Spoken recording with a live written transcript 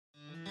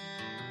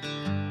I'd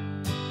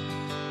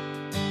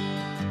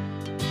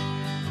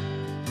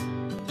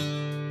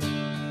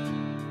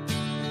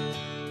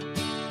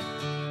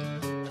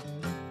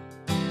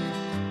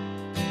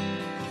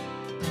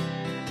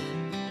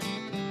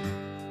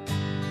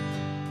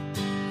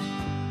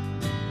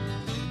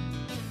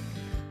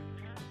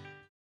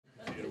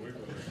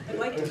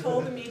like to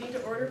call the meeting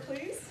to order,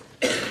 please.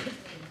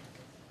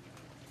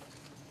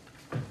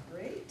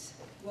 Great.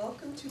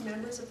 Welcome to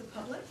members of the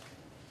public.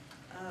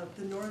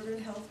 The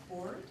Northern Health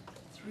Board,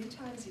 3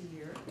 times a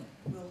year,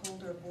 will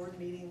hold our board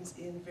meetings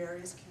in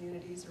various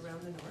communities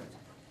around the north.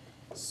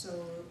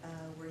 So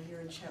we're here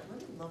in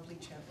Chetwynd, lovely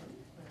Chetwynd.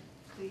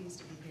 We're pleased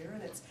to be here,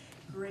 and it's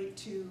great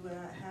to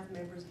have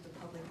members of the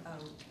public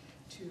out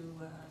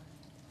to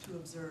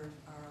observe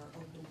our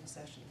open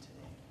session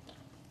today.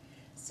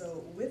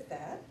 So with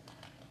that,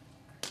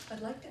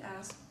 I'd like to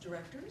ask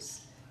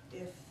directors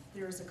if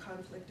there is a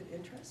conflict of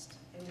interest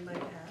any might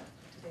have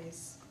in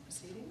today's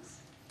proceedings.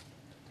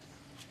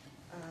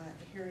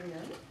 Hearing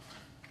none.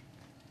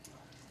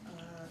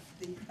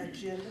 The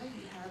agenda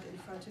you have in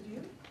front of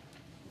you.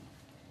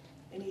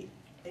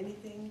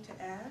 Anything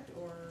to add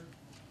or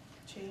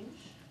change?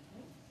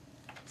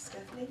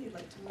 Stephanie, you'd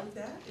like to move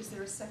that? Is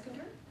there a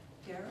seconder?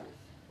 Gareth?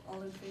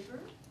 All in favor?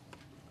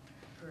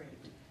 Great.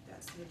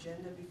 That's the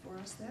agenda before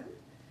us then.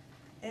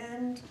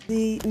 And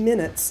the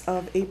minutes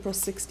of April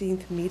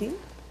 16th meeting.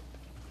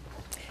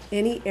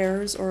 Any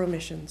errors or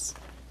omissions?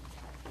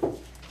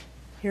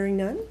 Hearing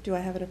none, do I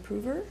have an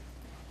approver?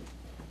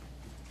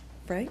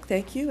 Frank,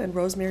 thank you. And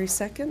Rosemary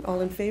second.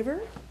 All in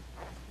favor?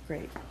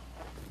 Great.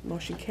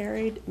 Motion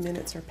carried.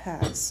 Minutes are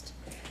passed.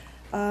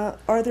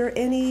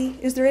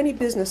 Is there any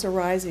business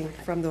arising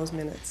from those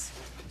minutes?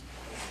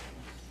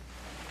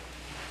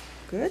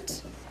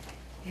 Good.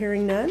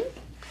 Hearing none.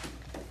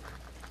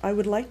 I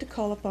would like to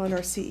call upon our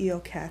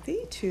CEO,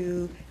 Kathy,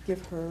 to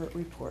give her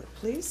report,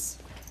 please.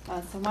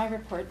 So my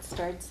report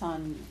starts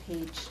on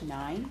page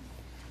 9.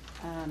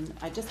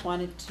 I just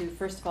wanted to,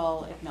 first of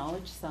all,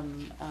 acknowledge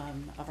some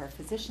of our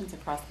physicians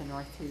across the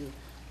north who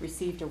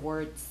received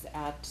awards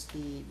at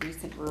the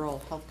recent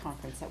Rural Health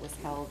Conference that was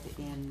held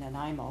in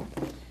Nanaimo.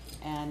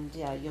 And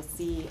you'll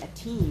see a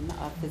team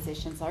of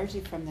physicians, largely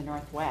from the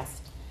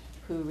Northwest,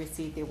 who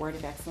received the Award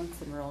of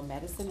Excellence in Rural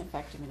Medicine,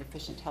 Effective and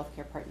Efficient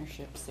Healthcare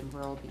Partnerships in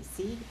Rural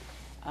BC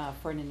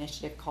for an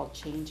initiative called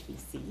Change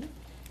BC.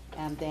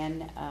 And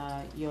then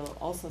you'll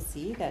also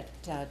see that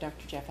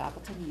Dr. Jeff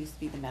Appleton, who used to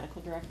be the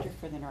medical director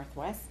for the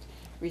Northwest,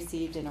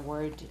 received an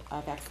Award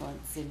of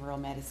Excellence in Rural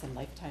Medicine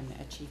Lifetime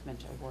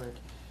Achievement Award.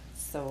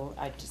 So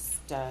I just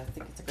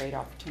think it's a great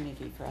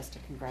opportunity for us to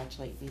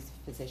congratulate these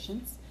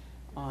physicians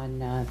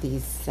on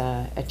these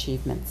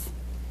achievements.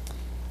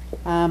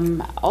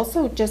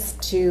 Also,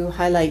 just to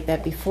highlight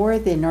that before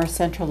the North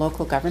Central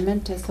Local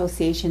Government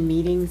Association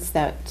meetings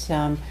that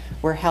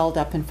were held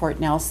up in Fort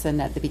Nelson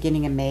at the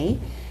beginning of May,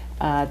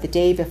 the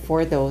day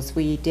before those,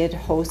 we did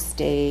host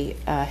a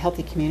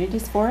Healthy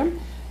Communities Forum.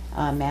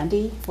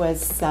 Mandy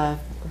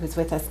who's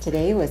with us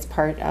today, was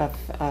part of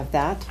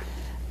that.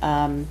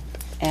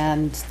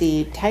 And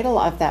the title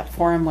of that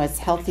forum was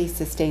Healthy,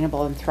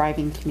 Sustainable, and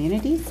Thriving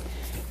Communities.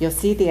 You'll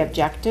see the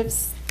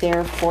objectives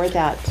there for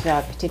that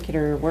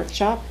particular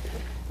workshop.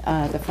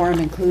 The forum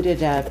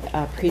included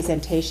a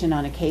presentation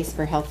on a case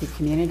for healthy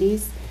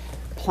communities,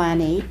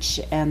 Plan H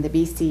and the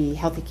BC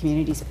Healthy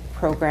Communities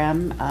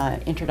Program,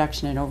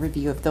 introduction and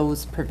overview of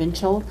those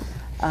provincial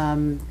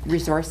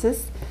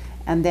resources,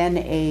 and then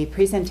a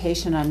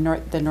presentation on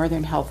the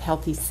Northern Health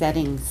Healthy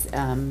Settings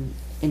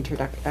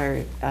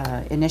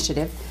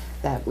initiative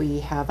that we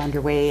have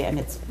underway, and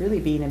it's really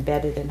being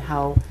embedded in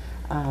how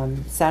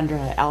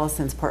Sandra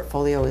Allison's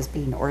portfolio is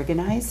being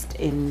organized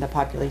in the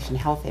population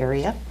health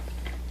area.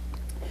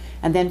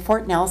 And then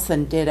Fort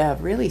Nelson did a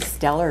really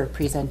stellar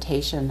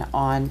presentation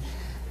on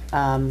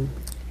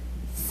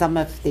some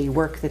of the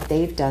work that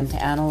they've done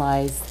to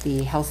analyze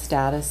the health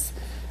status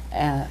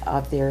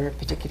of their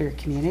particular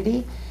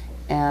community.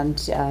 And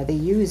they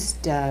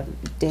used data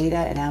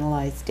and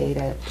analyzed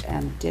data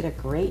and did a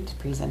great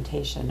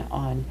presentation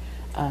on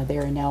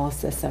their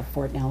analysis of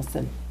Fort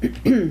Nelson.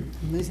 I'm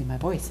losing my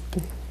voice.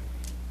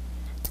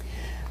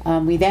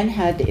 We then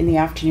had in the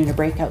afternoon a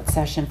breakout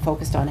session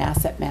focused on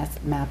asset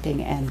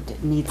mapping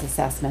and needs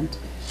assessment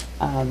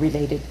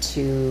related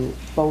to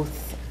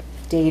both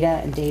data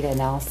and data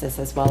analysis,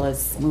 as well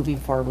as moving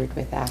forward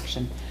with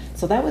action.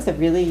 So that was a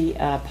really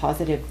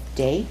positive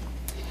day.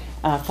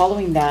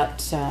 Following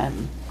that,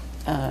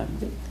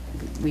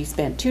 we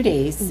spent 2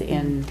 days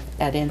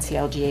at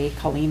NCLGA,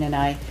 Colleen and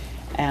I,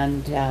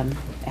 and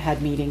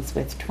had meetings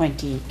with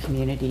 20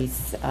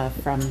 communities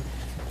from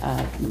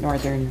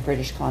northern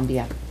British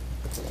Columbia.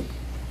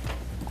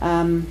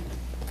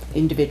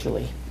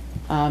 Individually.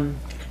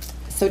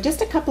 So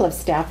just a couple of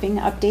staffing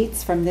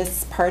updates from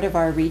this part of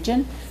our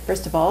region.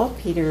 First of all,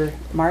 Peter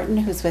Martin,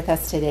 who's with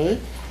us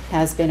today,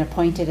 has been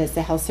appointed as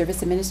the Health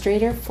Service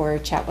Administrator for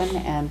Chetwynd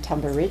and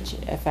Tumbler Ridge,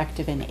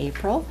 effective in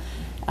April.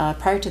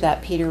 Prior to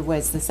that, Peter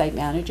was the site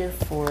manager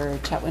for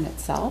Chetwynd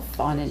itself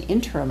in an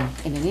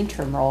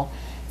interim role.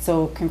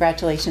 So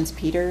congratulations,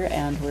 Peter,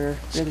 and we're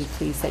really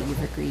pleased that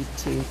you've agreed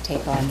to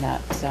take on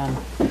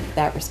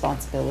that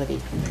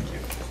responsibility.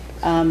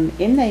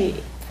 In the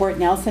Fort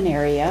Nelson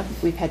area,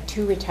 we've had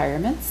 2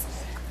 retirements.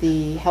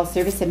 The Health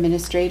Service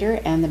Administrator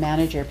and the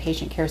Manager of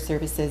Patient Care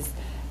Services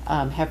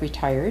have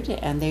retired,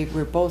 and they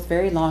were both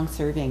very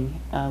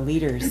long-serving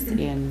leaders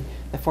in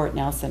the Fort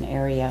Nelson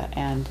area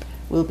and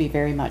will be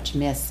very much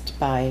missed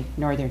by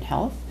Northern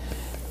Health.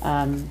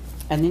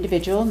 An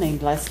individual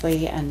named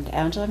Leslie, and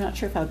Angela, I'm not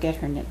sure if I'll get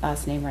her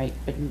last name right,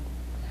 but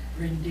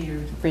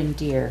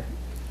Brindier.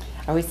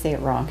 I always say it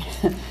wrong.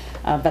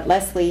 But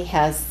Leslie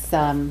has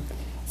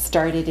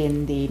started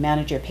in the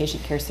Manager of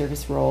Patient Care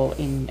Service role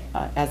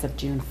as of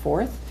June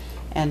 4th.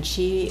 And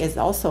she is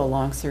also a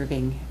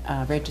long-serving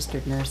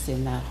registered nurse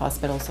in that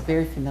hospital, so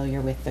very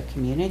familiar with the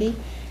community.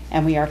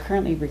 And we are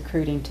currently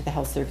recruiting to the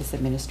Health Service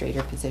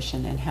Administrator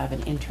position and have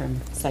an interim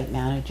site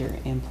manager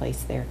in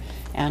place there.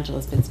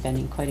 Angela's been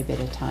spending quite a bit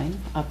of time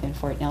up in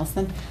Fort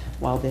Nelson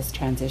while this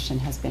transition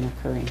has been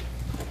occurring.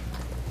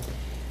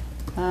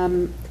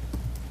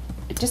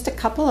 Just a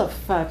couple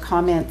of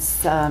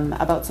comments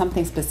about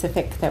something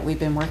specific that we've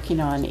been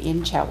working on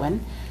in Chetwynd.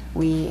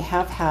 We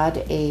have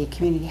had a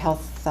community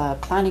health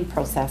planning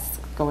process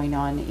going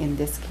on in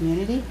this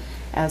community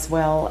as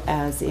well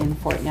as in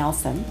Fort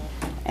Nelson.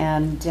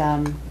 And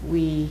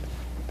we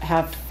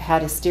have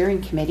had a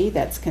steering committee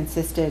that's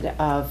consisted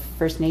of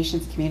First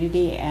Nations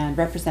community and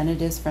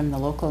representatives from the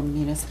local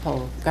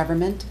municipal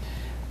government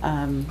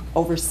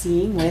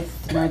overseeing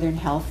with Northern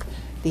Health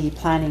the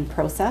planning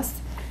process.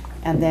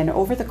 And then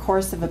over the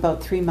course of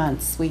about 3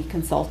 months, we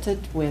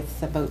consulted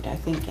with about, I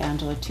think,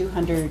 Angela,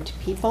 200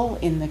 people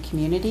in the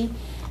community.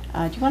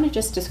 Do you want to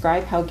just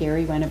describe how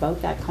Gary went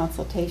about that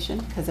consultation?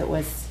 Because it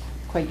was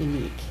quite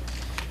unique.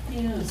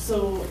 Yeah,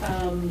 so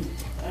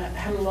I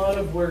had a lot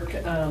of work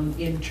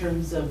in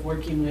terms of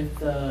working with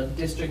the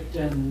district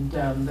and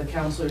the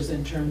councillors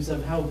in terms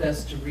of how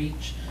best to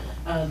reach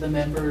the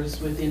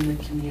members within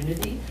the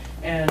community.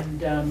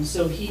 And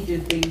so he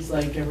did things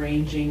like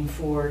arranging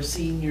for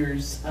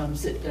seniors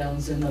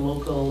sit-downs in the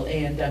local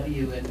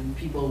A&W, and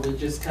people would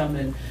just come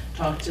and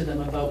talk to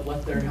them about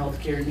what their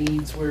healthcare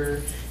needs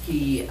were.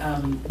 He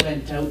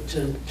went out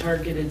to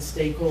targeted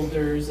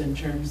stakeholders in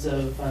terms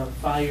of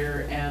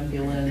fire,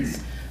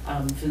 ambulance,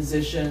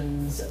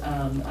 physicians.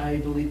 I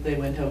believe they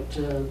went out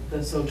to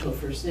the Soto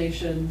First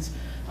Nations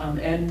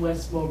and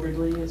West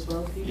Moberly as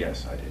well, Peter?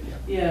 Yes, I did, yeah.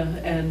 Yeah,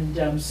 and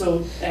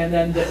and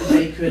then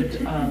they could,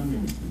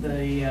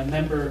 the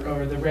member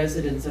or the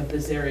residents of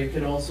this area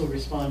could also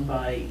respond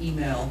by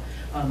email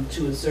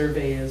to a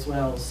survey as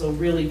well. So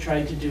really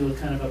tried to do a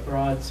kind of a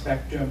broad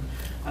spectrum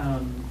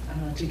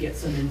to get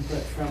some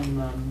input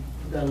from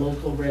the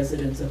local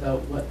residents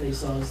about what they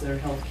saw as their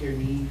healthcare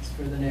needs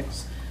for the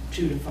next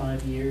 2 to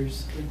 5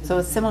 years. So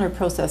a similar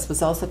process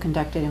was also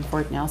conducted in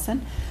Fort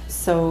Nelson.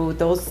 So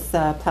those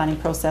planning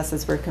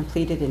processes were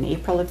completed in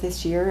April of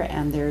this year,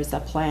 and there's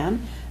a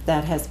plan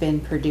that has been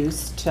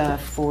produced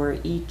for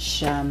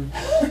each of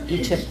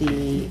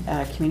the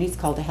communities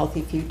called A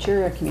Healthy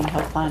Future, a community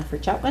health plan for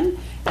Chetwynd,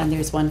 and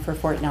there's one for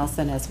Fort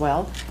Nelson as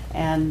well.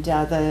 And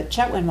the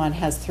Chetwynd one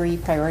has 3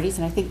 priorities,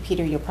 and I think,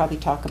 Peter, you'll probably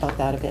talk about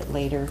that a bit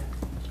later.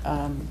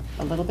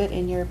 A little bit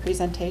in your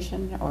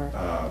presentation, or?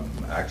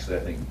 Actually, I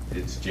think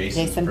it's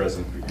Jason's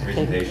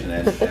presentation,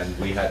 and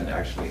we hadn't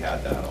actually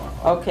had that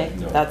on. Okay,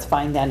 no. That's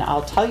fine then.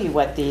 I'll tell you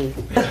what the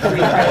 3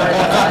 priorities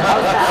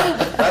are.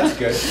 That's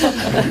good.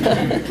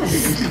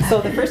 So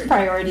the first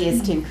priority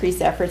is to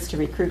increase efforts to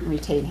recruit and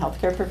retain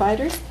healthcare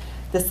providers.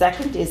 The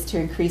second is to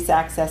increase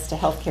access to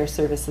healthcare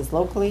services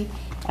locally.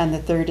 And the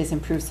third is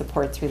improve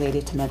supports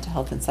related to mental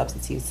health and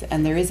substance use.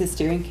 And there is a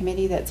steering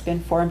committee that's been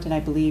formed, and I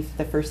believe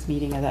the first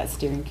meeting of that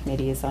steering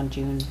committee is on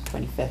June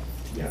 25th.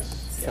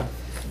 Yes. So,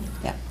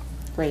 yeah,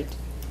 great.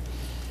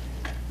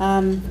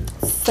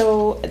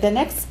 So the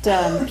next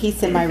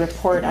piece in my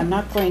report I'm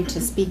not going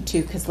to speak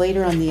to, because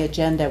later on the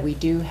agenda we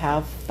do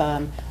have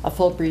a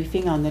full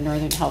briefing on the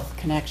Northern Health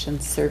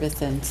Connections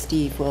service, and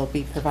Steve will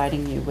be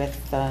providing you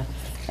with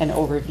an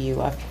overview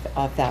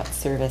of that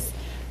service.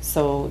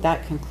 So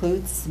that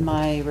concludes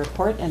my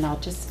report, and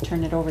I'll just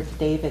turn it over to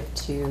David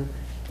to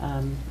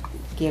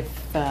give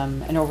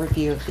an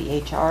overview of the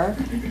HR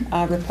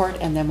report,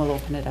 and then we'll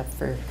open it up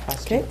for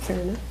questions. Okay, fair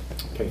enough.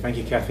 Okay, thank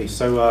you, Kathy.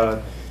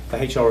 So the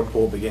HR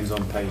report begins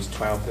on page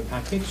 12 of the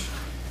package,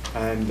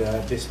 and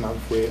this month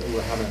we're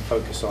having a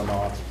focus on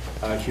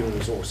our human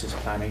resources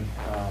planning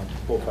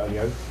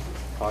portfolio,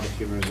 part of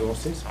human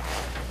resources.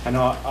 And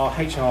our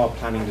HR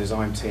planning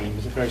design team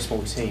is a very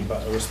small team,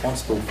 but are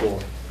responsible for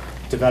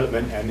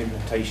development and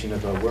implementation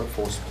of a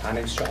workforce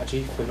planning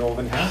strategy for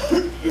Northern Health.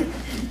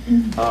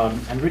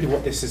 And really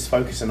what this is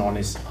focusing on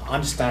is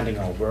understanding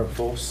our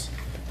workforce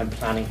and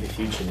planning for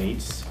future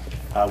needs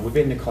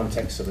within the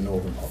context of the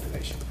Northern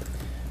population.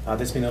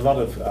 There's been a lot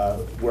of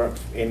work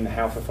in the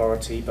Health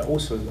Authority, but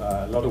also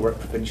a lot of work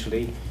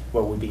provincially,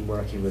 where we've been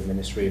working with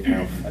Ministry of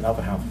Health and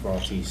other health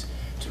authorities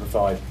to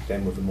provide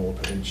them with a more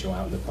provincial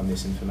outlook on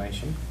this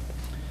information.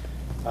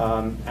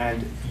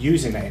 And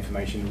using that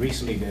information,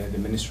 recently the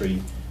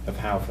Ministry of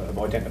health have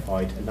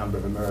identified a number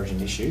of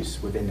emerging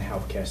issues within the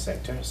healthcare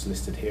sector. It's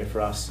listed here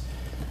for us.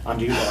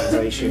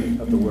 Underutilisation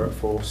of the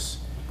workforce,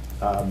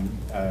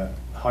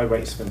 high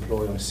rates of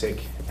employee on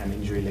sick and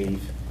injury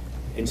leave,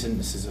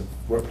 incidences of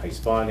workplace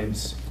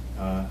violence,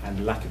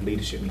 and lack of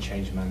leadership and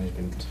change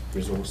management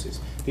resources.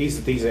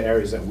 These are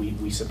areas that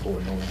we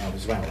support in Northern Health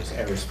as well. It's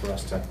areas for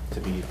us to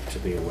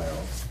be aware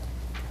of.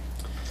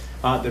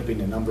 There have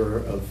been a number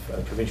of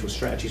provincial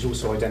strategies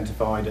also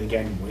identified.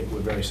 Again, we're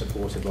very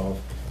supportive of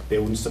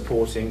building,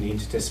 supporting the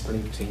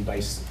interdisciplinary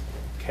team-based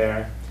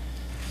care,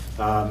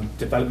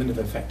 development of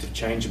effective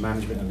change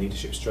management and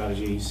leadership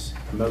strategies,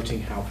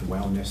 promoting health and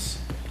wellness,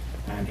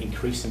 and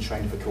increasing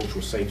training for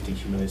cultural safety,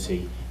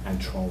 humility,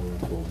 and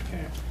trauma-informed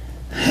care.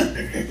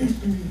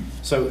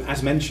 So,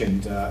 as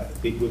mentioned,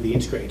 with the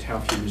integrated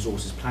health human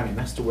resources planning,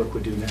 that's the work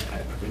we're doing at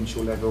a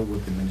provincial level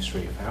with the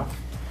Ministry of Health.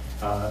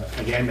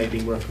 Again, they've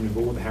been working with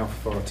all the health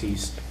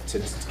authorities to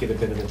get a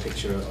bit of a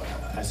picture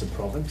as a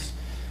province.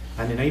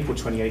 And in April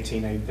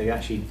 2018, they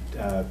actually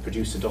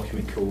produced a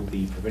document called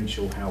the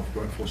Provincial Health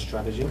Workforce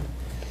Strategy.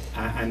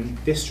 And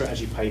this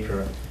strategy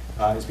paper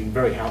has been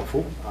very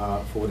helpful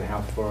for the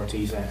health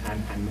authorities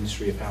and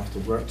Ministry of Health to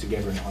work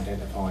together in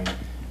identifying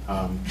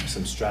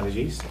some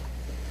strategies.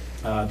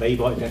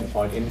 They've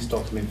identified in this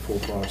document 4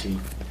 priority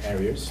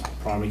areas: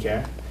 primary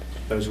care,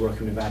 those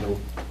working with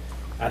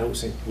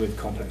adults with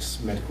complex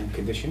medical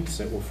conditions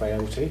or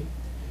frailty,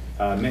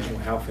 mental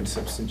health and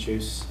substance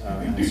use,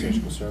 and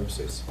surgical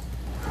services.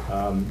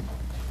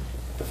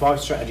 The 5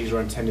 strategies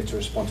are intended to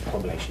respond to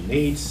population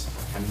needs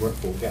and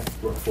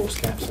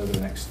workforce gaps over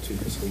the next 2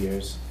 fiscal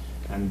years.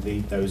 And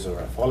those are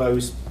as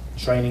follows: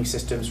 training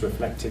systems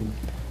reflecting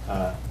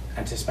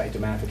anticipated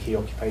demand for key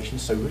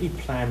occupations, so really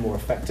plan more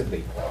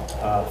effectively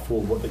for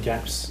what the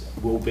gaps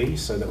will be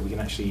so that we can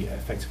actually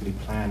effectively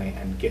plan it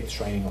and get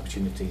training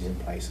opportunities in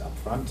place up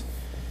front.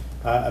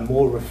 A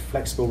more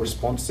flexible,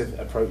 responsive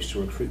approach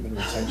to recruitment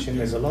and retention.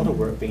 There's a lot of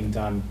work being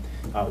done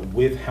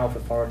with health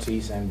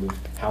authorities and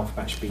with Health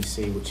Match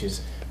BC, which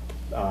is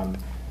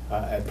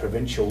a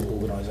provincial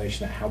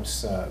organisation that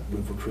helps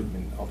with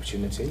recruitment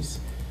opportunities.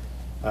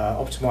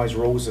 Optimise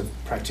roles of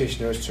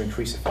practitioners to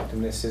increase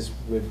effectiveness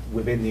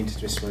within the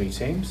interdisciplinary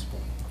teams.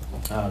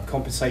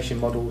 Compensation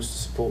models to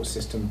support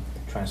system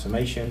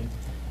transformation,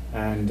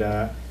 and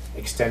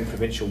extend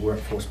provincial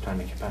workforce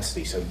planning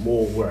capacity. So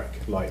more work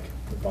like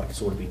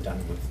it's already been done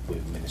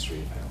with Ministry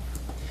of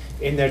Health.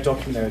 In their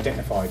document, they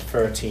identified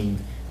 13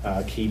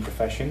 key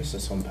professions.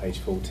 That's on page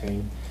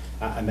 14,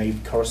 and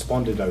they've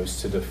corresponded those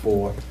to the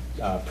 4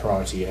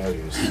 priority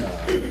areas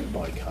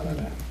by colour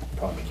there: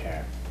 primary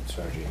care,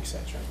 surgery,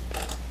 etc.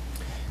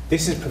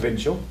 This is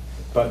provincial,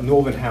 but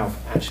Northern Health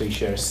actually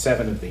shares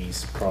 7 of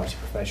these priority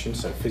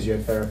professions, so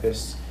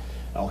physiotherapists,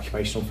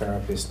 occupational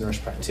therapists, nurse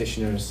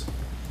practitioners,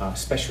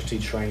 specialty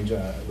trained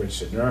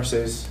registered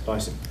nurses,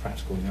 licensed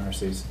practical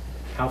nurses,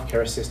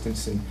 healthcare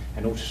assistants, and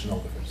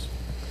ultrasonographers.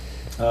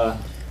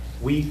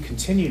 We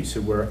continue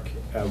to work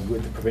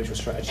with the provincial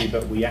strategy,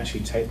 but we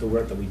actually take the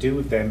work that we do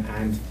with them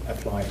and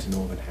apply it to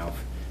Northern Health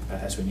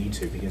as we need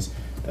to, because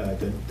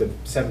the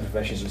 7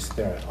 professions listed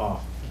there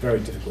are very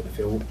difficult to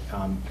fill.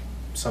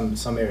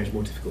 Some areas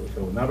more difficult to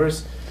fill than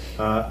others,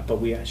 but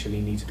we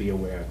actually need to be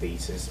aware of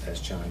these as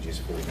challenges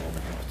for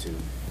Northern Health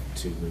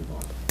to move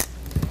on.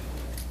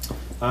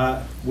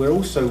 We're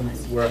also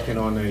working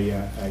on or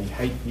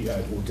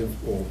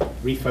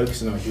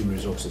refocusing our human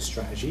resources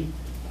strategy,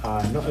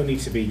 not only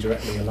to be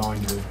directly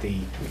aligned with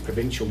the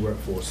provincial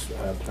workforce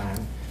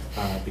plan,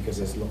 because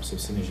there's lots of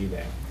synergy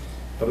there,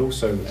 but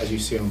also, as you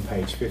see on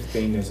page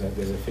 15, there's a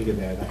figure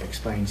there that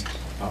explains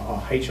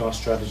our HR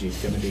strategy is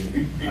going to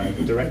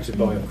be directed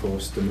by, of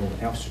course, the Northern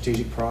Health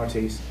strategic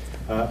priorities,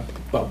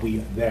 but we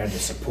are there to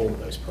support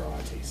those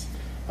priorities.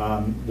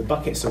 The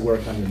buckets of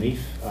work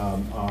underneath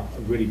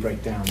really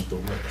break down the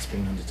work that's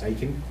been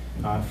undertaken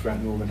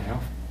throughout Northern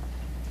Health.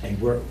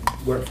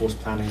 Workforce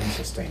planning and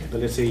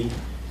sustainability,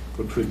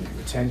 recruitment and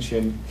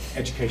retention,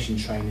 education,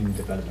 training and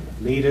development of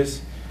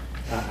leaders,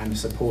 and a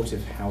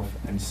supportive health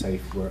and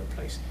safe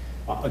workplace.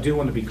 I do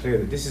want to be clear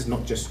that this is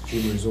not just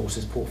human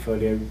resources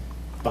portfolio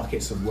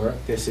buckets of work.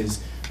 This is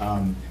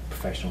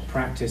professional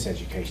practice,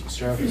 education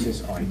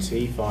services,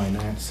 IT,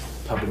 finance,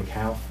 public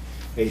health.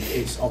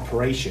 It's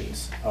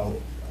operations are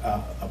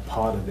a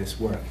part of this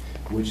work.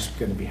 We're just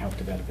going to be help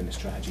developing a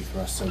strategy for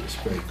us so it's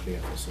very clear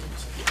for us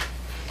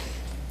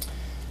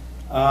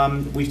all.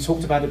 We've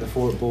talked about it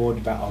before at board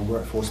about our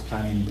workforce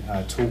planning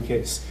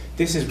toolkits.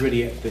 This is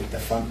really at the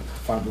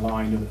front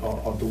line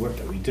of the work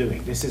that we're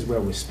doing. This is where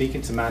we're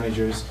speaking to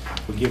managers,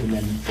 we're giving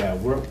them their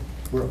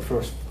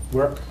workforce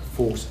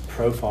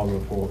profile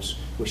reports,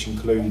 which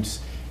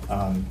includes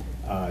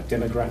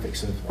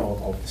demographics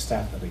of the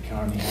staff that they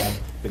currently have,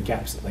 the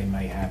gaps that they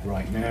may have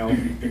right now,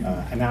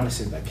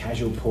 analysis of their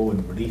casual pool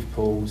and relief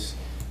pools,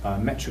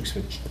 metrics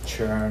for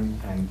churn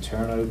and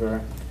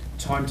turnover,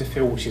 time to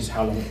fill, which is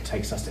how long it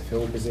takes us to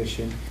fill a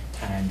position,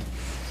 and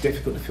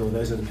difficult to fill,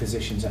 those are the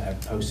positions that have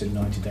posted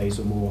 90 days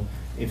or more,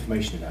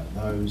 information about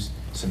those,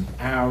 some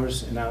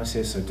hours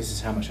analysis, so this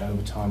is how much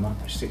overtime, how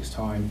much sick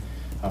time,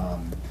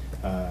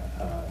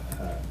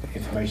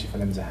 information for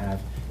them to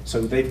have.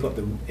 So they've got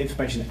the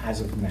information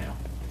as of now.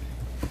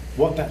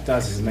 What that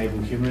does is enable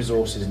human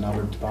resources and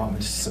other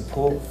departments to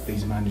support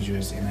these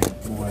managers in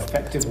a more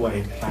effective way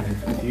of planning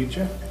for the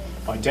future,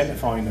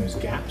 identifying those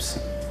gaps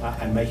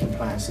and making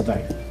plans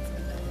today.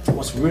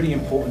 What's really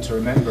important to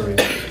remember is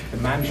the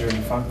manager in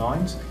the front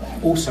lines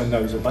also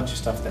knows a bunch of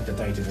stuff that the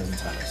data doesn't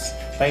tell us.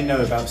 They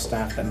know about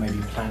staff that may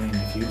be planning in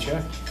the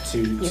future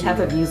You have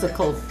a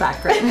musical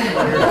background.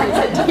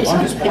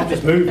 I'm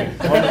just moving.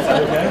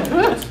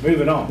 Just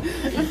moving on.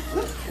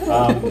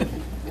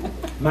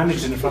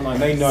 Managers in the front line,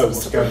 they know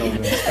what's going on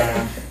with their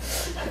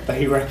staff.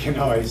 They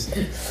recognise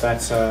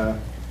that,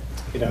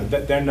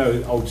 that they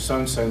know, oh,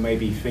 so-and-so may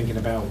be thinking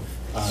about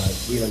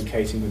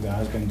relocating with their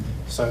husband,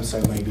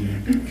 so-and-so may be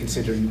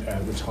considering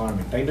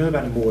retirement. They know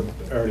about it more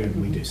earlier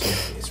than we do, so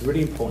it's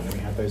really important that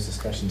we have those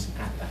discussions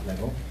at that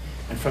level.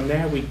 And from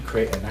there we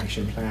create an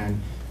action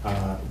plan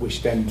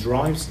which then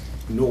drives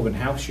Northern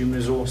Health Human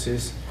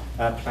Resources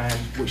plan,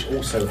 which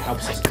also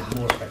helps us get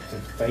more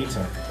effective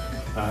data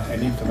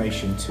and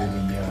information to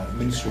the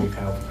Ministry of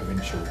Health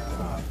provincial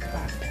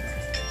plan.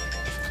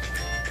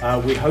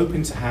 We're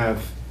hoping to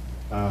have,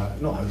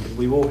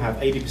 we will have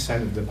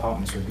 80% of the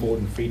departments with more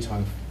than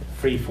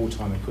three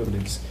full-time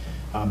equivalents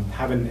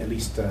having at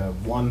least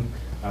one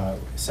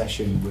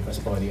session with us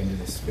by the end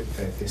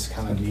of this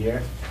calendar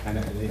year. And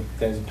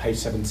there's page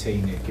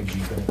 17, it gives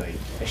you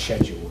a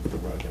schedule of the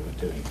work that we're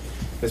doing.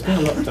 There's been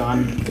a lot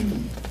done.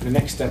 The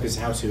next step is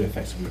how to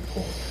effectively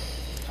report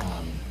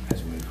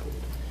as we move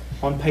forward.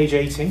 On page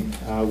 18,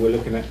 we're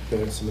looking at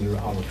some of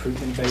our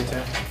recruitment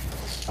data.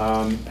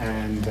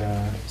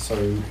 So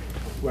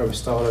where we're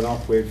starting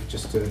off with,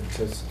 just to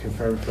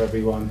confirm for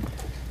everyone,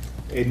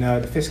 in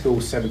the fiscal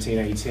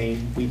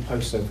 17-18, we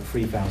posted over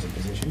 3,000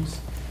 positions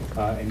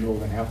in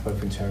Northern Health,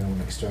 both internal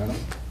and external.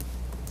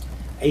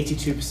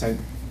 82%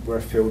 were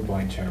filled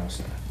by internal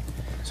staff.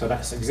 So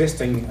that's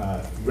existing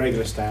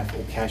regular staff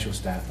or casual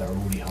staff that are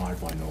already hired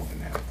by Northern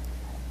Health.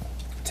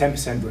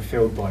 10% were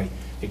filled by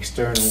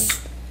external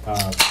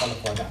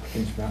qualified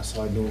applicants from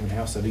outside Northern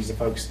Health. So these are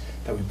folks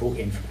that we brought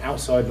in from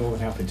outside Northern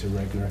Health into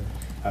regular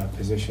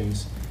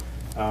positions.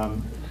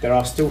 There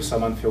are still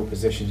some unfilled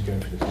positions going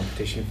through the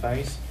competition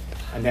phase.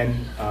 And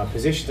then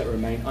positions that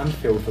remain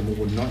unfilled for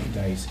more than 90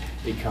 days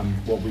become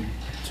what we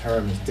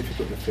term as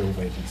difficult to fill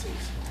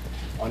vacancies.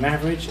 On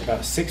average,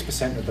 about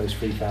 6% of those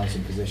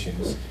 3,000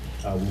 positions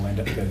will end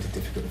up going to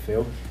difficult to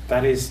fill.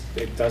 That is,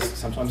 it does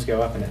sometimes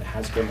go up and it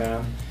has gone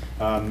down,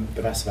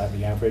 but that's about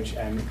the average,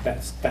 and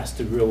that's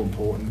the real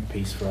important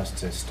piece for us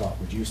to start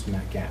reducing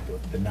that gap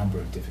of the number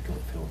of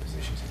difficult to fill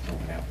positions that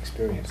Northern Health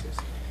experiences.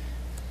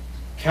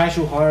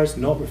 Casual hires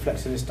not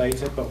reflected in this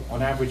data, but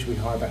on average we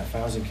hire about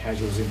 1,000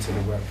 casuals into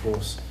the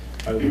workforce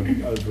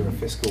over a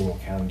fiscal or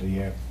calendar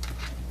year,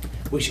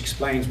 which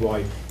explains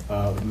why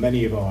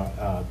many of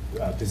our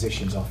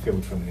positions are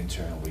filled from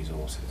internal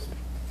resources.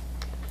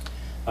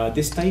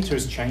 This data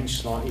has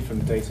changed slightly from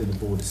the data the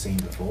board has seen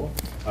before,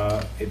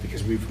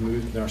 because we've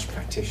removed nurse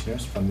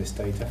practitioners from this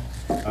data,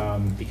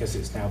 because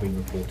it's now being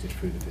reported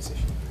through the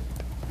physician.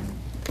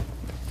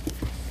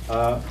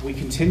 We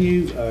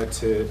continue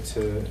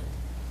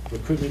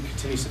recruitment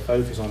continues to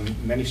focus on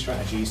many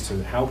strategies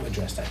to help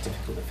address that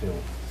difficult to fill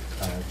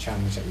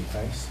challenge that we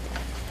face.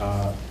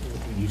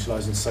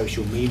 Utilising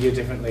social media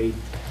differently.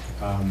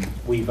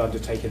 We've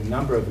undertaken a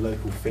number of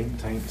local think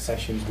tank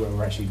sessions where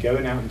we're actually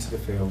going out into the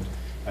field,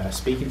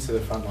 speaking to the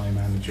frontline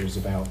managers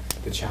about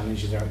the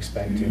challenges they're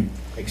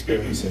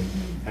experiencing,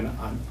 and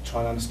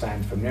trying to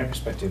understand from their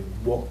perspective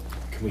what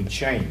can we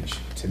change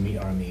to meet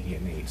our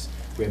immediate needs.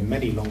 We have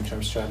many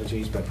long-term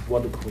strategies, but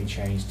what can we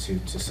change to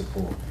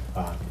support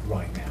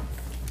right now?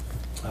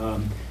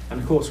 And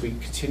of course, we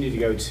continue to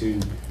go to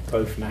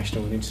both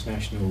national and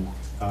international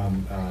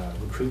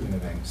recruitment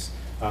events.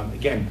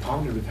 Again,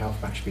 partnered with Health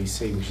Match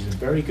BC, which is a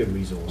very good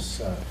resource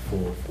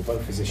for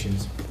both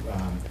physicians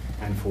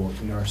and for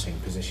nursing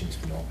positions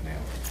for Northern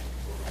Health.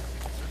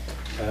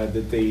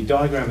 The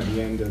diagram at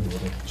the end of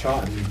the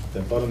chart at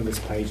the bottom of this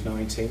page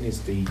 19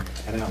 is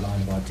an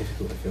outline of our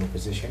difficult to fill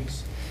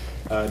positions.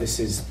 This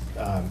is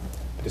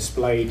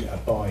displayed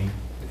by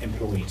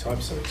employee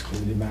type, so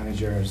excluded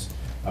managers,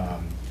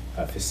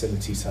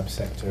 facility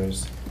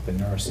subsectors, the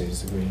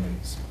nurses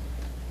agreements.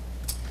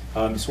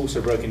 It's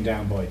also broken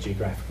down by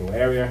geographical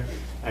area,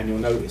 and you'll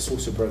note it's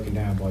also broken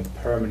down by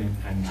permanent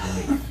and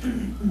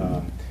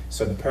relief.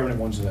 So the permanent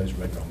ones are those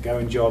regular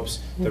ongoing jobs.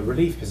 The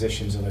relief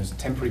positions are those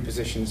temporary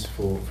positions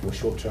for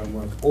short-term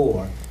work,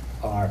 or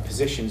are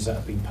positions that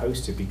have been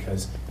posted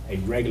because a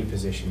regular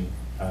position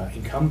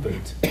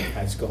incumbent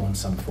has gone on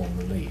some form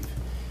of leave.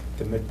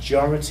 The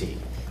majority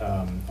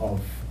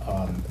of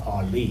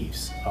our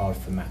leaves are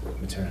for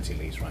maternity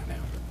leaves right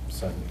now.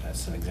 So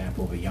that's an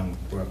example of a young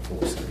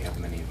workforce that we have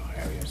in many of our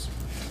areas.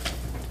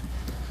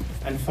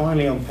 And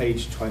finally, on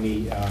page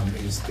 20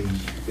 is the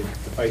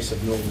face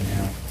of Northern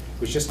Health,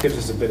 which just gives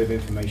us a bit of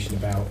information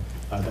about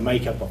the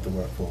makeup of the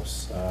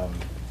workforce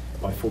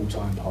by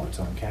full-time,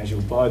 part-time,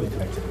 casual, by the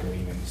collective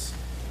agreements,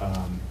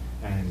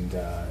 and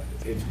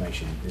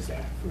information is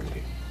there for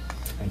review.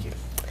 Thank you.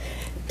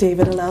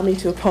 David, allow me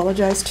to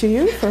apologize to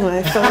you for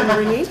my phone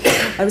ringing.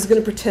 I was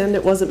going to pretend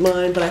it wasn't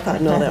mine, but I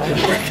thought, no, that would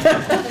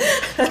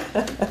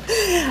work.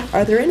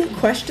 Are there any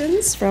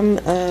questions from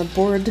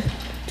board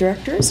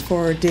directors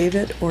for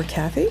David or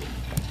Kathy?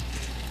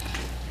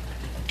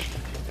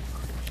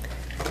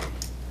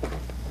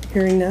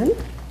 Hearing none.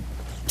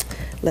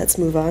 Let's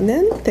move on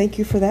then. Thank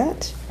you for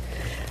that.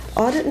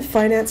 Audit and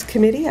Finance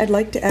Committee, I'd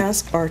like to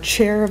ask our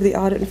Chair of the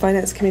Audit and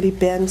Finance Committee,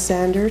 Ben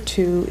Sander,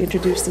 to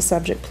introduce the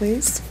subject,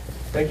 please.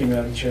 Thank you,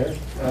 Madam Chair.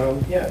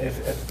 Yeah,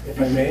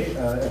 if I may,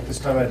 at this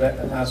time I'd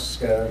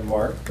ask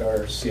Mark,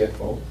 our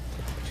CFO,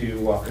 to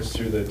walk us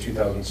through the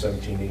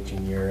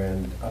 2017-18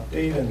 year-end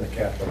update and the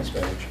capital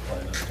expenditure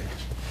plan update.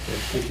 Okay,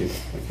 thank you.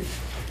 Thank you.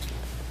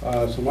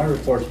 So my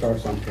report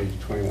starts on page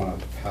 21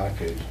 of the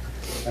package,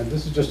 and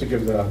this is just to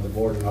give the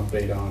board an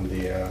update on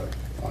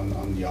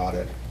the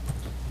audit.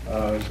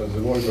 So as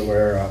the board is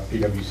aware,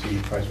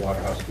 PwC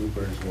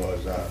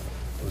PricewaterhouseCoopers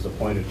was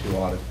appointed to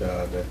audit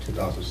the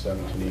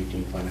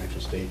 2017-18 financial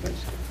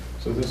statements.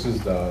 So this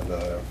is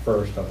the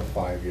first of a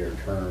 5-year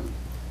term.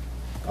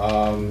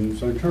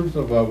 So in terms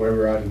of where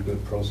we're at in the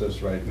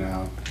process right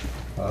now,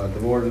 the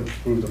board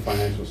approved the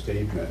financial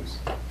statements.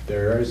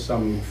 There is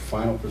some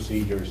final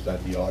procedures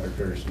that the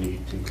auditors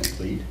need to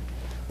complete.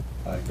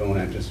 I don't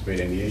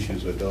anticipate any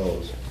issues with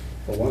those.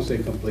 But once they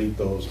complete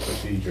those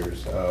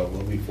procedures,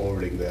 we'll be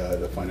forwarding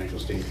the financial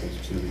statements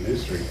to the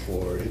ministry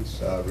for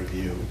its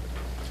review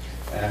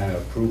and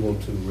approval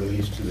to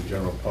release to the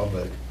general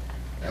public.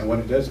 And when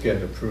it does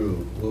get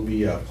approved, we'll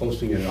be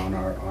posting it on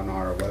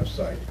our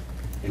website.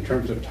 In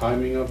terms of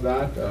timing of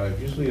that,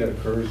 usually that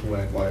occurs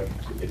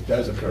it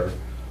does occur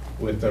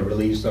with the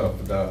release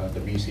of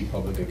the BC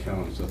Public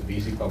Account. So the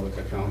BC Public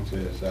Account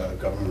is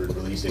government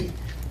releasing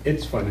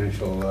its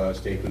financial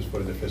statements for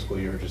the fiscal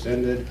year just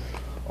ended,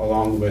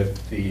 along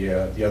with the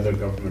other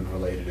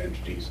government-related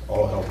entities,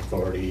 all health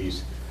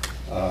authorities,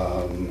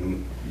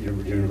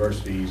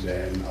 universities,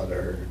 and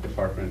other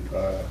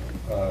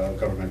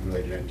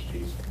government-related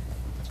entities.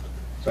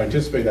 So I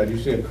anticipate that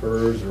usually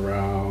occurs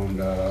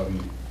around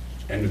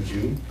end of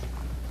June,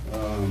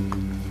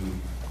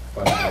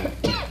 but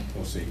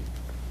we'll see.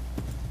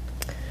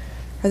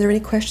 Are there any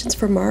questions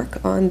for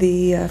Mark on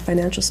the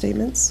financial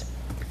statements?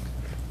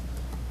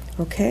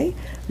 Okay.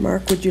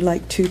 Mark, would you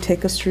like to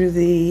take us through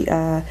the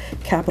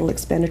capital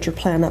expenditure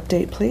plan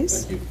update,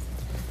 please? Thank you.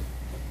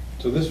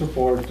 So this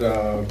report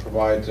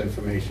provides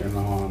information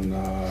on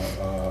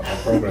our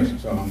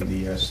progress on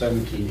the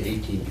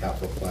 17-18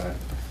 capital plan.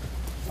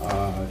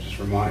 Just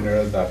a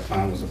reminder, that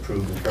plan was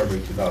approved in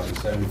February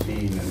 2017,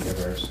 and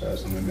there were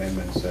some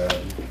amendments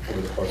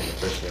over the course of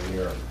the fiscal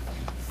year.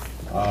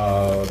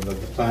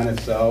 The plan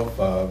itself,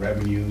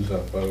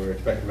 we're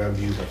expecting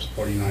revenues of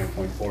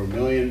 $49.4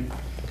 million,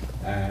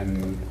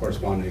 and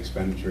corresponding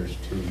expenditures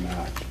to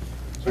match.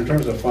 So in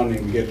terms of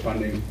funding, we get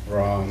funding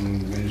from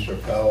the Minister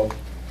of Health,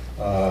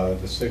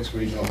 the 6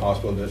 regional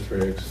hospital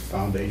districts,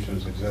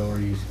 foundations,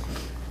 auxiliaries,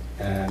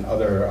 and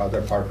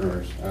other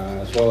partners,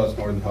 as well as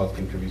Northern Health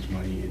contributes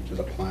money into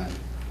the plan.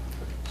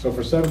 So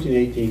for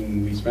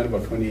 17-18, we spent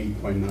about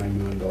 $28.9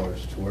 million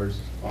towards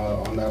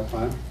on that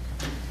plan.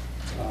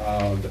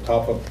 The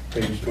top of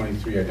page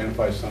 23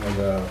 identifies some of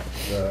the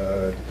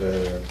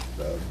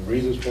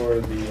reasons for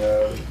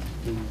the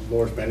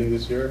lower spending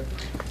this year.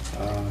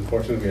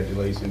 Unfortunately, we had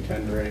delays in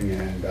tendering,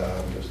 and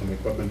there's some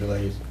equipment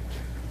delays.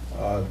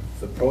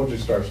 The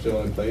projects are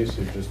still in place.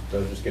 They're just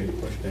getting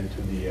pushed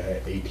into the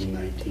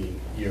 18-19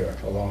 year,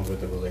 along with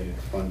the related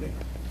funding.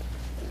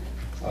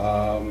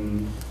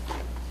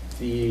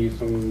 The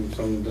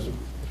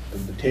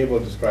table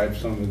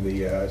describes some of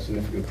the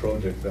significant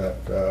projects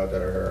that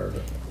are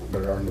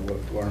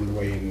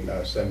underway in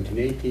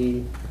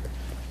 17-18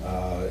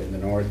 in the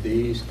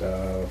Northeast.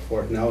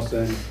 Fort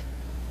Nelson,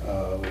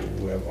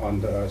 we have on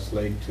the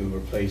slate to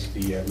replace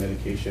the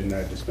medication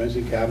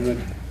dispensing cabinet.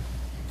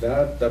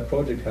 That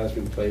project has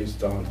been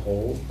placed on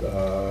hold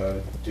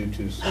due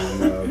to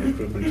some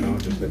recruitment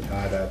challenges they've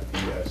had at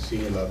the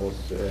senior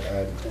levels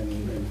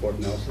in Fort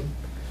Nelson.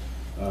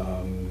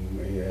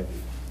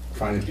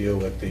 Trying to deal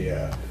with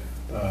the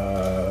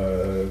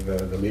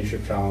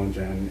leadership challenge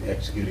and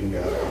executing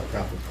a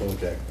capital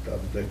project.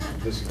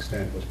 This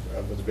extent was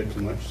a bit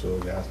too much, so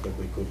they asked that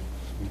we could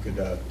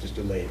just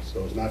delay it.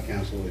 So it's not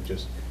canceled; it's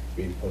just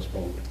being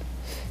postponed.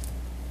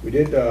 We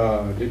did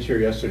hear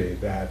yesterday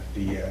that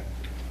the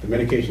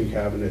medication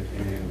cabinet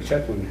in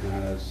CHET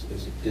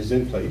is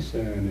in place,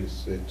 and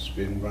it's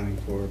been running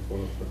for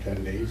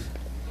 10 days.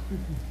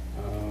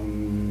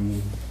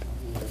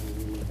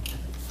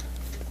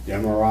 The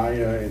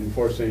MRI in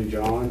Fort St.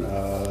 John,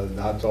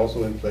 that's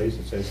also in place.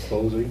 It says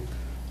closing.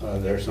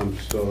 There's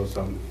still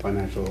some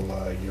financial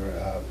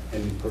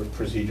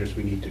procedures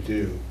we need to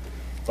do,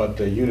 but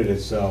the unit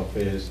itself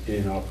is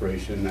in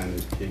operation and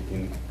is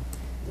taking,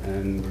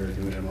 and we're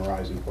doing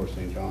MRIs in Fort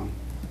St. John.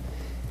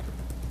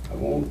 I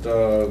won't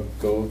go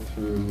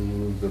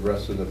through the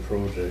rest of the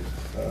project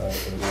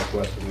for the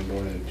Northwest and the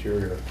Northern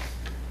Interior.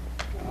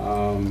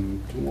 I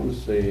want to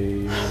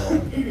say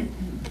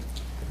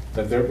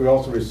we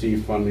also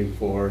receive funding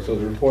for, so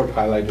the report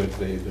highlighted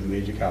the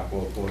major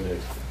capital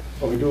projects,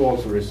 but we do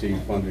also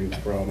receive funding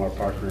from our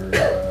partner,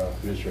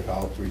 Ministry of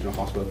Health, Regional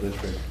Hospital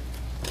District,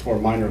 for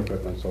minor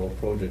equipment, so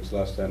projects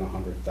less than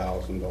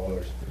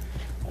 $100,000.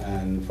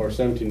 And for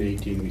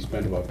 17-18, we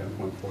spent about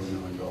 $10.4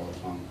 million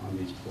on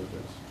these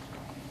projects.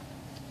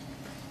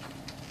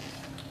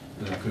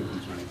 And that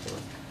concludes my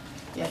report.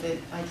 Yeah,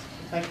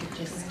 if I could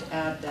just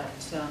add that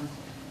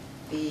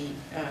the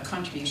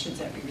contributions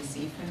that we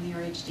receive from the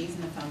RHDs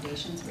and the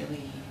foundations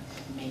really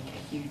make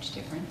a huge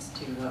difference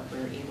to what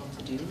we're able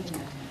to do in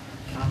the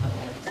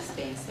capital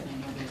space. And I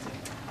know there's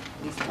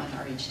at least one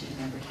RHD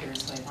member here,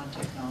 so I want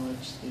to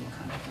acknowledge the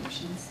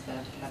contributions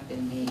that have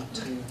been made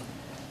to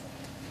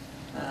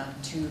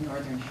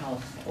Northern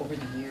Health over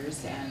the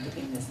years and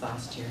in this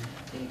last year.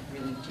 They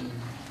really do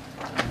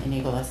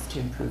enable us to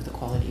improve the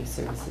quality of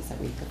services that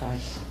we provide.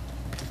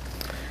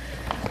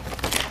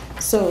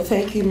 So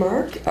thank you,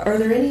 Mark. Are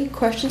there any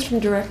questions from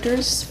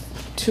directors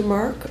to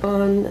Mark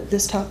on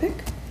this topic?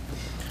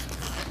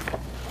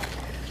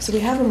 So we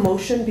have a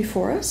motion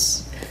before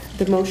us.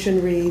 The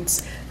motion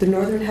reads, the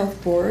Northern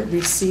Health Board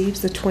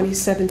receives the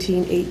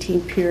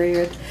 2017-18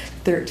 period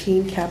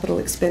 13 capital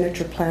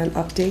expenditure plan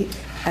update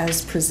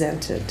as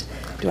presented.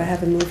 Do I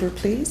have a mover,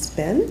 please?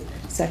 Ben?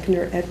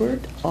 Seconder,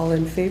 Edward? All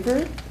in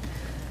favor?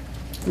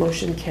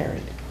 Motion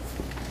carried.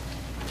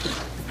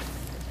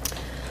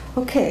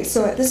 Okay,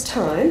 so at this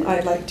time,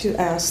 I'd like to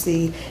ask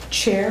the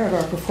Chair of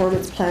our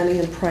Performance Planning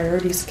and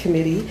Priorities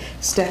Committee,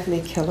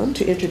 Stephanie Killam,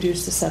 to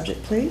introduce the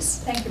subject, please.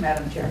 Thank you,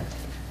 Madam Chair.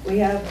 We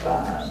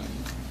have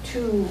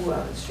two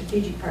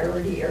strategic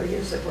priority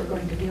areas that we're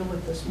going to deal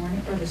with this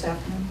morning, or this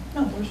afternoon.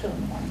 No, we're still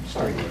in the morning,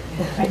 sorry.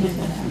 I didn't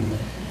know.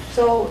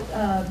 So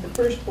the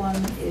first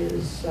one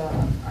is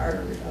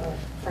our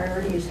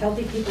priority is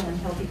healthy people in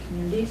healthy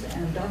communities,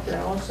 and Dr.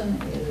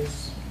 Allison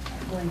is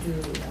going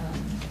to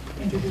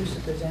introduce the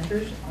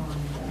presenters on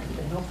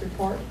the health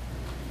report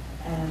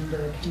and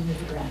the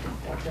community grant.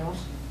 Dr.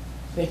 Allison.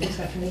 Thank you,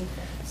 Stephanie.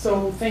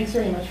 So thanks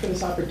very much for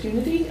this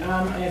opportunity.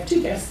 I have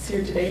two guests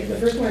here today. The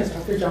first one is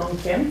Dr. John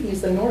Kim.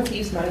 He's the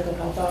Northeast Medical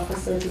Health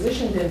Officer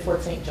positioned in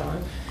Fort St.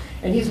 John.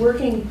 And he's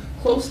working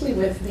closely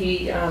with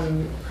the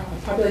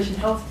population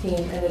health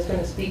team and is going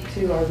to speak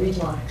to our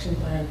regional action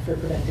plan for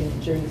preventing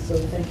injuries. So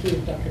thank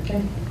you, Dr.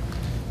 Kim.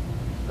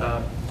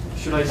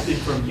 Should I speak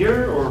from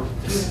here or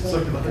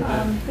something like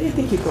that? I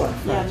think you go up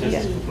front, Yeah,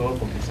 yeah. maybe.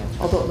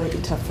 Although it might be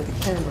tough for the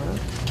camera.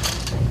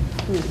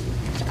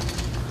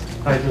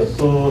 Hi,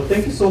 so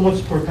thank you so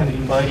much for kind of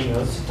inviting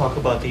us to talk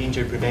about the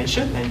injury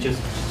prevention, and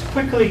just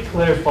quickly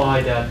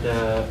clarify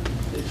that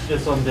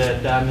just on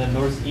that I'm the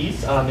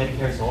Northeast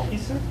Medicare's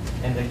officer,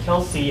 and the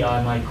Kelsey,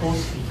 my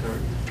co-speaker,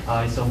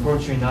 is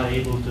unfortunately not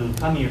able to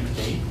come here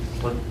today,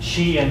 but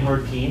she and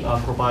her team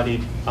provided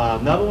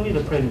not only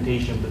the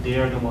presentation, but they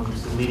are the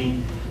ones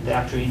leading the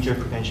actual injury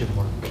prevention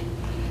work.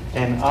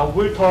 And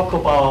we'll talk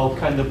about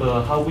kind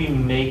of how we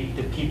make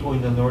the people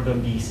in the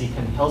northern BC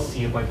kind of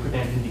healthier by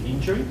preventing the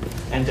injury.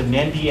 And the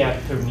Mandy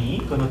after me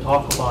going to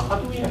talk about how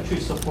do we actually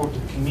support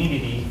the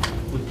community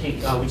which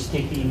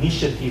take the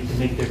initiative to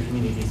make their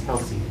communities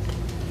healthy.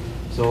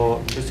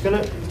 So just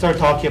going to start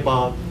talking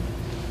about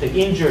the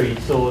injury.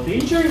 So the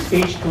injury is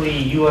basically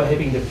you are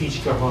having the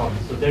physical harm.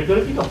 So they're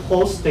going to be the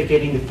host that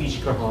getting the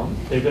physical harm.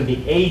 They're going to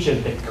be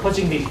agent that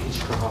causing the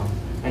physical harm.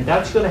 And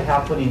that's going to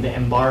happen in the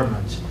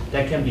environment.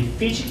 That can be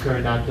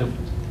physical, that the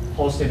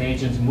host and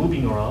agents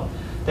moving around.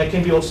 That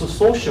can be also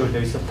social.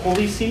 There's the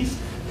policies,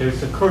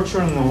 there's the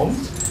cultural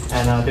norms,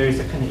 and there is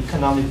a kind of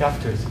economic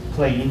factors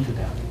play into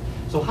that.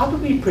 So how do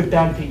we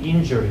prevent the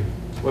injury?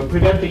 Well,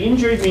 prevent the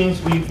injury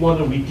means we want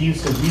to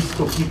reduce the risk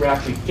of people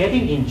actually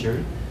getting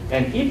injured.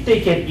 And if they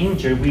get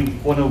injured, we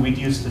want to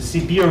reduce the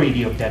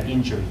severity of that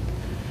injury.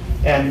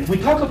 And we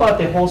talk about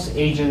the host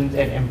agent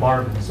and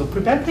environment. So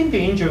preventing the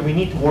injury, we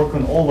need to work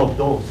on all of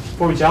those.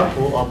 For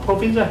example, a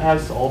provincial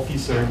health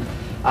officer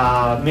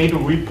made a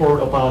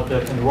report about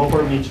the kind of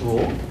rubber meets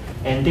road,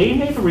 and they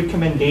made a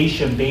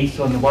recommendation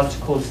based on what's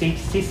called safe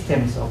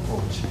systems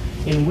approach,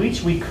 in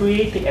which we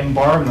create the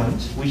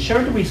environment, we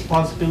share the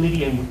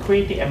responsibility, and we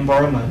create the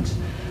environment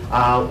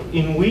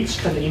in which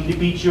kind of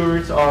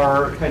individuals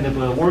are kind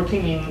of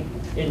working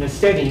in a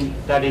setting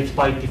that is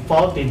by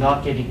default they're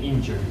not getting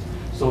injured.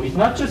 So it's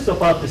not just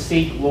about the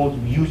safe road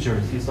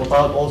users, it's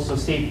about also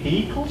safe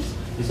vehicles,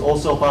 it's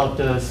also about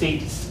the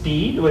safe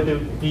speed where the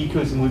vehicle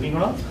is moving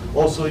around,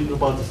 also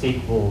about the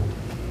safe road.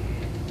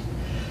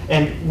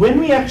 And when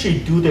we actually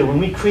do that, when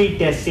we create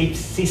that safe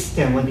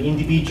system, when the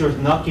individual is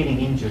not getting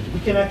injured,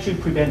 we can actually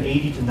prevent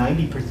 80 to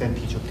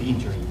 90% of the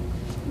injury.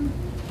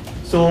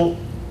 So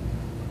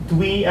do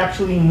we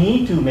actually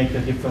need to make a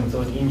difference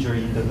on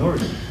injury in the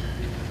north?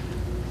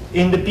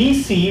 In the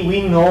BC,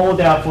 we know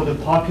that for the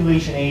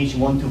population age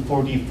 1 to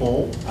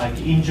 44,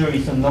 injury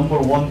is the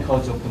 #1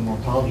 cause of the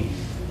mortality.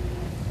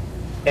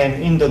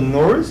 And in the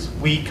north,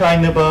 we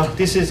kind of,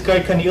 this is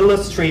kind of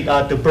illustrate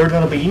the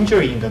burden of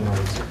injury in the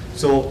north.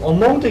 So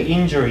among the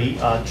injury,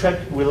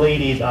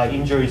 CHET-related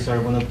injuries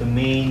are one of the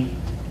main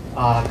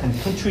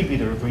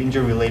contributor for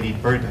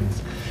injury-related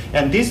burdens.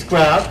 And this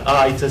graph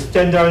is a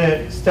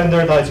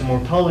standardized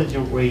mortality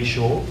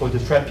ratio for the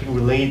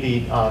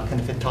traffic-related kind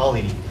of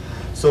fatality.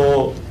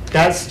 So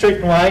that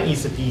straight line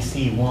is a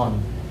DC1,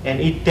 and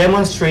it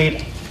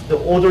demonstrates the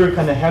other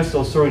kind of health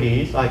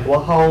authorities, like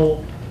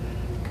how,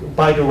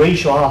 by the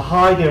ratio, how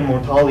high their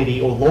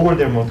mortality or lower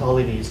their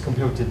mortality is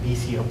compared to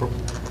DC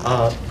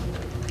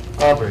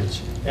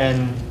average.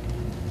 And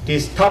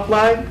this top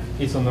line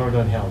is on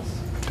Northern Health.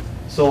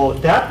 So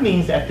that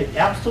means at the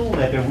absolute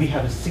level, we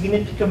have a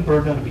significant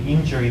burden of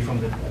injury from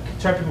the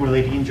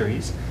traffic-related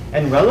injuries,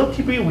 and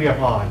relatively we are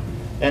high.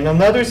 And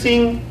another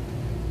thing,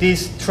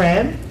 this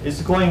trend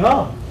is going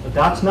up. But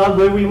that's not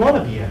where we want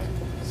to be at.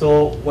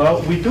 So,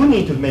 well, we do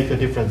need to make the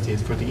differences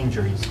for the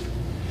injuries.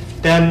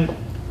 Then,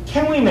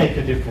 can we make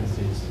the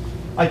differences?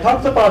 I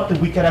talked about that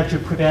we can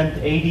actually prevent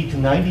 80 to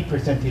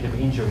 90% of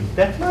injuries.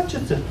 That's not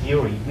just a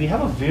theory. We have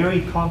a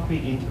very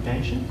concrete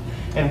intervention,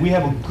 and we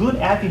have a good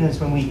evidence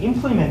when we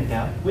implement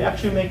that, we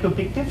actually make a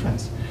big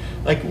difference.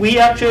 Like, we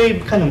actually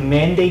kind of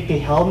mandate the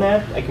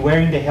helmet, like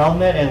wearing the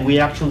helmet, and we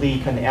actually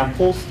kind of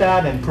enforce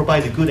that and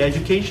provide a good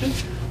education.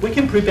 We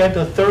can prevent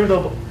a third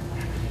of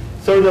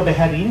the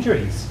head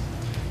injuries.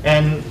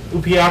 And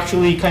if we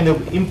actually kind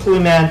of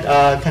implement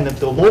kind of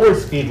the lower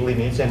speed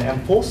limits and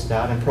enforce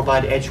that and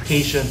provide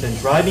education and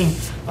driving,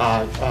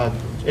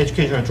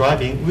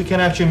 we can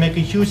actually make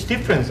a huge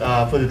difference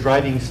for the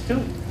driving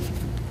too.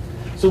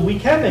 So we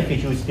can make a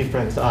huge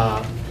difference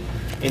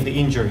in the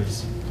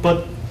injuries.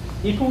 But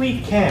if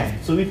we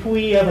can, so if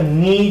we have a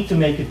need to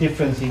make a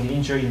difference in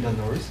injury in the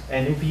north,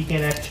 and if we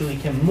can actually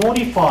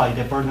modify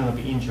the burden of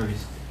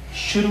injuries,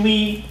 should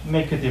we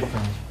make a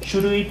difference?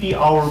 Should it be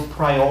our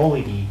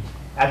priority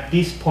at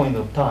this point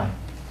of time?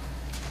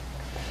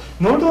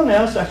 Northern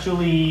Health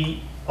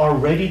actually are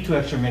ready to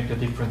actually make a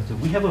difference.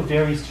 We have a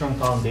very strong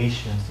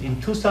foundation. In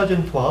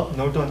 2012,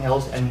 Northern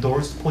Health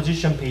endorsed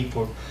position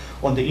paper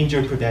on the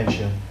injury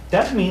prevention.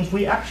 That means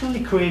we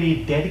actually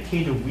created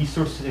dedicated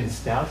resources and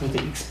staff with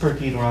the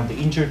expertise around the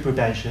injury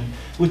prevention,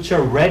 which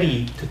are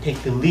ready to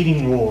take the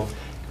leading role,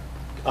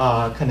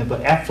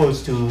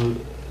 efforts to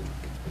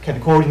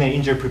coordinate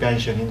injury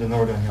prevention in the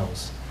Northern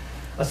Health.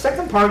 A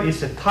second part is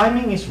the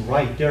timing is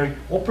right. There are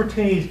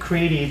opportunities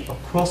created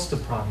across the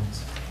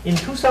province. In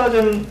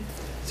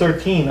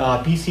 2013,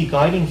 BC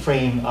Guiding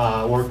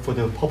Framework for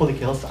the public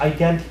health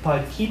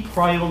identified key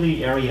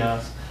priority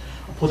areas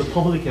for the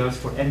public health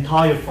for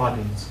entire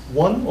province.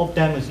 One of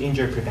them is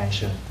injury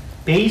prevention.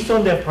 Based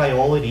on their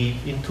priority,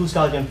 in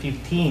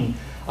 2015,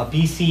 a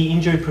BC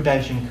Injury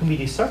Prevention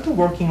Committee started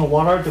working on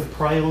what are the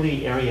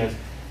priority areas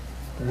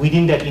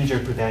within that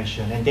injury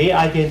prevention. And they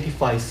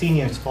identify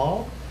seniors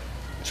fall,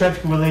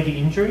 traffic-related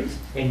injuries,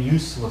 and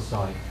youth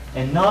suicide.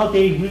 And now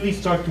they really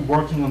start to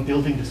working on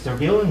building the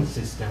surveillance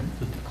system,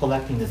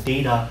 collecting the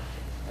data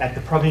at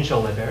the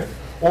provincial level.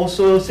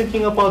 Also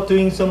thinking about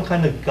doing some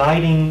kind of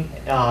guiding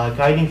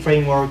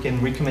framework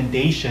and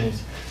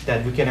recommendations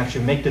that we can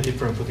actually make the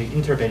difference for the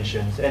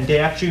interventions. And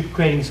they're actually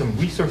creating some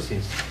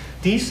resources.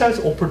 These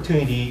size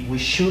opportunity we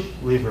should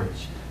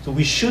leverage. So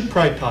we should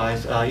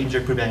prioritize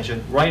injury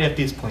prevention right at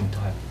this point in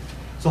time.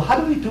 So how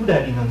do we do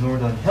that in the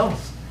Northern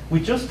Health? We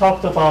just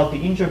talked about the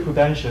injury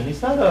prevention.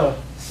 It's not a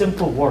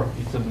simple work.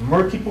 It's a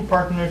multiple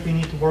partners we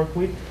need to work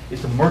with.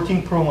 It's a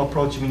multi-pronged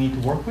approach we need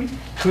to work with.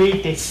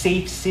 Create a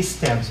safe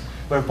systems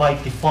where by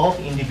default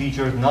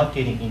individuals not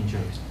getting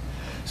injured.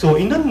 So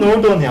in the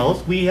Northern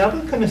Health, we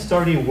haven't kind of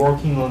started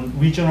working on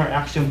regional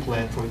action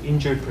plan for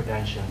injury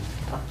prevention.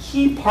 A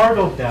key part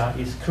of that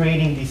is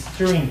creating the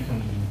steering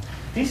committee.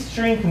 This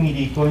steering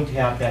committee is going to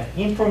have that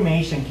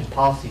information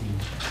capacity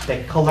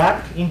that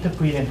collect,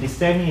 interpret, and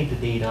disseminate the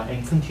data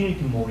and continue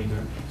to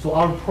monitor. So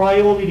our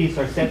priorities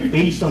are set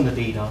based on the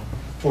data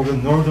for the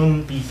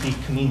Northern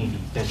BC community,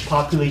 that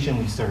population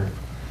we serve.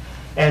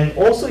 And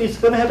also it's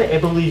going to have the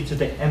ability to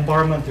the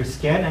environmental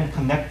scan and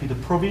connect with the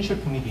provincial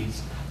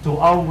committees. So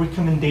our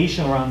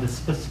recommendation around the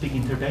specific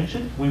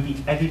intervention will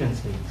be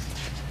evidence-based.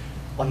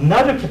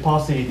 Another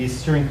capacity this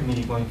steering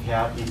committee is going to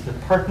have is the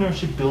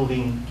partnership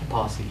building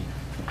capacity.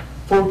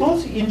 For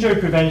those injury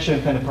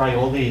prevention kind of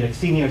priority, like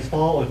seniors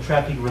fall or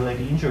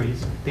traffic-related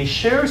injuries, they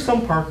share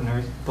some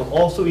partners, but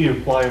also it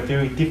requires a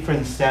very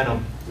different set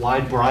of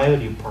wide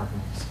variety of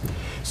partners.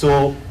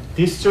 So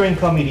this steering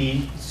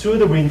committee, through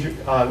the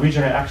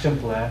regional action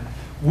plan,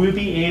 will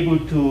be able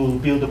to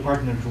build a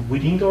partnership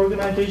within the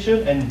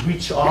organization and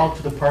reach out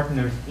to the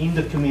partners in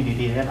the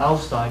community and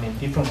outside in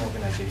different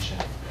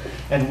organizations.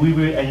 And we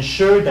will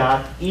ensure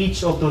that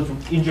each of those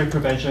injury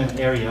prevention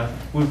areas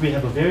will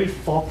have a very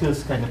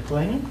focused kind of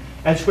planning.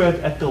 As well as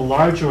at the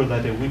larger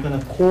level, we're going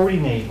to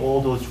coordinate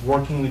all those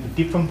working with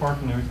different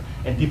partners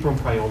and different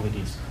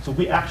priorities. So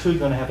we're actually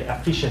going to have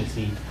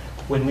efficiency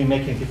when we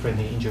make a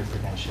difference in injury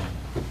prevention.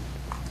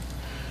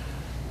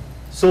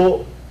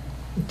 So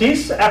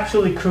this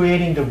actually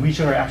creating the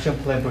regional action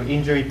plan for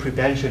injury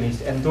prevention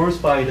is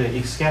endorsed by the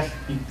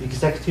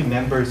executive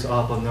members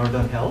of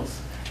Northern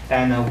Health.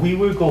 And we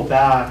will go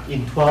back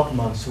in 12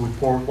 months to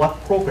report what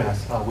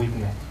progress we've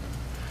made.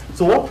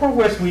 So what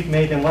progress we've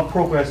made and what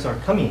progress are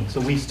coming. So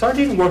we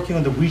started working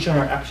on the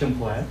regional action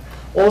plan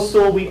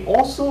Also, we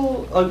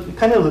also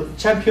kind of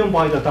championed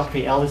by the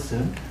Dr.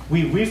 Allison,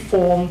 we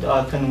reformed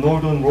kind of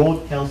Northern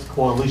Road Health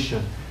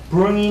Coalition,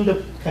 bringing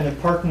the kind of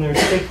partner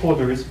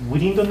stakeholders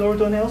within the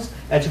Northern Health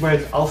as well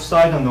as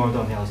outside the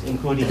Northern Health,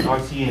 including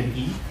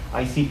RCME,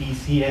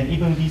 ICBC, and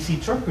even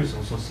BC Truckers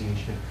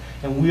Association.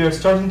 And we are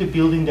starting to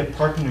building that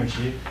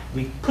partnership.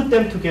 We put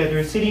them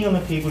together, sitting on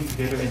the table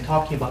together and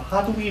talking about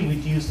how do we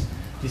reduce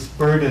this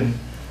burden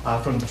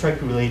from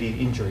truck-related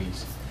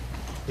injuries.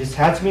 This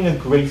has been a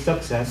great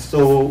success,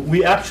 so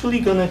we're actually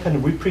gonna kind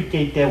of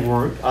replicate that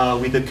work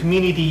with the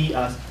community,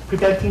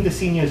 preventing the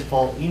seniors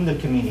fall in the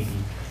community.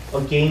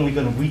 Again, we're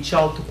gonna reach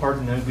out to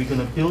partners, we're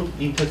gonna build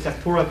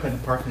intersectoral kind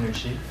of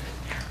partnership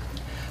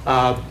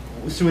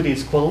through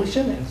this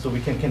coalition, and so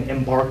we can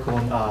embark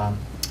on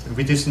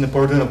reducing the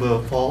burden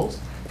of falls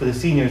for the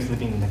seniors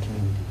living in the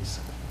communities.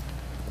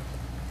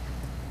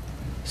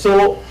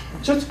 So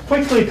just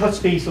quickly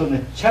touch base on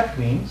the CHET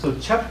wing. So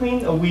CHET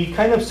wing, we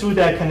kind of through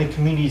that kind of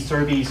community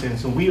surveys, and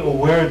so we are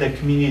aware that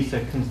communities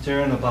are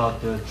concerned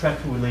about the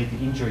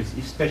traffic-related injuries,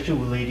 especially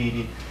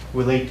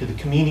related to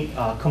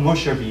the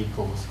commercial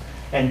vehicles.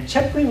 And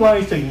CHET wing, while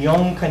it's a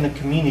young kind of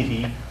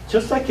community,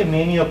 just like in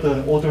many of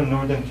the older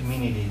northern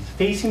communities,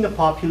 facing the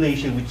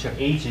population which are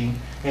aging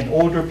and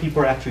older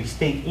people are actually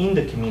staying in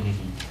the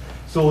community.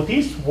 So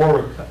this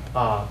work,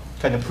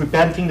 kind of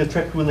preventing the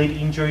traffic-related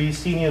injuries,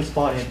 senior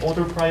spot, and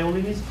other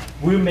priorities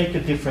will make a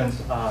difference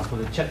for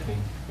the CHET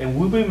wing. And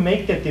we will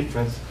make that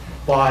difference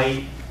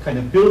by kind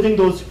of building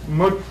those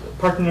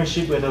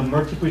partnership with the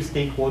multiple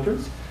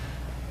stakeholders,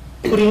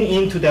 putting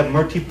into that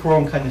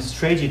multi-pronged kind of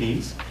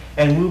strategies,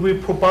 and we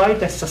will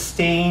provide that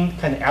sustained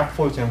kind of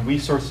efforts and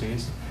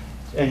resources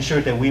to ensure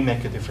that we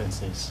make a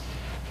difference.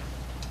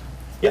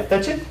 Yeah,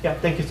 that's it. Yeah,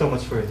 thank you so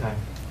much for your time.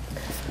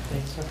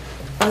 Thanks, sir.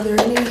 Are there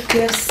any,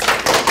 yes?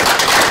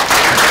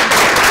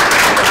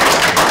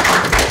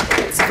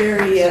 It's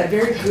a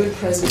very good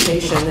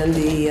presentation, and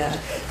the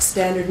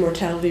standard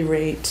mortality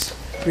rate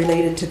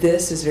related to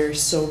this is very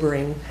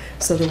sobering.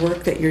 So the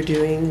work that you're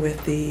doing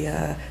with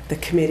the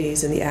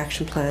committees and the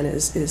action plan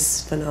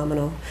is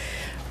phenomenal.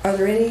 Are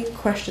there any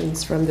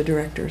questions from the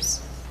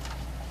directors?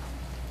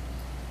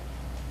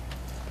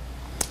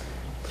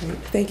 Great.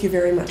 Thank you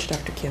very much,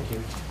 Dr. Kim.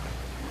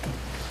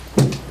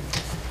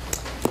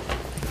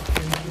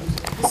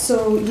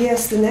 So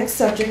yes, the next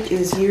subject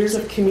is years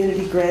of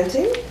community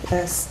granting.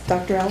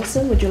 Dr.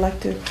 Allison, would you like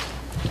to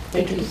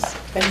introduce?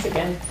 Thanks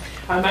again.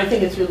 I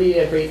think it's really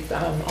a great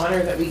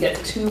honor that we get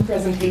 2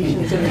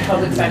 presentations in the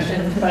public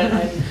session, but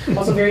I'm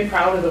also very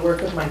proud of the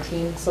work of my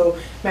team. So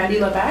Mandy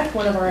Labatt,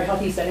 one of our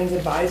Healthy Settings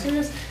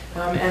advisors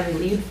and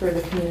lead for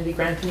the community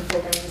granting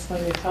program, is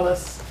going to tell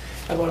us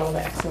about all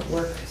the excellent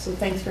work. So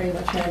thanks very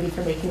much, Mandy,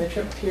 for making the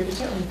trip here to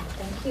Chitlin.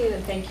 Thank you,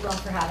 and thank you all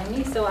for having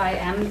me. So I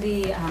am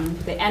the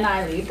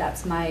NI lead.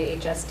 That's my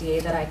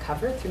HSDA that I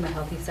cover through my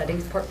Healthy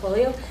Settings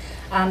portfolio.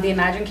 The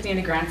Imagine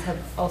Community Grants have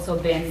also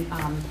been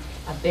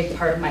a big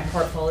part of my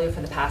portfolio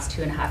for the past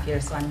 2.5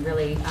 years, so I'm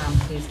really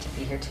pleased to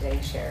be here today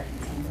to share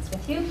some of this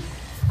with you.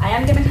 I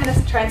am going to kind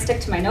of try and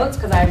stick to my notes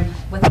because I'm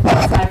with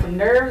aside from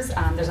nerves.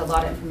 There's a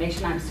lot of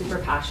information. I'm super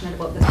passionate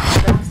about this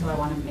program, so I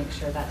want to make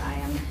sure that I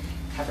am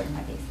covering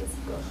my bases.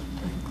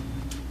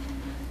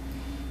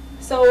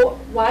 So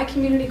why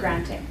community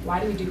granting? Why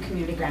do we do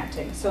community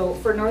granting? So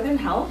for Northern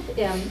Health,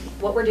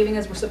 what we're doing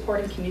is we're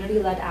supporting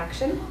community-led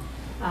action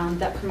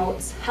that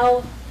promotes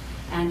health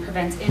and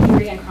prevents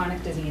injury and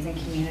chronic disease in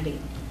community.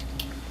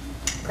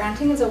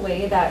 Granting is a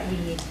way that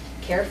we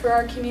care for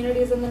our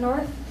communities in the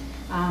North.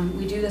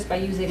 We do this by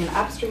using an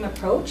upstream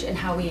approach in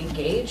how we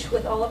engage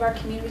with all of our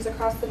communities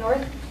across the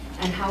North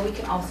and how we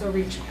can also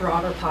reach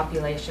broader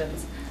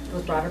populations,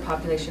 those broader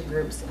population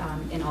groups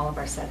in all of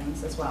our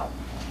settings as well.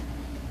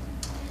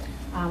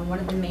 One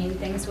of the main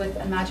things with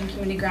Imagine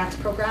Community Grants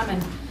program,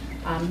 and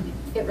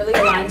it really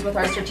aligns with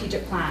our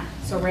strategic plan.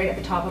 So right at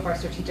the top of our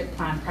strategic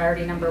plan,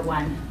 priority number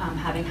 1,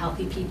 having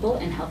healthy people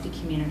in healthy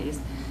communities.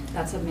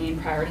 That's a main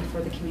priority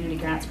for the Community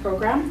Grants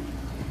program.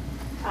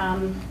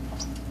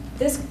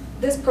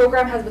 This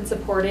program has been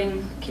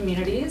supporting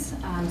communities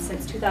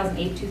since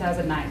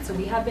 2008-2009. So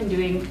we have been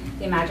doing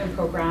the Imagine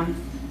program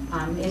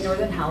in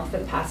Northern Health for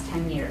the past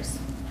 10 years.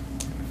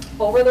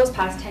 Over those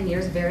past 10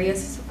 years,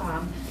 various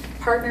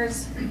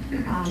partners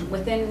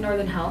within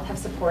Northern Health have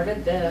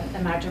supported the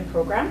Imagine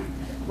program,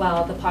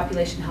 while the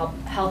population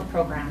health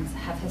programs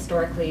have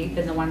historically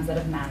been the ones that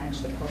have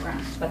managed the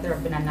program. But there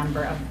have been a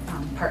number of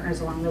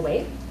partners along the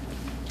way.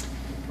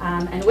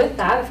 And with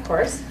that, of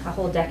course, a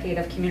whole decade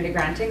of community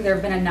granting, there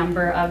have been a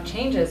number of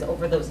changes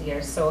over those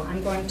years. So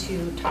I'm going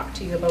to talk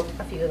to you about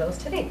a few of those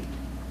today.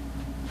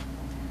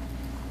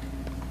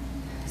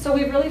 So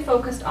we've really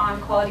focused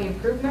on quality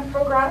improvement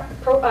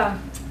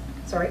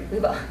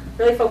we've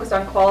really focused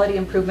on quality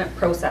improvement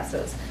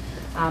processes,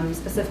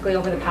 specifically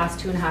over the past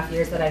 2.5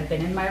 years that I've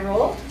been in my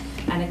role.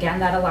 And again,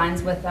 that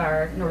aligns with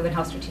our Northern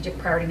Health Strategic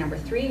Priority number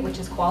 3, which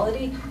is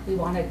quality. We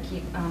want to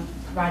keep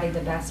providing the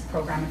best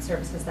program and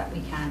services that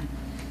we can.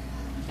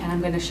 And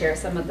I'm going to share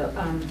some of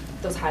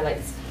those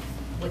highlights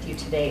with you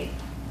today.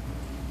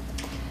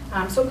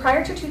 So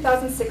prior to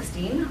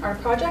 2016, our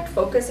project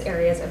focus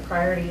areas and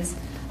priorities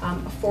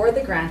for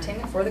the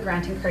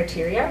granting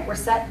criteria were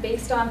set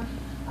based on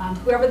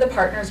whoever the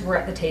partners were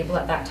at the table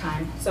at that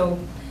time. So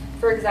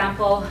for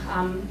example,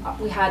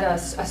 we had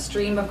a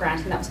stream of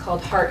granting that was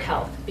called heart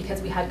health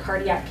because we had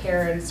cardiac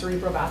care and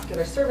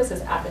cerebrovascular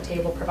services at the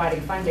table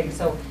providing funding.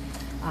 So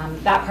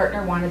that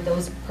partner wanted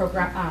those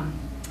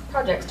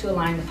projects to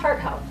align with heart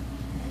health.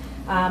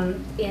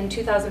 In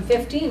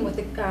 2015, with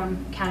the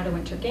Canada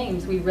Winter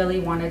Games, we really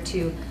wanted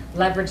to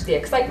leverage the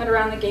excitement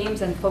around the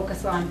games and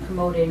focus on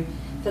promoting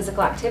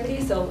physical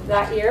activity. So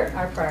that year,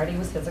 our priority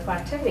was physical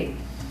activity.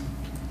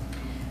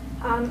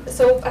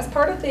 So as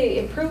part of the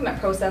improvement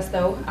process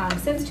though,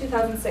 since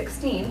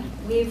 2016,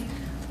 we've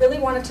really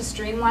wanted to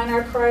streamline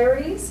our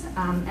priorities,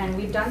 and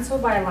we've done so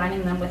by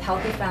aligning them with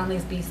Healthy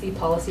Families BC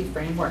policy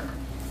framework.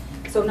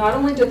 So not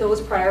only do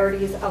those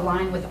priorities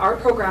align with our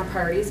program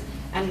priorities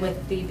and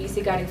with the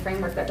BC guiding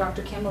framework that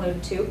Dr. Kim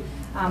alluded to,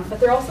 but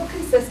they're also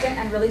consistent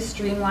and really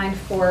streamlined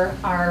for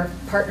our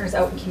partners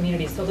out in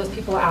communities. So those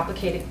people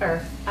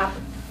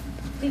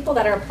people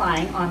that are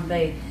applying on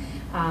the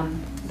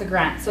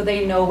grant, so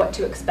they know what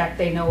to expect.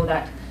 They know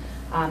that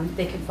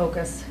they can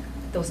focus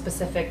those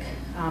specific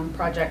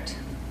project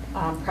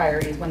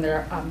priorities when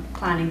they're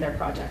planning their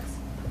projects.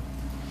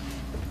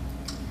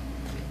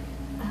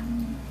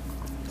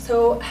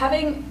 So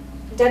having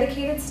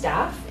dedicated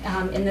staff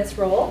in this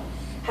role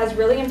has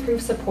really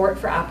improved support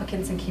for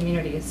applicants and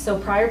communities. So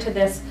prior to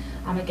this,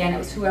 again, it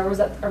was whoever was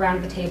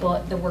around the table.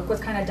 The work was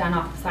kind of done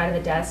off the side of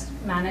the desk,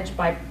 managed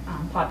by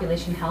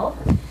population health.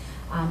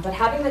 But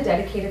having the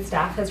dedicated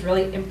staff has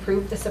really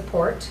improved the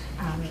support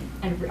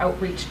and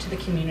outreach to the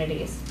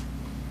communities.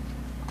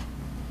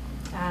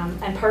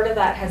 And part of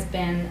that has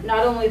been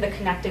not only the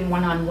connecting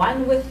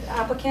one-on-one with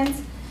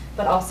applicants,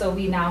 but also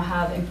we now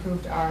have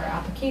improved our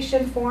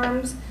application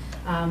forms.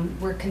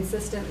 We're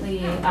consistently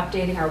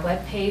updating our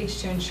webpage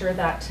to ensure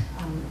that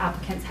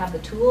applicants have the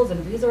tools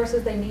and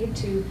resources they need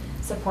to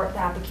support the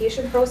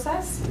application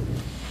process.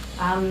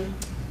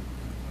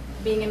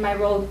 Being in my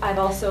role, I've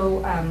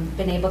also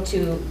been able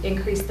to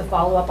increase the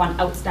follow-up on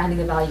outstanding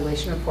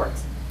evaluation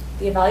reports.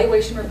 The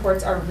evaluation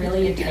reports are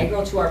really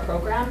integral to our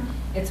program.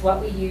 It's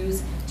what we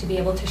use to be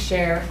able to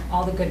share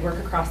all the good work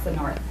across the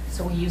North.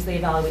 So we use the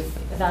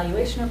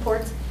evaluation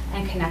reports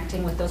and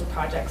connecting with those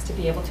projects to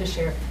be able to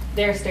share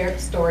their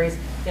stories,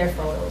 their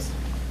photos.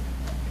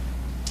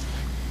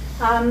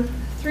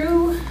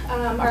 Through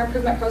our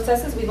improvement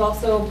processes, we've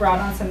also brought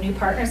on some new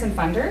partners and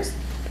funders.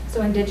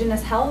 So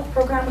Indigenous Health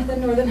program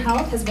within Northern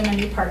Health has been a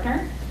new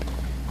partner.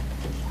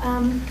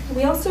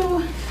 We also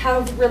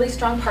have really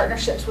strong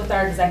partnerships with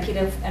our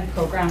executive and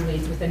program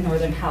leads within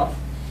Northern Health.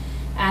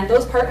 And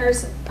those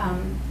partners,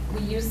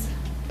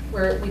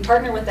 we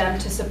partner with them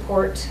to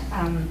support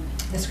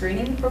the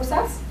screening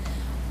process.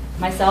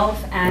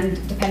 Myself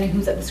and depending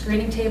who's at the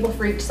screening table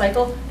for each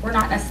cycle, we're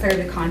not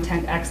necessarily the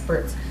content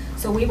experts.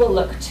 So we will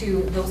look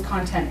to those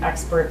content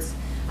experts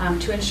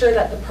to ensure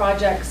that the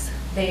projects,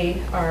 they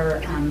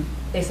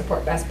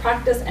support best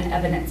practice and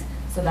evidence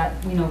so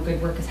that we know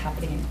good work is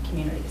happening in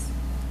communities.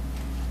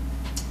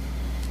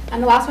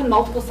 And the last one,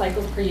 multiple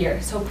cycles per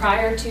year. So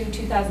prior to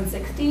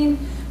 2016,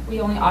 we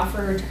only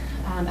offered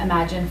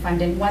Imagine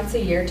funding once a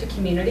year to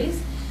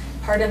communities.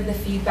 Part of the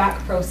feedback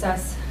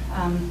process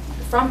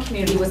from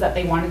community was that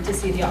they wanted to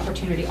see the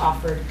opportunity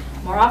offered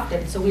more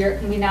often. So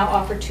we now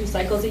offer 2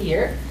 cycles a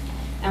year,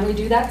 and we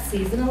do that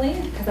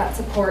seasonally because that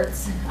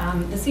supports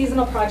the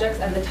seasonal projects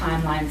and the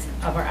timelines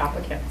of our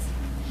applicants.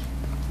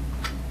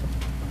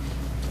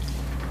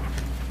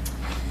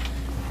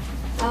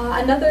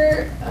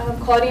 Another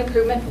quality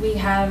improvement we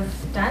have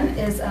done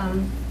is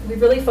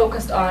we've really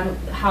focused on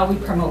how we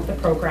promote the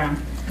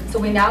program. So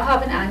we now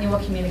have an annual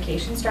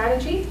communication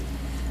strategy.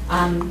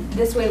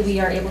 This way we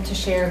are able to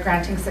share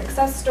granting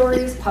success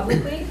stories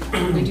publicly.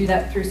 We do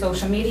that through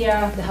social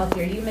media, the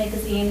Healthier You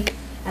magazine,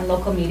 and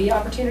local media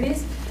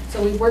opportunities.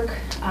 So we work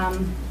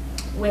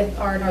with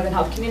our Northern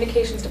Health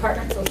Communications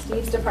Department, so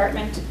Steve's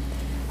department,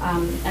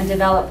 and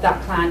develop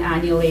that plan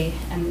annually.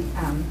 And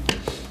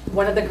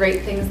one of the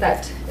great things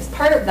that is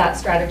part of that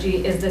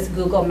strategy is this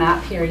Google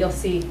map here you'll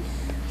see.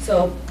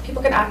 So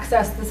people can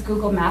access this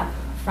Google map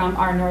from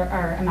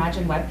our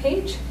Imagine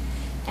webpage,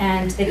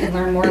 and they can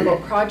learn more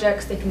about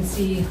projects. They can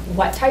see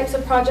what types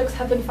of projects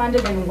have been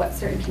funded and in what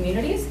certain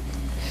communities.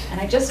 And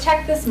I just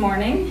checked this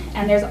morning,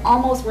 and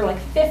we're like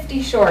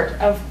 50 short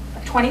of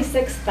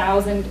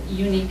 26,000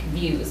 unique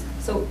views.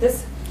 So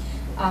this,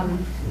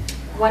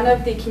 one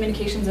of the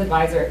communications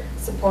advisor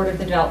supported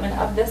the development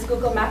of this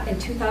Google map in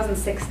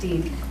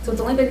 2016. So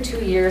it's only been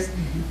 2 years,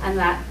 and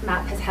that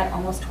map has had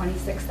almost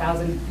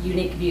 26,000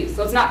 unique views.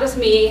 So it's not just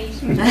me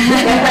to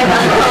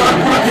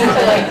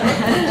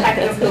check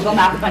this Google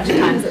map a bunch of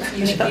times, it's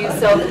unique views.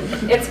 So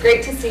it's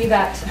great to see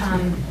that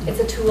it's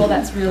a tool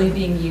that's really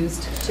being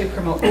used to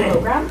promote the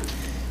program.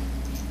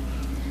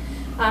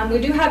 We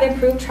do have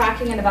improved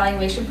tracking and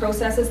evaluation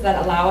processes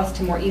that allow us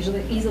to more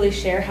easily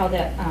share how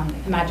the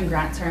Imagine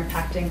grants are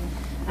impacting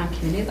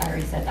communities. I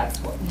already said that's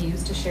what we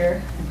use to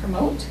share and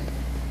promote.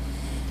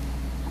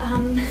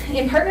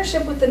 In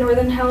partnership with the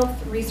Northern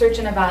Health Research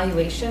and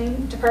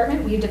Evaluation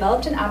Department, we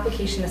developed an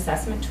application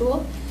assessment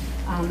tool,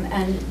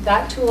 and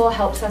that tool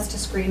helps us to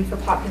screen for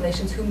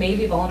populations who may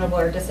be vulnerable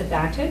or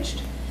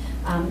disadvantaged.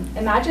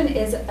 Imagine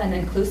is an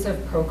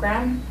inclusive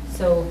program,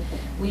 so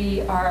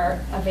we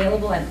are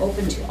available and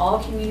open to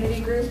all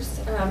community groups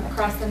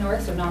across the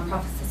north, so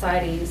nonprofit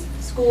societies,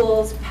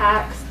 schools,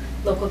 PACs,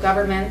 local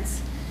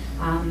governments,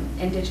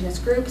 Indigenous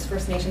groups,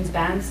 First Nations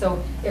bands,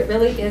 so it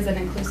really is an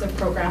inclusive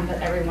program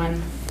that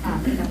everyone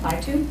can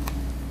apply to.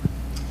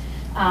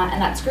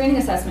 And that screening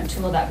assessment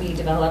tool that we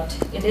developed,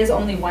 it is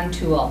only one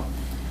tool.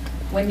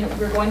 When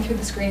we're going through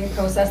the screening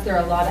process, there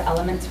are a lot of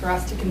elements for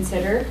us to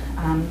consider,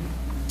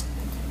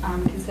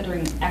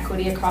 considering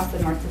equity across the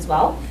north as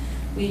well.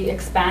 We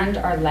expand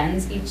our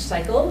lens each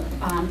cycle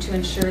to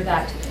ensure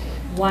that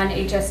one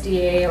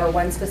HSDA or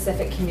one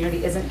specific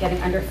community isn't getting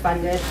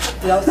underfunded.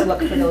 We also look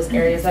for those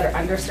areas that are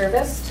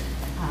underserviced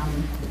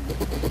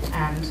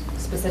and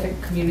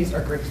specific communities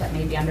or groups that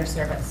may be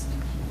underserviced.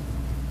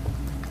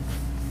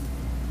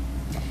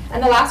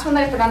 And the last one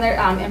that I put on there,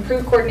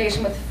 improved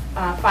coordination with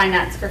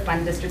finance for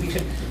fund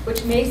distribution,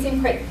 which may seem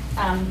quite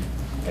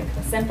like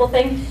a simple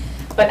thing,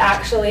 but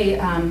actually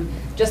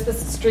just the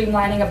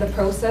streamlining of the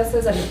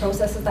processes and the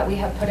processes that we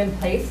have put in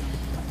place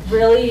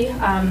really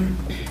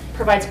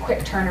provides quick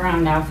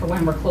turnaround now for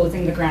when we're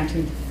closing the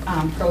granting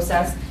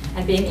process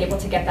and being able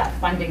to get that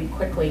funding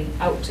quickly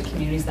out to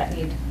communities that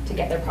need to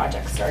get their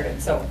projects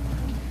started. So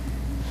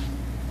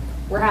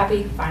we're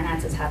happy,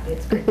 finance is happy,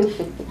 it's great.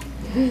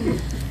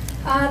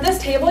 This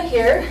table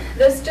here,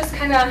 this just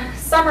kind of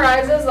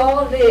summarizes all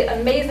of the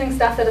amazing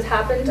stuff that has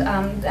happened,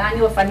 the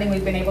annual funding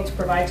we've been able to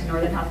provide to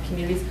Northern Health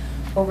communities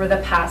over the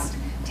past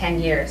 10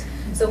 years.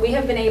 So we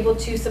have been able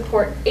to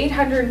support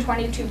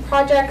 822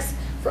 projects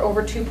for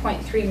over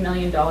 $2.3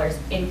 million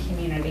in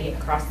community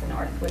across the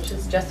north, which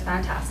is just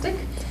fantastic.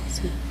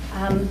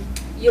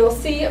 You'll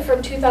see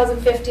from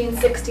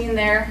 2015-16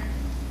 there,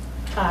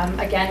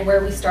 again,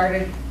 where we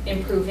started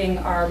improving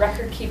our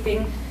record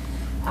keeping.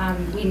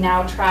 We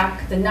now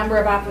track the number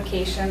of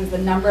applications, the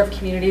number of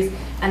communities,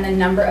 and the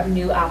number of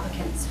new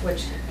applicants,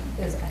 which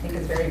is, I think,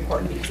 is very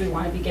important because we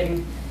want to be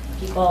giving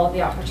people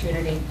the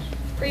opportunity.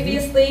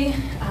 Previously,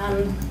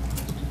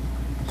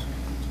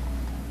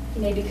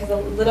 maybe because a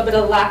little bit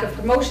of lack of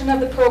promotion of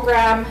the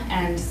program,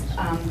 and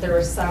there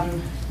were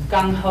some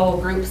gung-ho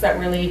groups that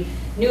really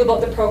knew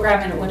about the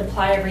program and it would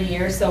apply every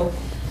year. So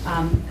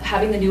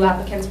having the new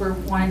applicants, we're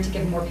wanting to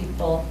give more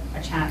people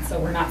a chance. So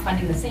we're not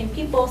funding the same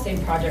people,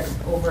 same projects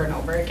over and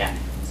over again.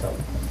 So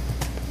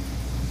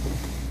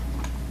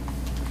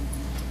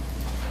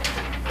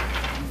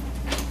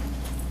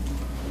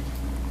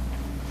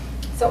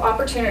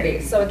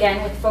opportunities. So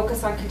again, with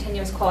focus on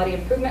continuous quality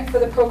improvement for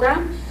the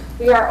program,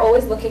 we are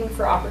always looking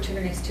for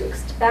opportunities to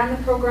expand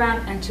the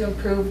program and to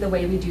improve the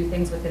way we do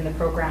things within the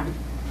program.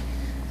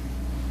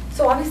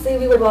 So obviously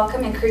we would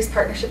welcome increased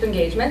partnership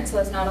engagement, so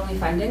that's not only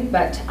funding,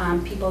 but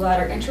people that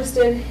are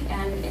interested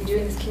in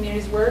doing this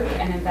community's work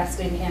and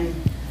investing in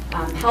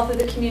health of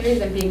the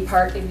communities and being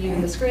part of viewing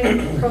the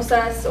screening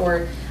process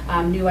or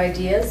new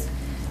ideas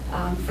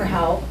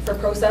for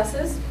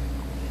processes.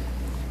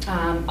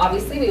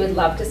 Obviously we would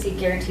love to see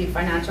guaranteed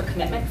financial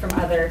commitment from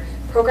other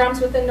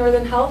programs within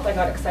Northern Health. I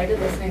got excited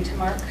listening to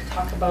Mark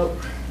talk about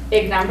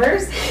big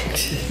numbers.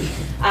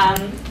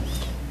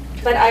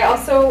 But I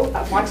also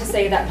want to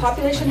say that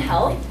population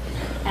health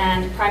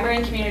and primary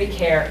and community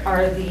care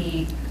are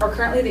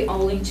currently the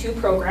only two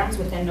programs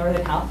within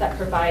Northern Health that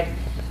provide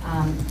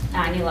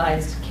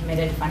annualized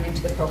committed funding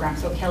to the program.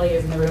 So Kelly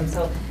is in the room.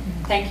 So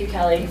thank you,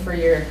 Kelly, for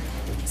your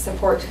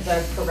support to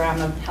the program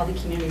of Healthy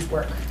Communities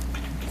work.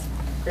 It's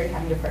great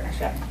having your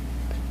partnership.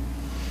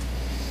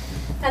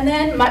 And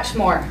then much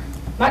more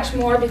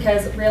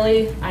because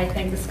really I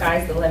think the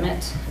sky's the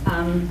limit.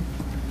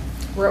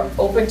 We're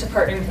open to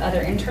partnering with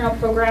other internal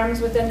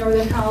programs within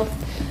Northern Health.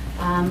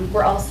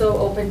 We're also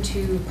open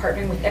to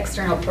partnering with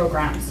external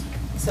programs.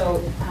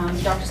 So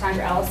Dr.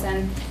 Sandra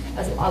Allison,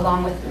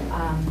 along with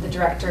the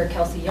director,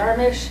 Kelsey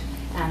Yarmish,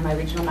 and my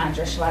regional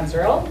manager, Shalane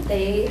Zerl,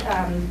 they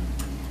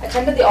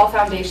attended the All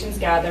Foundations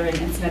gathering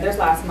in Smithers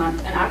last month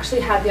and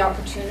actually had the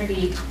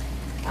opportunity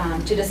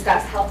to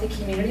discuss Healthy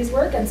Communities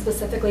work and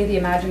specifically the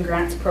Imagine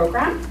Grants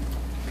program.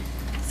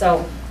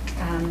 So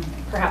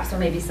perhaps there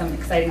may be some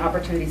exciting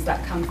opportunities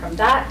that come from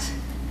that.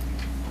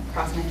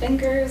 Cross my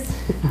fingers,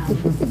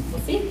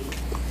 we'll see.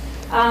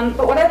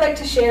 But what I'd like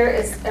to share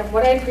is, and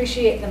what I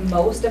appreciate the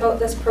most about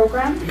this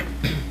program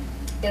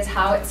is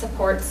how it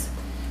supports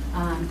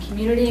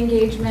community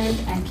engagement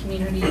and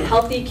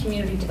healthy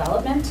community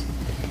development.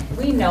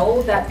 We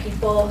know that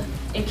people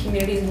in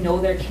communities know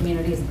their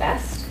communities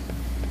best.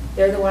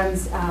 They're the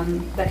ones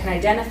that can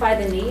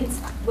identify the needs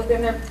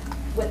within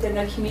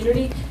their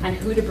community and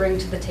who to bring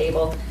to the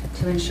table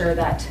to ensure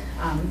that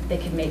they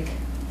can make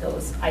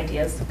those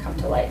ideas come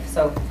to life.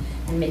 So,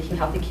 and making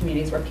healthy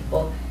communities where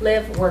people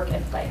live, work,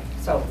 and play.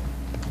 So,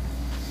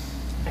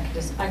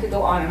 I could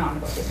go on and on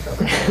about this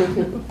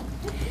program.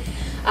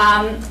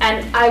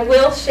 And I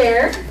will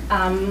share,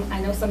 I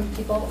know some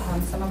people,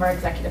 some of our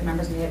executive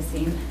members may have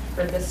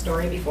heard this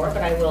story before,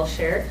 but I will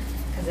share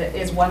because it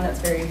is one that's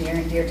very near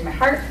and dear to my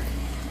heart.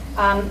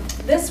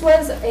 This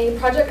was a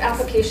project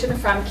application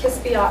from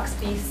Kispiox,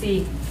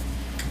 BC.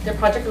 Their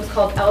project was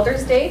called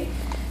Elders Day.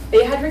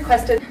 They had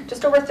requested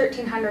just over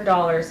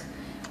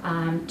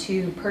 $1,300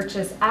 to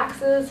purchase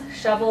axes,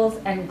 shovels,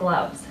 and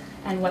gloves.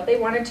 And what they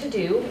wanted to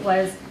do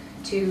was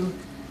to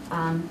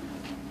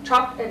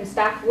chop and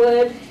stack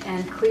wood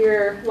and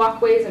clear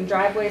walkways and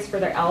driveways for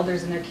their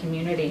elders in their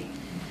community.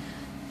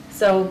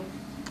 So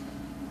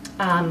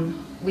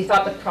we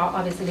thought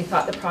obviously we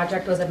thought the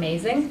project was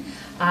amazing.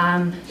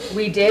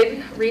 We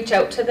did reach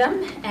out to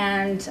them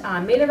and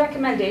made a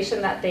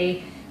recommendation that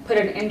they put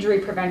an injury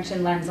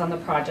prevention lens on the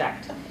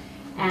project.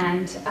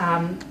 And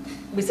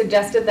we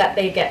suggested that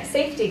they get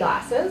safety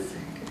glasses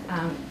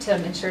to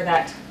ensure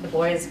that the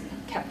boys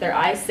kept their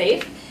eyes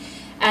safe.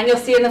 And you'll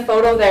see in the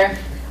photo there,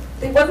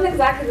 it wasn't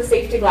exactly the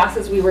safety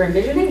glasses we were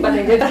envisioning, but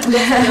they did look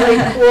really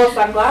cool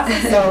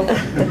sunglasses, so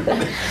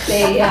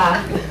they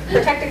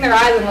protecting their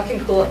eyes and looking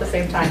cool at the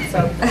same time.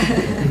 So,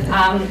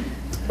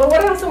 but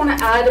what I also want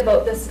to add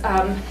about this,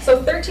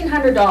 so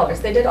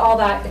 $1,300, they did all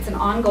that. It's an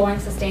ongoing,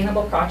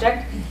 sustainable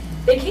project.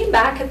 They came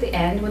back at the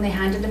end when they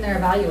handed in their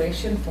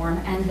evaluation form,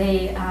 and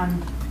they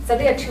said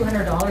they had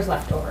 $200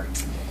 left over.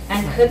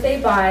 And could they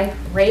buy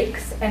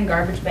rakes and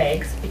garbage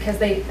bags, because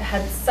they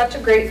had such a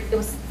great, it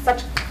was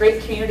such a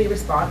great community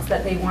response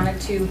that they wanted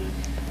to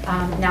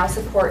now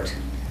support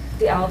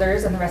the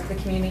elders and the rest of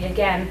the community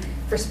again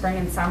for spring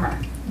and summer.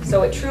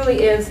 So it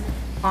truly is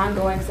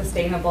ongoing,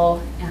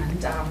 sustainable,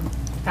 and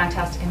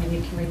fantastic. I mean,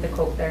 you can read the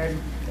quote there, and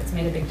it's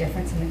made a big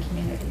difference in the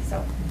community.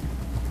 So.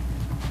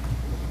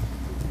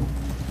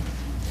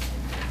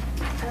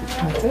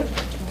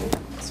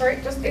 Sorry,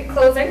 just in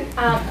closing,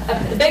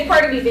 the big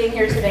part of me being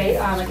here today,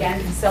 again,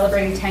 is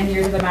celebrating 10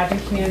 years of Imagine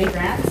Community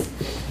Grants.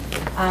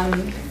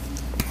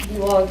 You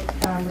will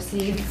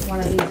receive one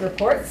of these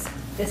reports.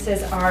 This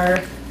is our,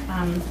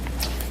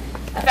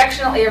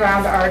 affectionately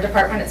around our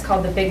department, it's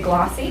called the Big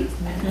Glossy.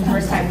 The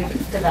first time we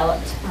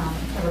developed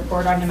a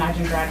report on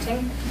Imagine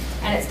Granting.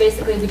 And it's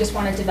basically, we just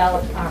want to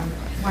develop,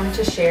 wanted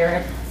to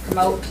share,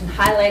 promote, and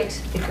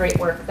highlight the great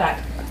work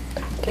that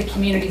the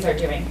communities are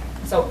doing.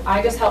 So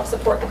I just help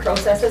support the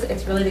processes.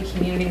 It's really the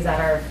communities that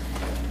are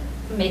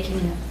making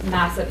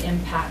massive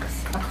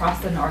impacts across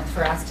the north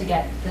for us to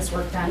get this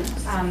work done.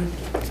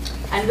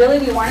 And really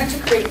we wanted to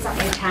create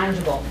something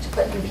tangible to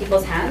put in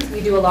people's hands. We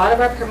do a lot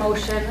of our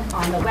promotion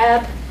on the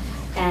web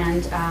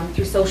and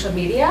through social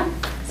media.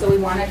 So we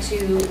wanted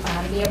to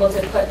be able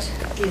to put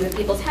these in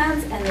people's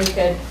hands, and they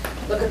could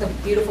look at the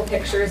beautiful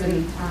pictures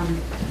and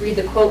read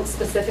the quotes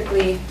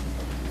specifically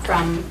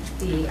from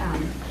the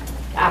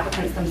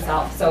applicants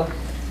themselves. So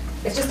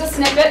it's just a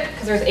snippet,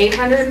 because there's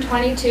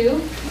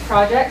 822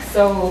 projects,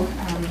 so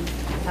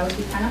that would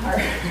be kind of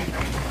hard.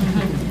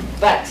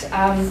 But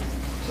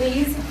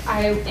please,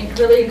 I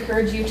really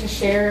encourage you to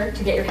share,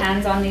 to get your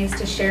hands on these,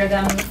 to share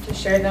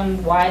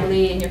them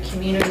widely in your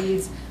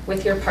communities,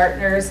 with your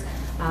partners.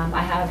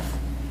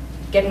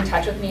 Get in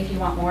touch with me if you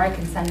want more. I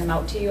can send them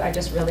out to you. I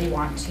just really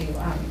want to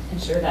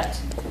ensure that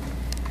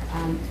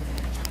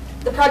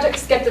the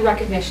projects get the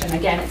recognition.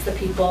 Again, it's the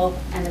people,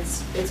 and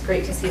it's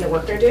great to see the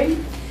work they're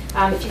doing.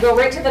 If you go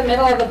right to the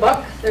middle of the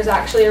book, there's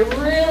actually a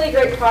really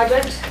great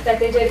project that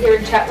they did here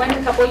in Chetwynd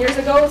a couple years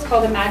ago. It's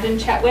called Imagine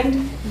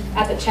Chetwynd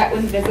at the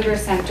Chetwynd Visitor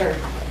Center.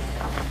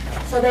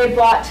 So they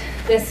bought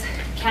this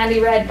candy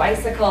red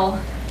bicycle,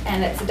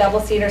 and it's a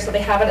double-seater, so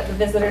they have it at the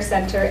visitor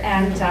center,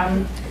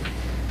 and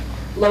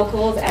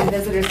locals and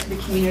visitors to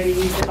the community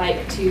use the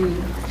bike to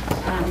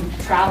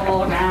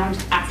travel around,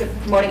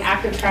 promoting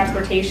active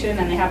transportation,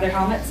 and they have their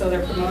helmets, so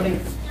they're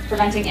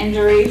preventing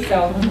injury.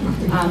 So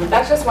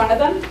that's just one of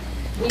them.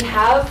 We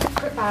have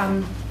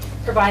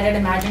provided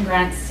Imagine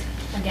grants,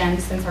 again,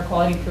 since our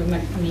quality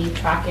improvement need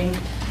tracking.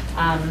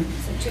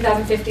 Since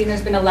 2015,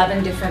 there's been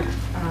 11 different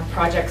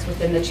projects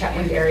within the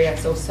Chetwynd area,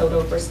 so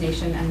Soto, First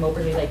Nation, and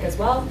Moberly Lake as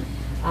well.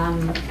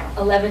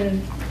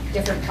 11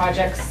 different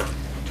projects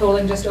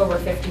totaling just over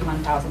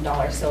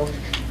 $51,000. So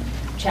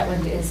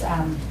Chetwynd is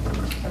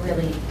a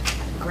really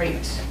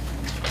great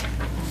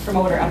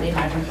promoter of the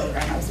Imagine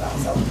program as well.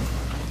 So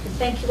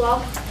thank you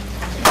all.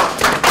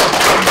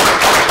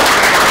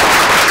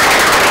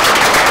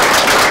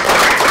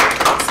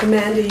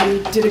 Amanda,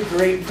 you did a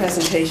great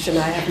presentation.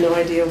 I have no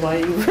idea why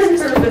you were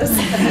nervous.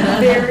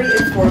 Very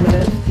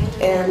informative.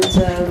 And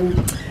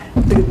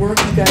the work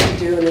you guys are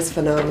doing is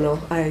phenomenal.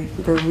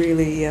 We're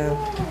really,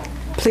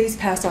 please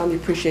pass on the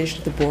appreciation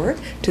of the board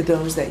to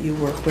those that you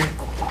work with.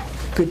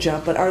 Good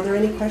job. But are there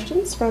any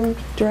questions from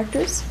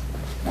directors?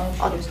 No,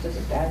 she just does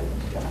a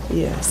fabulous job.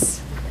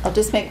 Yes. I'll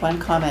just make one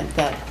comment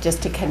that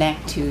just to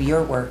connect to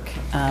your work,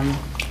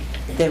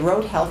 the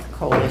Road Health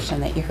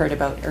Coalition that you heard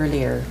about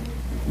earlier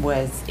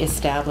was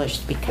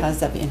established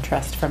because of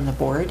interest from the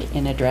board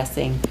in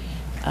addressing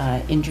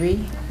injury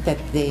that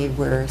they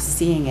were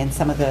seeing in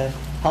some of the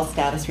health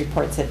status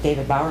reports that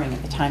David Bowering at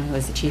the time, who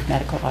was the Chief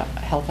Medical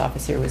Health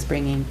Officer, was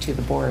bringing to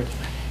the board.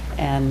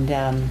 And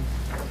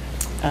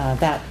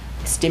that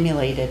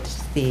stimulated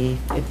the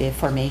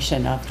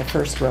formation of the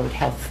first Road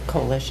Health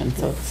Coalition.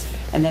 So,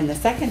 and then the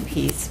second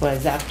piece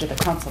was after the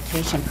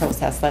consultation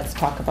process, Let's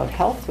Talk About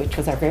Health, which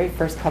was our very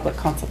first public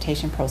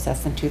consultation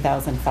process in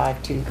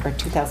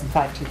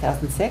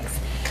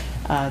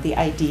 2005-2006. The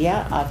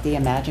idea of the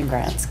Imagine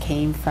grants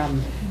came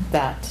from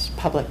that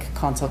public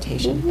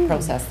consultation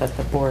process that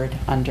the board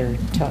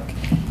undertook.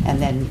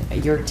 And then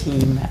your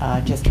team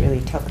just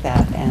really took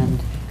that and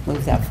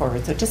moved that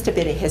forward. So just a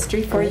bit of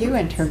history for you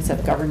in terms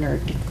of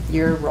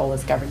your role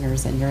as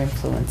governors and your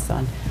influence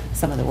on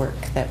some of the work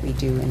that we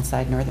do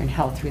inside Northern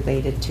Health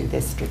related to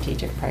this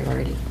strategic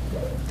priority.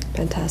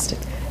 Fantastic.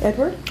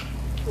 Edward?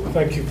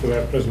 Thank you for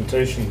that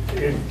presentation.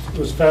 It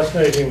was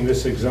fascinating,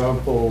 this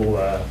example,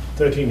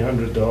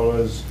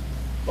 $1,300,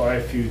 buy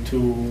a few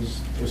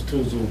tools. Those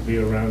tools will be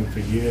around for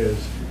years.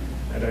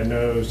 And I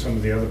know some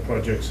of the other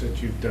projects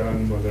that you've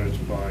done, whether it's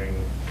buying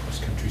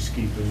cross-country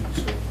ski boots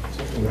or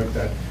something like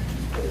that.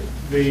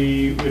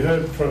 We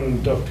heard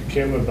from Dr.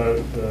 Kim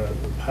about the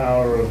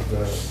power of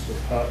the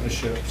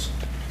partnerships.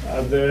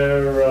 Are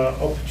there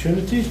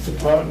opportunities to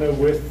partner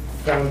with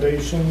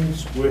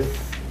foundations, with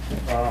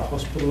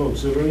hospital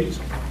auxiliaries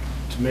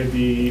to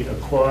maybe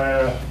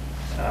acquire,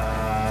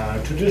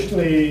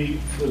 traditionally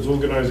those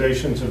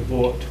organizations have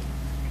bought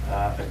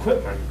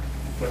equipment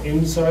for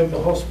inside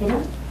the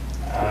hospital,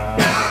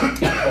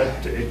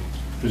 but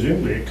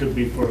presumably it could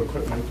be for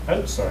equipment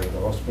outside the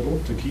hospital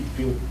to keep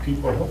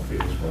people healthy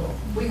as well.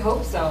 We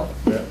hope so.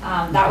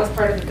 Yeah. That was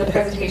part of the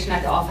presentation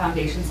at the All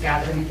Foundations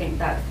Gathering. I think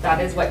that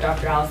is what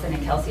Dr. Allison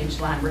and Kelsey and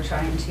Chelan were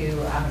trying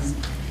to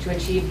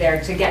achieve there,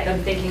 to get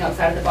them thinking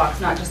outside of the box,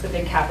 not just the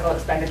big capital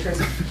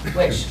expenditures,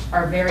 which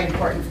are very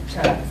important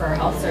for our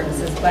health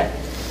services, but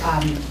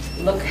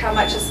look how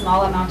much a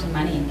small amount of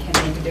money can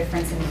make a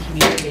difference in the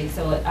community.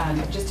 So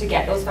just to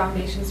get those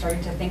foundations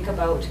starting to think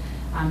about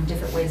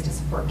different ways to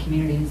support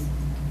communities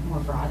more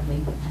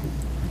broadly.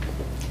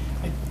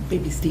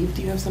 Maybe Steve,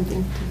 do you have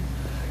something to?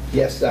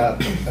 Yes,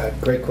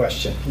 great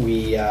question.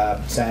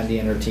 Sandy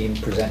and her team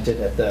presented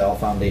at the All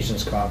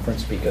Foundations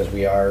Conference because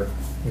we are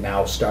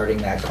now starting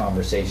that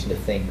conversation to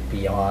think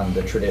beyond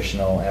the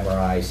traditional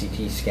MRI,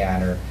 CT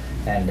scanner,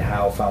 and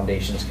how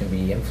foundations can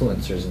be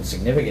influencers and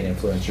significant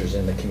influencers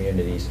in the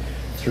communities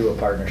through a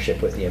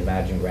partnership with the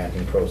Imagine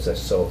granting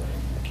process. So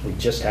we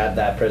just had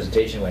that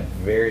presentation, went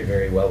very,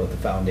 very well with the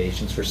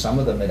foundations. For some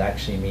of them, it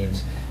actually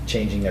means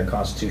changing their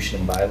constitution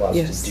and bylaws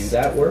to do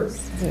that work.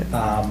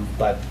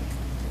 But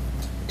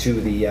to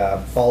the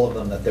all of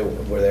them that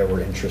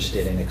were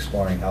interested in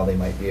exploring how they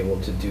might be able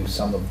to do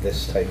some of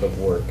this type of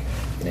work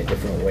in a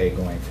different way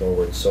going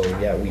forward. So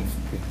yeah,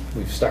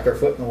 we've stuck our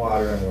foot in the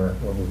water and we're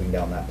moving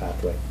down that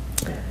pathway.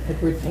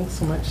 Edward, thanks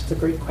so much. It's a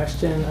great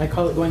question. I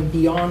call it going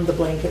beyond the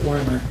blanket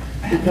warmer,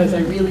 because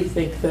I really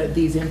think that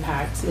these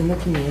impacts in the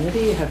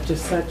community have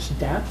just such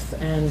depth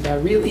and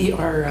really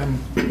are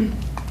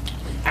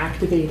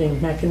activating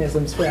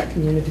mechanisms for that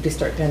community to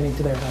start tending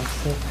to their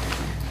health. So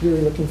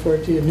really looking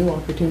forward to new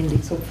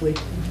opportunities, hopefully.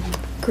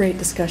 Great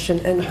discussion,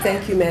 and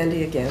thank you,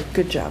 Mandy, again.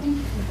 Good job.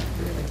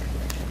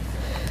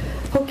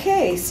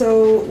 Okay,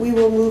 so we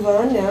will move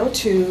on now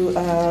to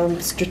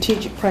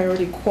strategic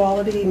priority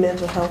quality,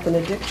 mental health and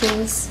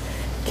addictions.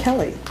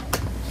 Kelly.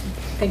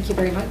 Thank you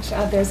very much.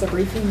 There's a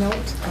briefing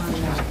note on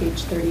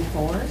page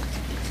 34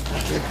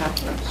 of your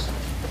package.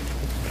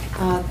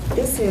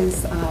 This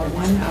is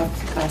one of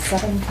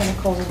 7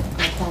 clinical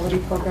quality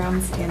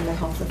programs in the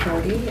Health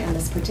Authority, and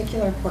this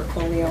particular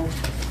portfolio,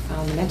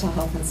 the Mental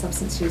Health and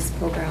Substance Use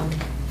Program,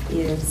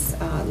 is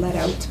led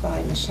out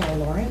by Michelle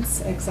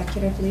Lawrence,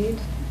 Executive Lead,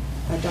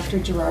 Dr.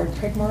 Gerard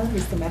Prigmore,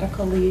 who's the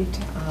medical lead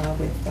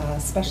with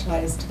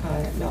specialized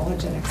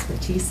knowledge and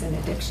expertise in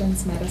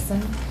addictions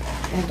medicine,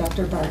 and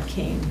Dr. Barb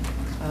Kane,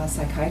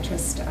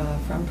 psychiatrist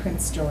from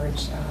Prince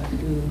George,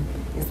 who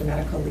is the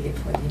medical lead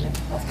for the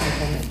mental health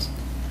component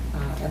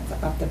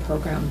of the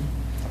program.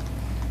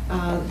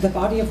 The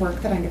body of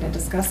work that I'm going to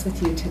discuss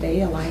with you today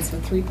aligns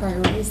with 3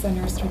 priorities in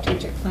our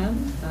strategic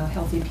plan: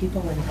 healthy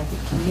people and healthy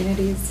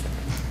communities,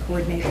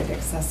 coordinated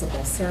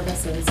accessible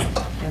services,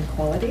 and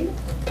quality.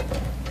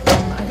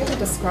 I'm going to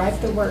describe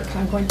the work.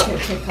 I'm going to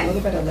take a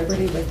little bit of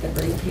liberty with the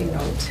briefing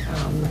note.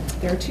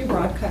 There are 2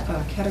 broad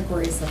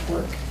categories of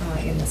work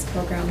in this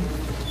program.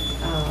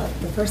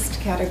 The first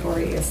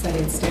category is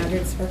setting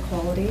standards for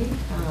quality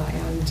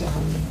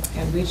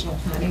and regional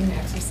planning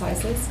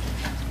exercises.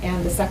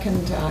 And the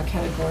second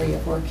category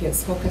of work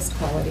is focused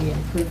quality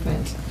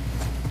improvement.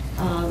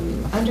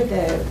 Under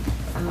the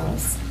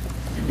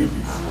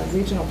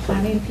regional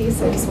planning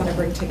piece, I just want to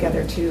bring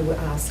together 2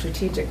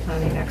 strategic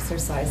planning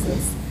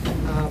exercises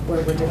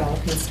where we're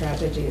developing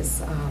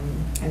strategies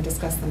and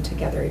discuss them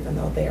together, even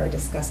though they are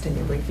discussed in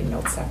your briefing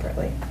notes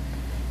separately.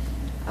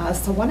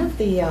 So one of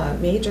the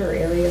major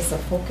areas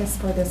of focus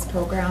for this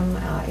program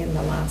in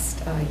the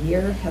last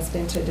year has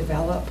been to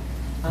develop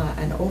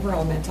an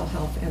overall mental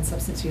health and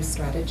substance use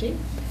strategy,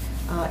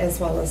 as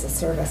well as a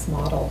service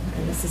model.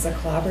 And this is a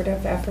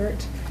collaborative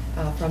effort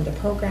from the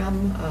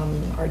program,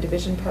 our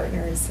division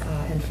partners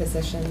and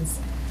physicians,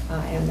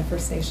 and the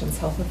First Nations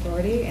Health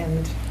Authority,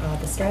 and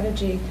the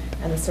strategy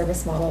and the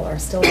service model are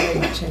still very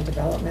much in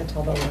development,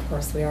 although of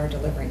course we are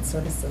delivering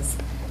services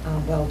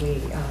while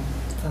we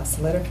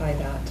solidify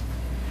that.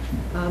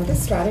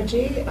 This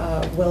strategy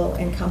will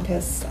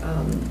encompass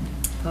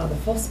the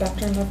full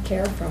spectrum of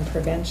care, from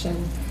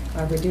prevention,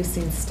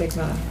 reducing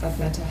stigma of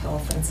mental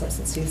health and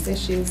substance use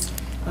issues,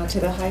 to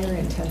the higher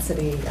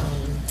intensity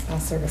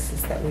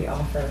services that we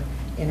offer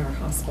in our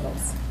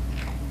hospitals.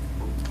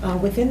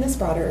 Within this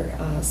broader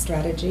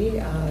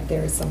strategy,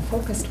 there is some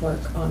focused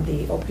work on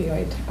the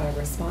opioid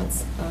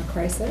response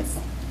crisis.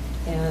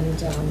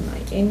 And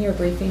in your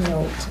briefing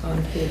note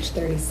on page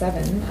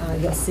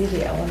 37, you'll see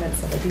the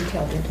elements of a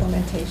detailed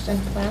implementation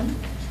plan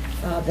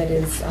that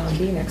is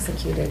being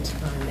executed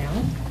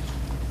now.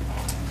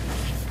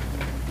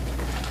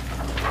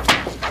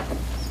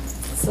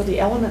 So the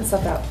elements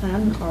of that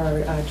plan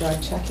are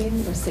drug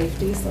checking for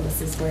safety. So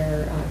this is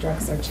where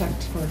drugs are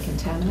checked for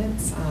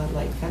contaminants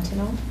like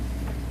fentanyl,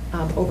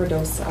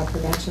 overdose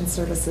prevention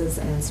services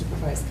and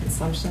supervised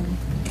consumption,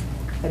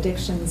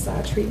 addictions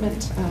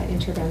treatment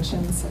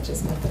interventions such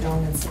as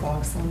methadone and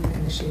Suboxone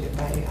initiated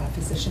by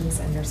physicians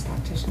and nurse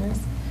practitioners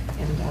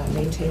and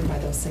maintained by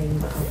those same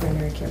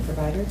primary care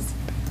providers.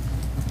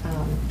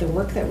 The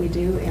work that we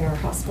do in our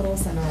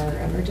hospitals and our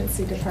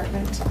emergency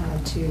department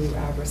to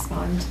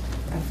respond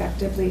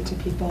effectively to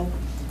people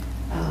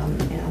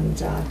and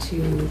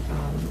to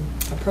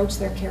approach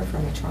their care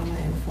from a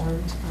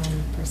trauma-informed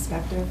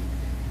perspective.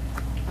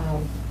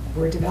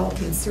 We're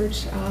developing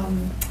surge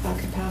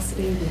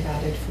capacity. We've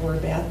added 4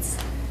 beds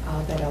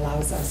that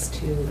allows us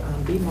to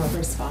be more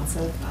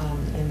responsive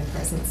in the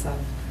presence of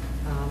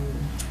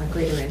a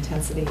greater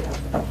intensity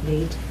of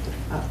need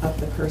of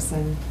the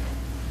person.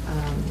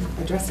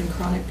 Addressing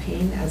chronic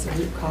pain as a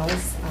root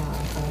cause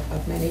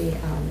of many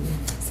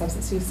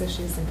substance use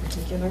issues in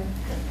particular,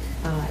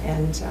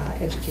 and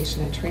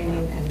education and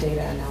training and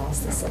data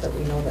analysis so that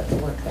we know that the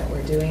work that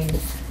we're doing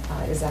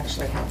is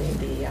actually having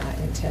the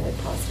intended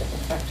positive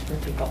effect for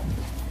people.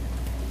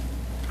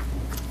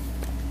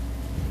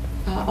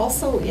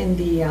 Also in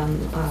the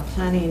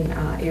planning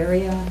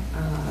area,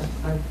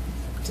 I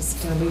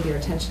just move your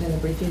attention in the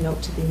briefing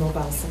note to the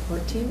mobile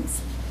support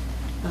teams.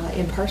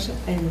 In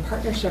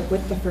partnership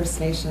with the First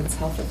Nations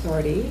Health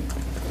Authority,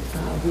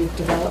 we've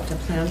developed a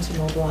plan to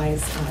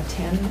mobilize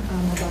 10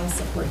 mobile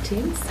support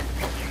teams.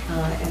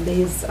 And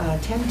these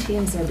 10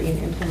 teams are being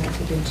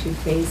implemented in 2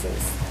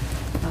 phases.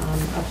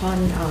 Upon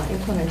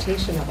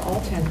implementation of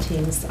all 10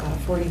 teams,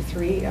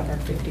 43 of our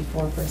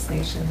 54 First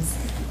Nations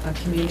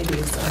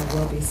communities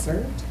will be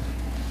served.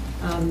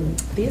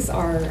 These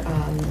are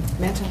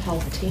mental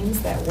health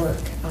teams that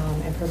work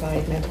and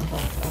provide mental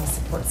health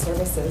support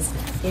services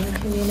in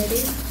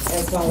communities,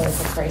 as well as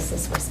a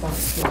crisis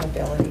response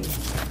capability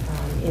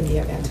in the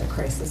event of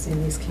crisis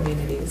in these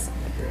communities.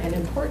 And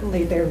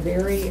importantly, they're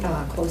very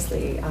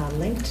closely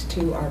linked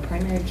to our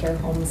primary care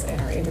homes and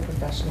our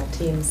interprofessional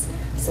teams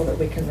so that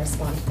we can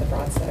respond to the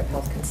broad set of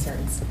health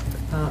concerns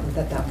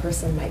that that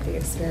person might be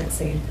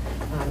experiencing,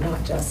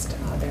 not just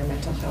their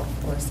mental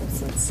health or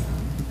substance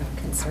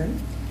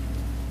concern.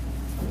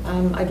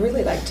 I'd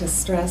really like to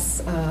stress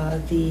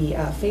the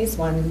phase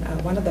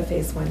 1, one of the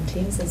phase 1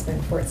 teams has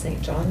been Fort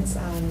St. John's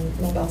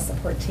mobile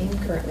support team,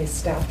 currently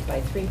staffed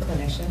by 3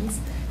 clinicians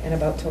and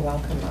about to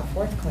welcome a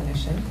 4th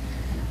clinician.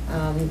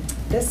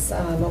 This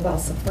mobile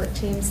support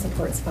team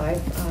supports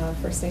 5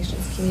 First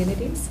Nations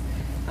communities,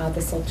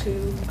 the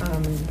Saltu,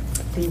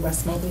 the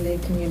West Mobile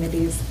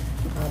communities,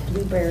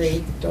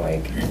 Blueberry,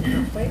 Doig, and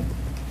Halfway.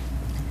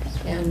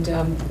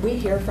 And we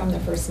hear from the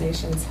First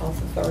Nations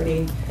Health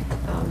Authority,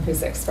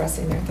 who's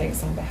expressing their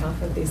thanks on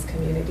behalf of these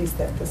communities,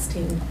 that this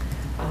team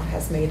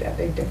has made a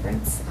big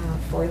difference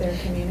for their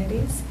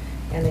communities.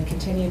 And they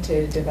continue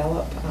to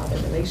develop the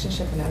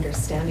relationship and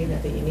understanding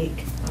of the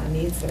unique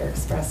needs that are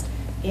expressed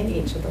in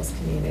each of those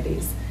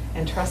communities.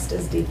 And trust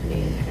is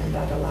deepening, and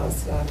that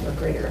allows for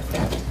greater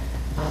effect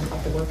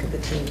of the work of the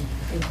team,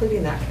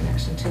 including that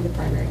connection to the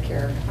primary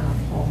care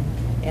home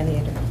and the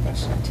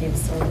interprofessional team.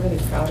 So we're really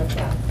proud of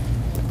that.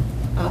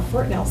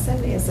 Fort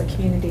Nelson is a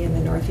community in the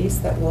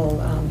Northeast that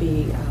will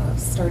be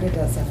started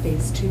as a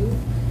phase 2,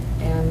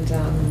 and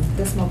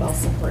this mobile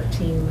support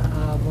team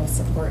will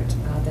support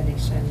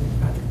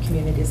the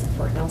communities of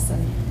Fort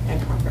Nelson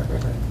and Crawford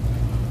River.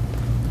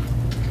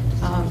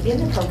 In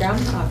the program,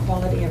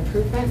 quality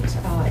improvement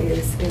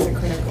is a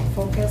critical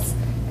focus,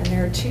 and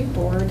there are 2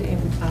 board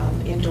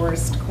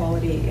endorsed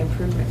quality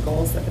improvement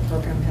goals that the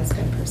program has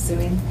been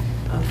pursuing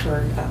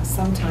for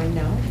some time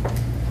now.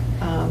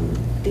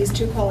 These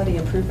 2 quality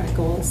improvement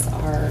goals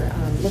are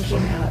looking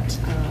at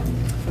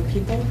for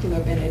people who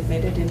have been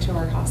admitted into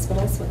our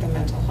hospitals with a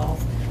mental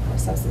health or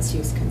substance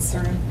use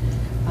concern,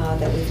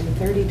 that within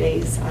 30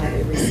 days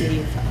they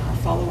receive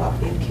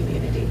follow-up in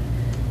community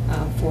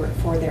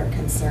for their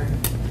concern.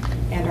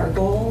 And our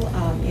goal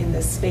in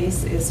this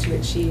space is to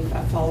achieve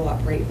a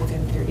follow-up rate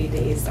within 30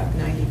 days of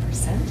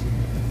 90%.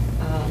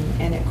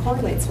 And it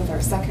correlates with our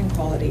 2nd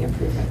quality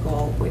improvement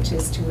goal, which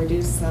is to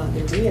reduce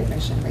the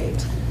readmission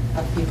rate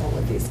of people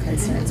with these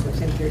concerns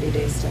within 30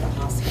 days to the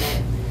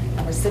hospital.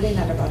 And we're We're sitting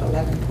at about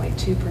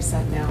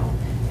 11.2% now,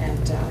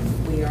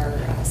 and we are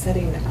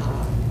setting a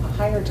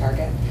higher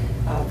target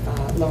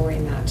of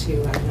lowering that to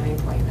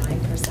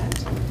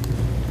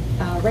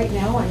 9.9%. Right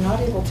now, I'm not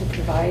able to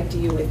provide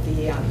you with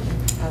the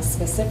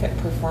specific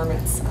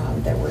performance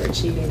that we're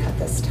achieving at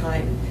this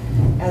time.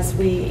 As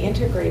we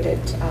integrated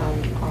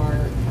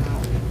our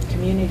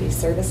community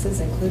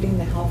services, including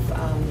the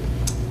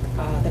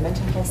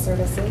mental health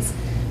services,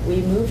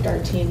 we moved our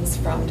teams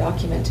from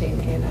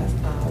documenting in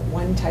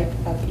one type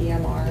of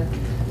EMR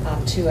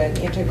to an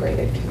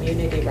integrated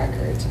community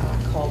record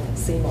called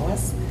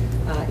CMOS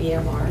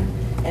EMR.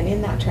 And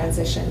in that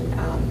transition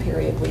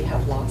period, we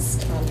have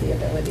lost the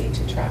ability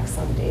to track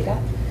some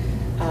data.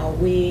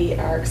 We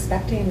are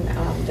expecting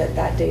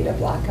that data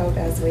blackout,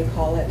 as we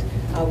call it,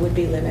 would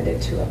be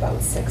limited to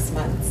about 6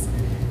 months.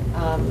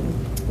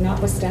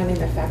 Notwithstanding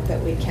the fact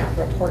that we can't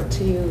report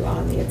to you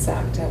on the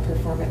exact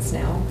performance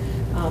now,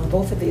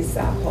 both of these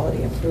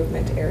quality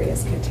improvement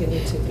areas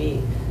continue to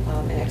be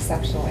an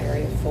exceptional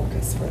area of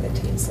focus for the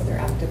team. So they're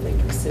actively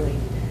pursuing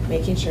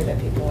making sure that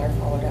people are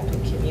followed up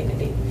in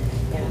community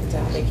and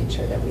making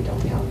sure that we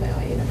don't have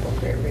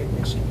inappropriate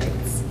readmission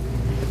rates.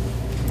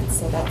 And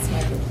so that's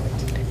my report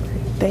today.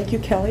 Thank you,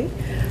 Kelly.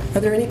 Are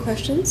there any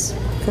questions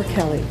for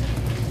Kelly?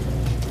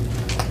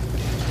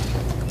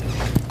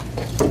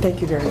 Thank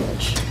you very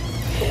much.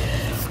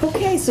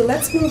 Okay, so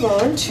let's move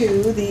on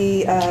to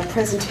the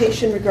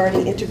presentation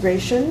regarding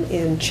integration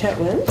in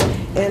Chetwynd.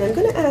 And I'm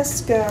going to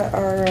ask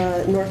our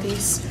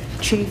Northeast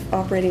Chief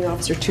Operating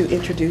Officer to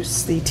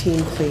introduce the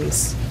team,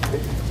 please.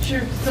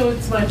 Sure. So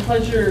it's my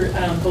pleasure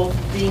both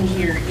being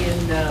here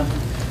in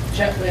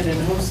Chetwynd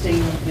and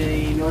hosting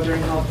the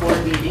Northern Health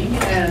Board meeting.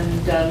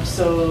 And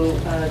so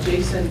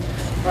Jason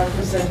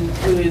Marquison,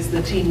 who is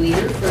the team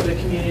leader for the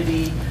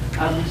community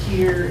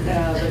here,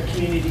 the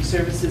community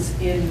services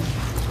in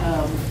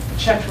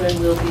Chetwynd,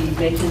 will be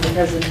making the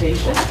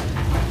presentation.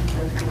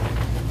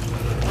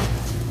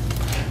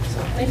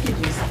 So thank you,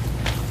 Jason.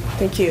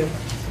 Thank you.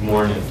 Good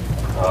morning.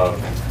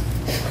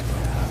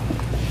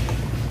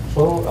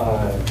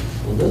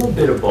 A little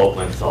bit about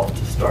myself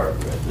to start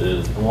with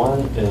is,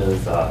 one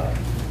is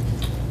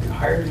you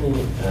hired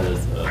me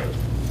as a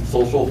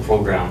social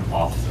program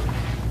officer,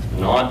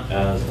 not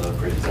as a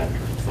presenter.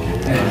 So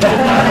right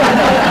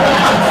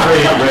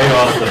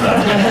off the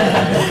bat.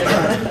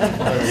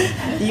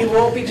 You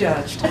won't be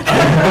judged.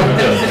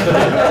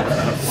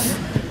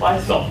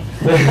 Myself.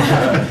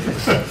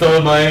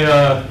 So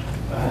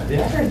the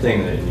other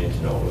thing that you need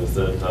to know is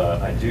that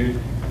I do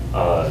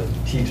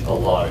teach a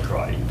lot of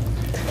karate.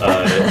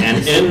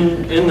 And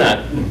in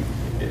that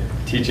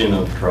teaching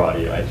of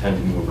karate, I tend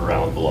to move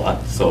around a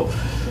lot, so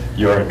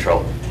you're in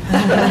trouble.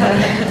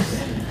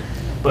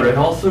 But I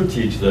also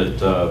teach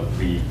that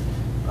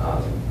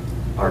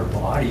our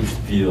bodies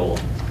feel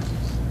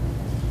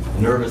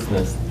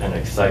nervousness and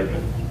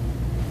excitement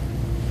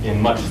in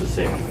much the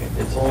same way.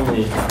 It's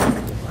only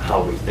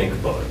how we think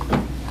about it.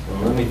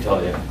 And let me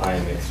tell you, I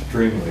am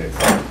extremely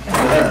excited.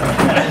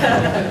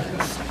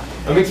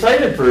 I'm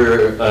excited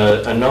for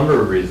a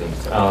number of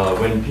reasons.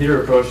 When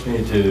Peter approached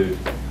me to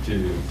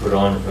put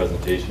on a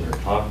presentation or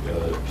talk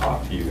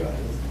to you guys,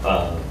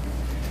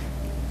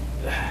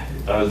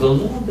 I was a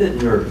little bit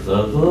nervous.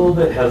 I was a little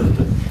bit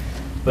hesitant.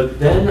 But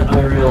then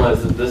I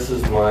realized that this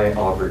is my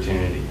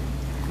opportunity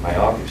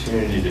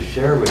to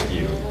share with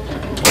you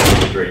all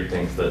the great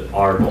things that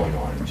are going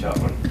on in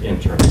Chetwynd in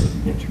terms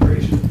of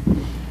integration.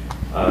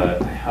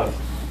 I have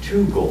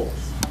two goals.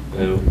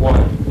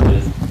 One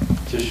is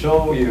to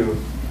show you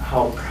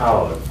how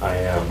proud I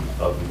am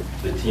of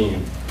the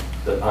team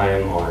that I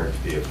am honored to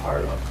be a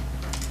part of.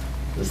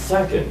 The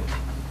second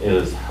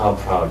is how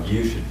proud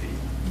you should be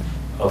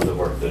of the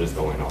work that is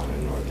going on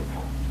in Northern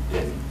Health,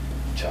 in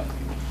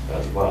Chetwynd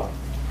as well.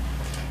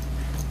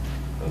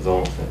 I was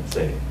almost going to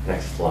say,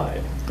 next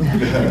slide.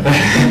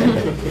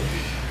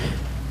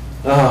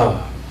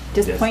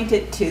 Just yes. point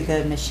it to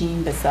the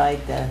machine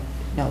beside the,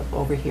 no,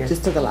 over here.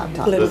 Just to the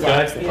laptop. This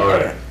guy? Yeah. All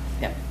right.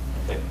 Yep.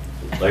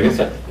 Like I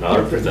said, not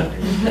a presenter.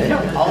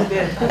 All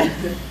good.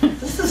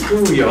 This is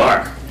who we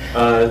are.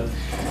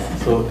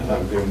 So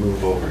I'm going to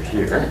move over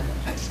here.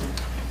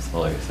 So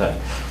like I said,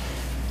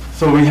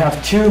 so we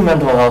have 2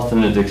 mental health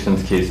and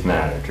addictions case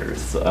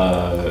managers,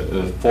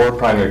 4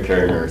 primary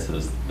care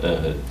nurses,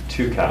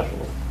 2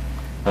 casuals,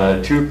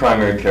 2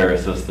 primary care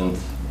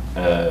assistants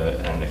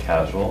and a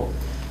casual,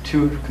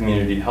 2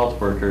 community health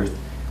workers,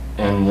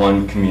 and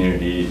 1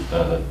 community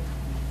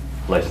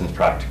licensed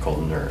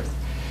practical nurse.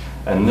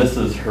 And this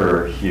is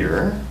her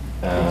here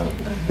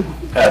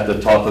at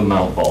the top of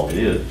Mount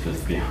Baldy. It's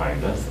just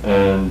behind us.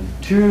 And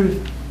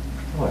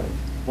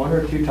 1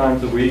 or 2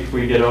 times a week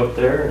we get out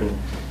there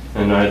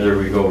and either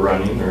we go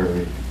running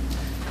or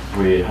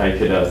we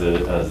hike it as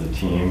a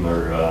team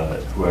or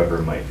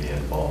whoever might be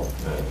involved.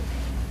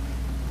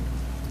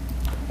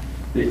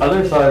 The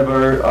other side of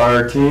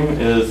our team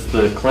is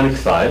the clinic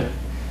side.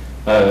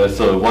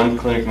 So 1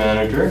 clinic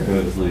manager, who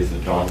is Lisa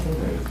Johnson,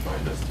 who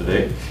joined us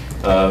today,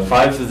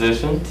 5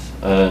 physicians,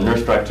 a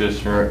nurse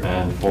practitioner,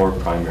 and 4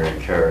 primary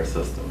care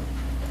assistants.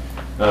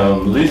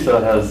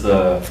 Lisa has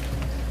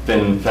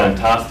been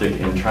fantastic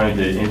in trying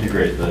to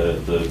integrate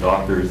the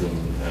doctors and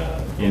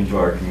into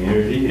our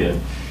community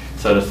and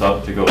set us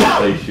up to go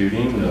play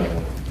shooting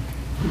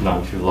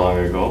not too long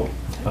ago.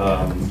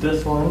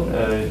 This one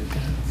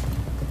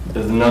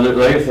is another,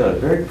 like I said,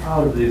 very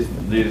proud of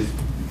these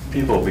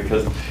people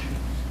because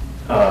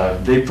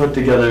they put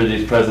together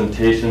these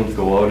presentations,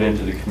 go out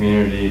into the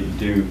community,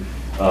 do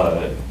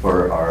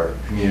for our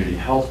community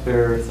health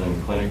fairs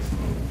and clinics.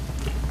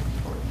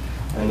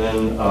 And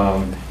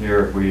then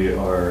here we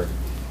are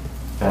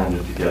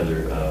banded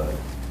together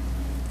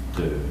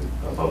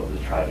about the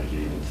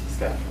tragedy in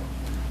Saskatchewan.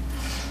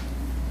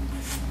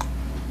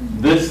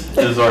 This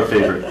is our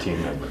favorite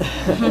team member.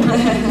 This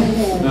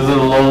is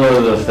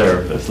Lola, the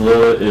therapist.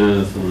 Lola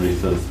is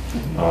Lisa's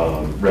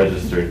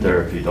registered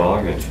therapy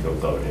dog, and she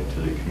goes out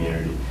into the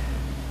community.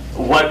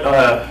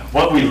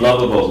 What we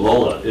love about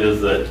Lola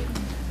is that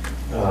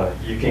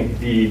you can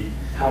be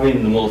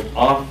having the most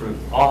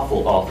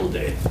awful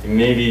day.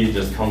 Maybe you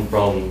just come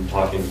from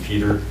talking to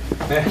Peter,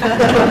 walking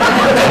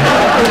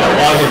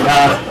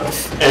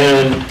past,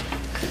 and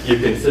you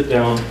can sit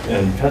down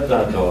and pet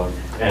that dog,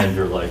 and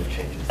your life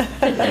changes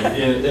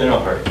in a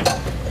heartbeat.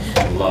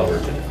 I love her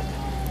to death.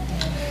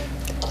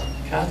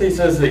 Kathy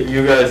says that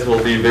you guys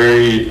will be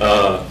very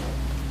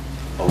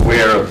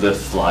aware of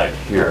this slide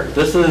here.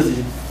 This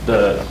is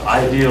the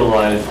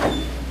idealized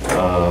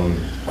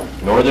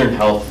Northern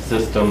Health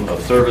System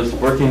of Service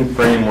working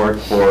framework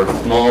for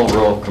small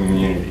rural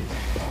community.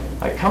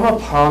 I come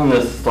upon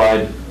this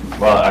slide,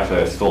 well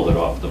actually I stole it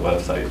off the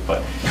website,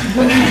 but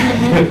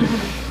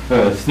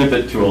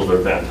snippet tools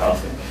are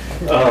fantastic.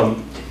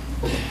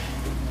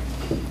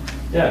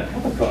 Yeah,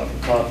 I come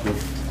across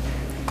this,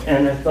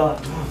 and I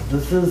thought, oh,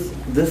 this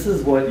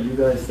is what you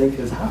guys think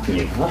is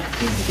happening, huh?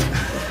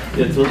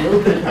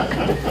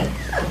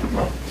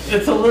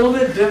 It's a little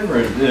bit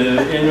different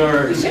in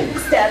our. We shouldn't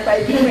stand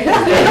by doing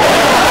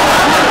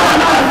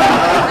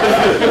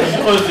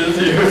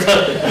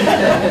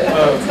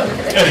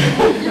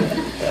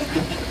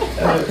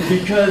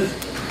because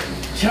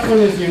Chetwin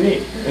is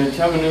unique, and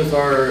Chetwin is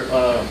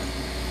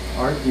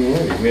our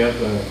community. We have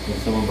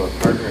some of our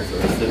partners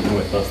that are sitting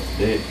with us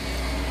today,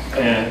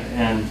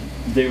 and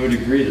they would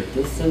agree that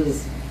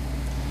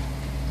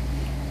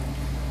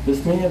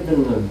this may have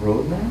been the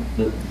roadmap,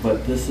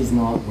 but this is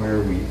not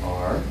where we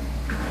are.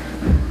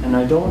 And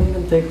I don't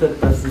even think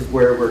that this is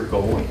where we're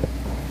going.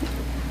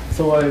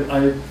 So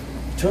I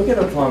took it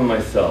upon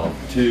myself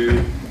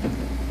to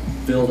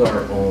build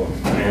our own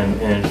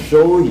and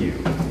show you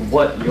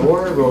what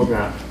your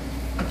roadmap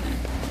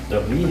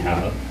that we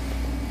have,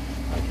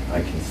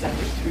 I can send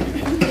it to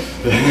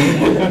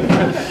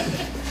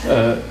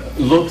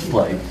you, looks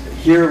like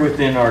here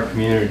within our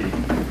community,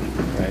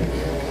 right?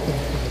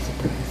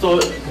 So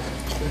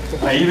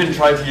I even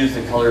tried to use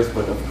the colors,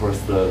 but of course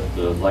the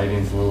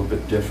lighting's a little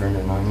bit different,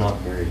 and I'm not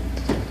very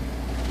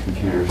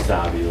computer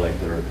savvy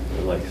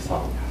like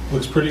some.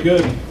 Looks pretty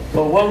good.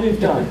 But what we've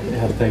done,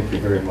 yeah, thank you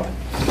very much.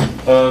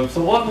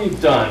 So what we've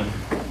done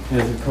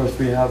is, of course,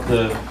 we have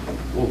the,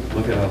 oh,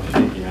 look at how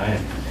shaky I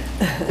am.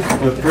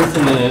 The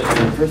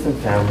person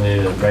family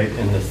is right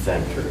in the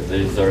center.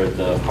 These are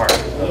the heart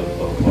of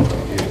what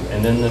we do.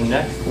 And then the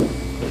next,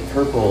 the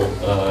purple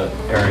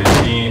area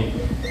being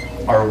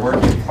our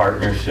working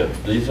partnerships.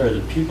 These are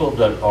the people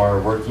that are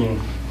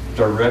working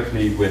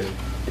directly with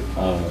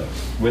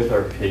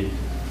our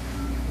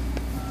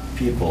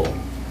people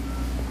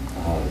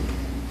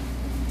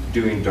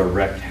doing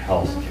direct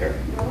health care.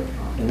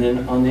 And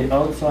then on the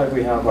outside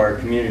we have our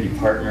community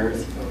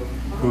partners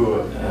who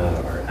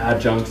are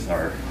adjuncts,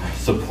 our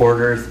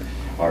supporters,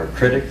 our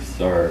critics,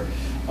 our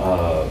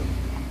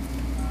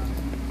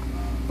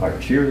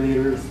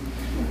cheerleaders,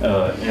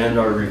 and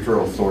our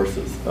referral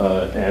sources.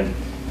 And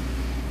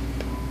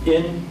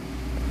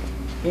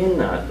in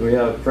that, we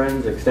have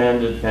friends,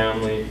 extended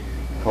family,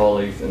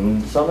 colleagues,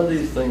 and some of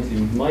these things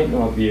you might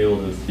not be able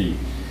to see.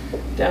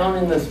 Down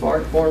in this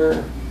far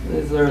corner,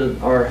 these are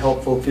our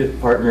helpful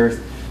partners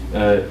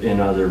in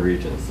other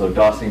regions. So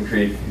Dawson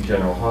Creek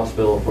General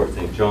Hospital, Fort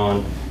St.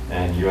 John,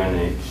 and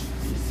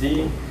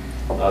UNHCC.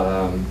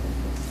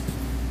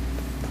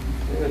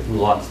 There's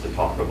lots to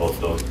talk about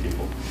those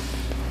people.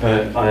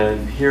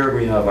 And here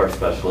we have our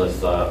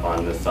specialists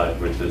on this side,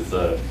 which is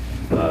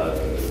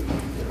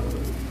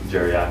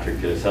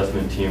geriatric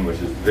assessment team, which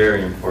is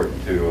very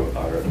important to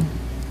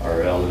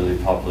our elderly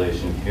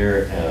population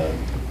here.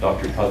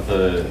 Dr.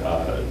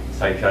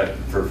 Kutza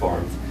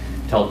performs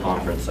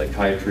teleconference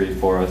psychiatry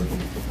for us.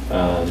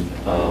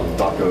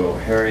 Dr.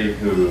 O'Harry,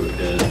 who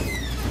is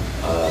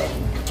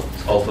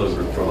also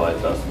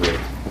provides us with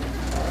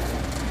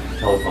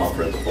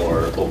teleconference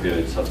for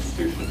opioid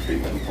substitution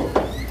treatment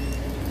program.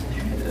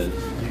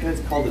 You guys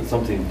called it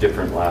something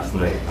different last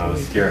night. I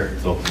was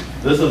scared. So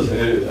this is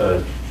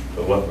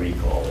what we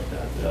call it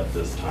at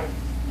this time.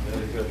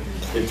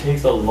 It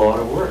takes a lot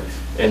of work.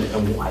 And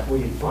what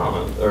we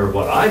found, or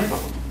what I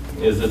found,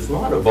 is it's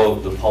not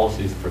about the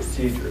policies,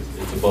 procedures.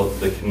 It's about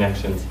the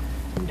connections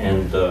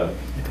and the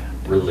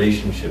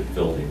relationship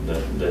building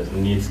that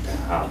needs to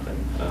happen.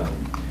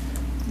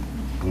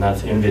 And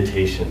that's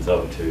invitations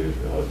out to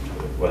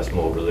West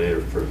Moberly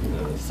or for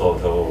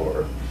Soto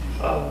or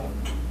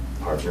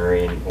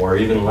partnering, or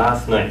even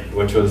last night,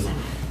 which was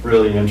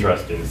really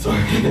interesting. So,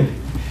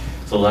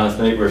 so last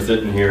night we're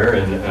sitting here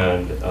and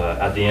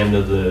at the end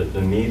of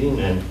the meeting,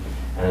 and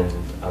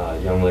a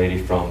young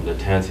lady from the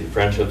Tansy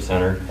Friendship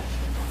Center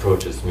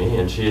approaches me,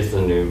 and she is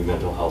the new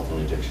mental health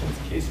and addictions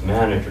case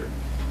manager.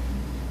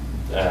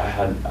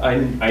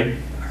 I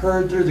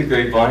heard through the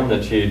grapevine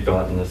that she had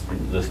gotten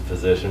this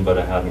position, but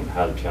I hadn't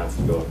had a chance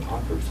to go and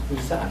talk to her. So we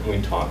sat and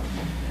we talked.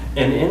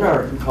 And in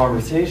our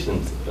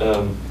conversations,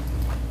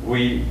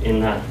 in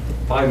that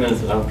 5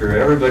 minutes after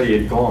everybody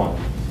had gone,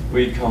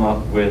 we'd come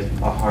up with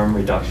a harm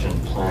reduction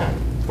plan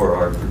for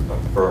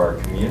our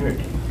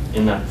community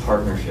in that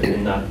partnership,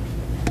 in that,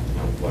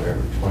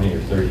 whatever, 20 or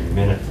 30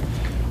 minutes.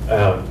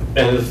 And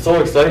it's so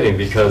exciting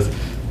because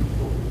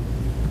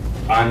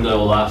I'm the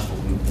last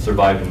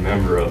surviving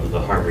member of the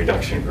harm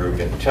reduction group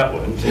in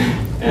Chetwynd,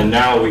 and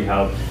now we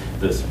have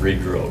this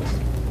regrowth.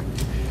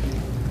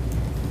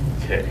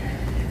 Okay,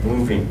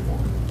 moving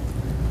on.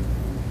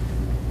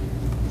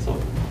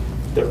 So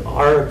there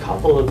are a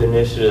couple of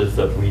initiatives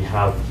that we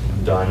have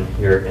done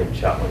here in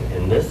Chetwynd,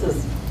 and this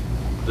is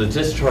the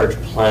discharge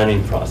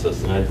planning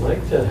process, and I'd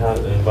like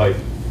to invite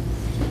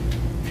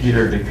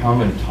Peter to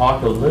come and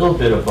talk a little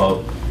bit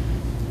about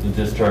the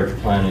discharge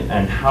planning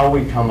and how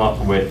we come up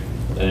with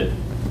it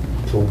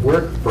to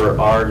work for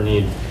our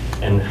needs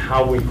and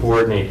how we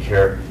coordinate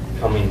care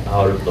coming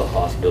out of the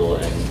hospital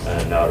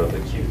and out of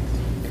acute.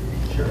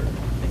 Sure,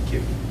 thank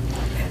you.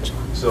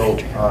 So,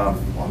 well,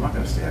 I'm not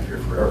going to stand here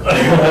forever.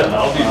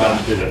 I'll be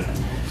back to this.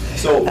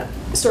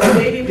 So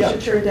maybe we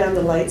should turn down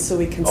the lights so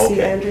we can see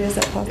Andrea. Is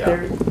that possible?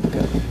 There.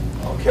 Good.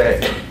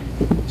 Okay.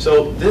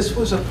 So this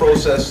was a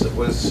process that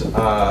was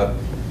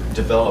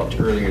developed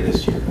earlier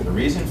this year. The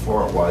reason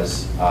for it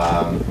was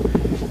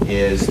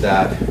is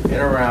that in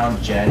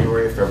around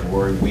January or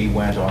February we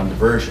went on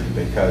diversion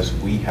because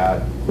we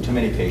had too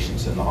many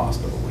patients in the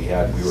hospital. We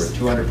were at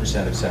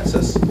 200% of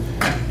census,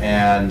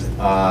 and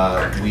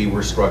we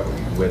were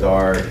struggling with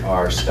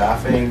our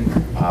staffing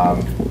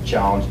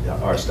challenge.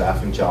 Our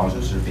staffing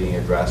challenges are being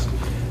addressed.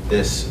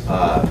 This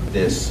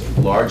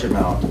large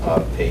amount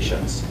of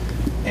patients,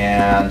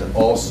 and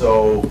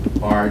also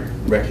our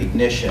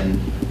recognition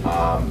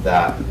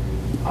that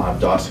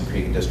Dawson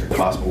Creek and District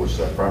Hospital, which is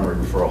our primary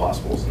referral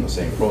hospital, is in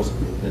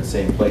the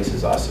same place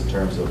as us in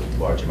terms of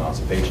large amounts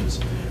of patients.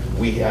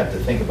 We had to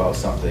think about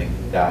something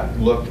that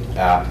looked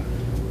at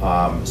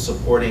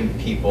supporting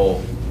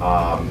people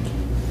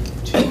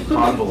to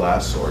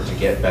convalesce or to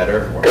get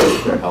better or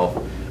improve their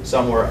health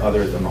somewhere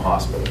other than the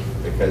hospital.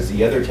 Because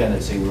the other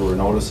tendency we were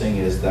noticing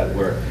is that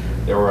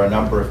there were a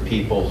number of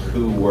people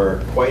who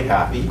were quite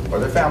happy, or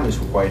their families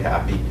were quite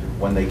happy,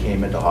 when they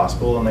came into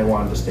hospital and they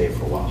wanted to stay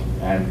for a while.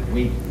 And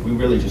we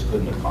really just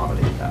couldn't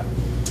accommodate that.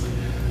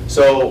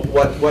 So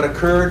what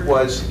occurred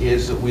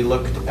is that we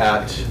looked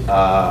at,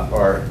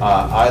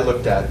 I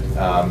looked at,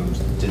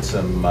 did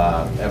some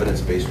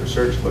evidence-based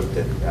research, looked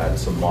at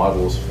some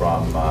models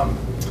from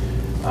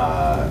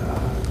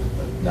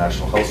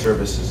National Health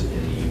Services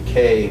in the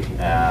UK,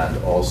 and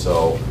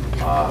also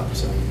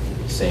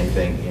same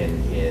thing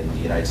in the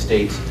United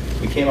States.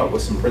 We came up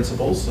with some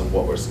principles of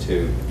what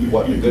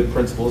the good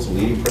principles, the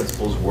leading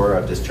principles were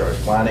of discharge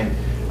planning.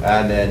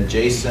 And then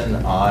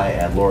Jason, I,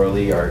 and Laura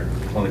Lee, our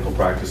clinical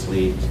practice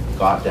lead,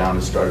 got down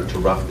and started to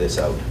rough this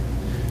out.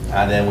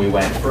 And then we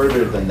went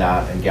further than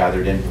that and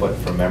gathered input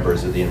from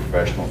members of the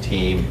interprofessional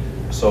team,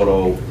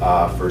 Soto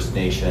First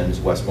Nations,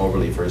 West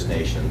Moberly First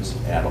Nations,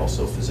 and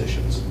also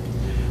physicians.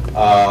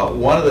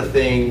 One of the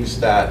things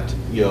that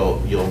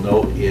you'll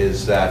note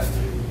is that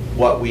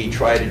what we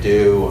try to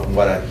do, and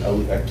what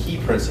a key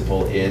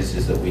principle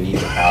is that we need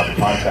to have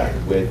contact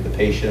with the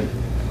patient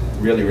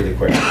really, really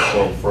quickly.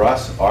 So for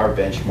us, our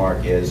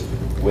benchmark is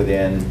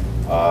within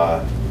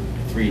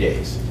 3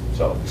 days.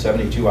 So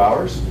 72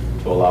 hours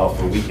to allow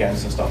for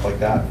weekends and stuff like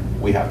that.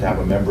 We have to have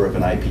a member of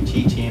an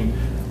IPT team,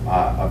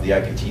 of the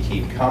IPT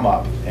team, come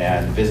up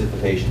and visit the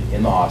patient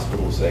in the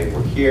hospital, say,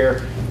 we're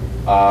here.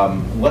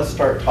 Let's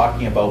start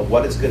talking about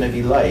what it's going to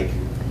be like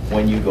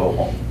when you go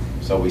home.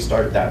 So we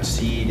start that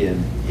seed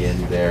in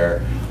their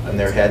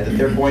head that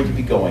they're going to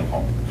be going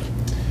home.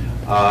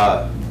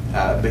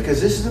 Because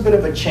this is a bit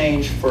of a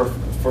change for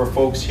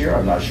folks here.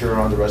 I'm not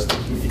sure on the rest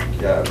of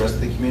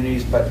the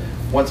communities, but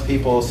once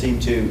people seem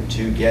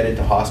to get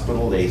into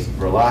hospital, they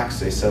relax,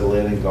 they settle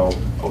in and go,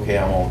 okay,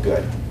 I'm all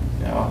good.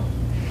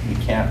 We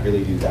can't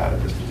really do that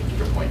at this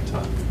particular point in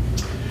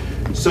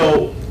time.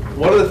 So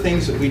one of the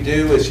things that we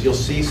do is, you'll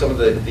see some of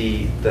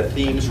the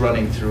themes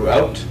running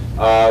throughout,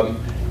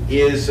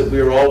 is that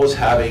we're always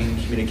having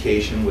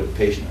communication with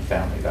patient and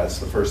family. That's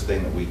the first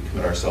thing that we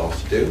commit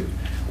ourselves to do.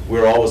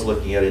 We're always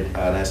looking at an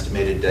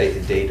estimated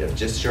date of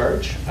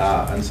discharge,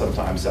 and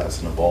sometimes that's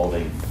an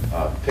evolving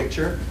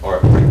picture, or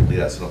frequently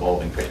that's an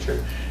evolving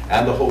picture.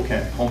 And the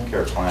home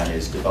care plan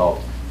is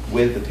developed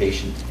with the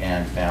patient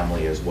and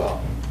family as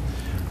well.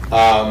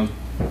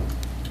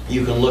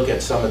 You can look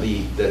at some of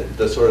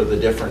the sort of the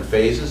different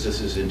phases.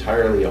 This is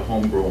entirely a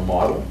homegrown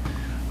model.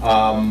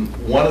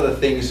 One of the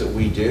things that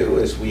we do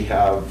is we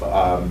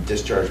have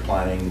discharge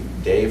planning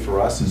day for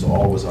us is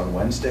always on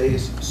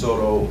Wednesdays.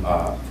 Soto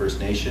First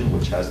Nation,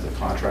 which has the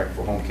contract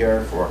for home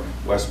care for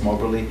West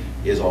Moberly,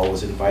 is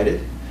always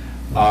invited.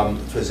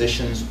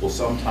 Physicians will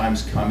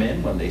sometimes come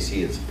in when they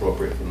see it's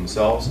appropriate for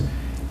themselves.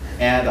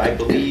 And I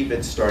believe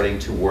it's starting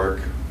to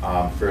work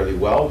fairly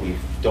well. We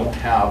don't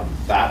have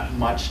that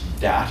much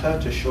data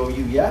to show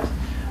you yet.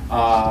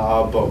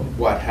 But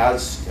what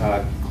has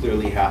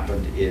clearly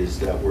happened is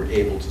that we're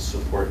able to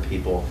support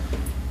people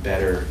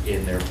better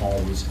in their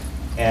homes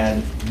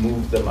and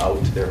move them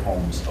out to their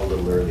homes a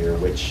little earlier,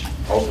 which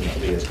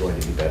ultimately is going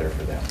to be better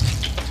for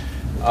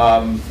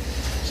them.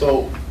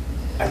 So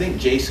I think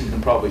Jason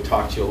can probably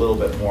talk to you a little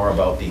bit more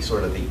about the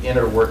sort of the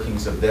inner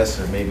workings of this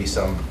and maybe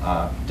some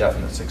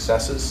definite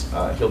successes.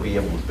 He'll be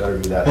able to better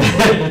do that.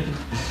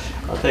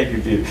 Well, thank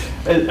you, Pete.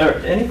 Are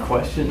any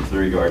questions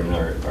regarding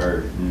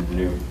our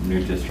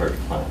new discharge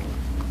plan?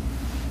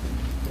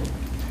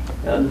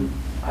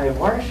 I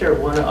want to share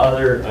one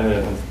other.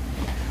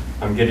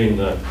 I'm getting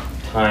the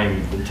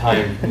time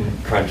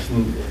crunch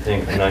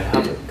thing, and I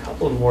have a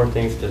couple more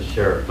things to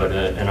share, but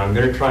and I'm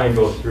going to try and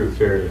go through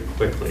fairly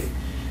quickly.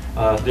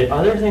 The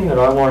other thing that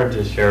I wanted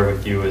to share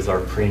with you is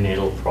our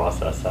prenatal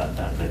process at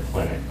the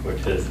clinic,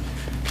 which is,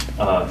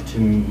 to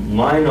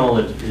my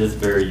knowledge, is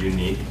very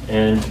unique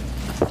and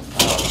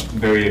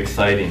very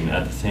exciting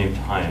at the same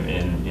time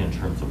in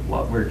terms of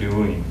what we're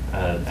doing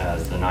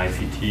as an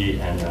ICT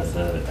and as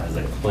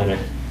a clinic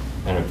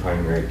and a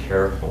primary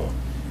care home.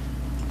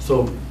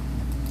 So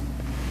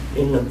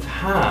in the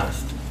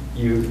past,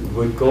 you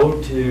would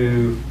go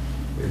to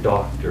your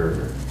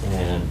doctor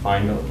and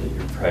find out that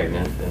you're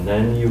pregnant, and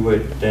then you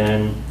would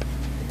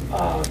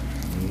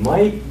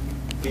might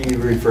be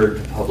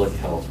referred to public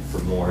health for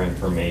more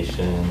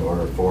information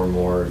or for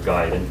more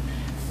guidance.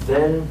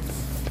 Then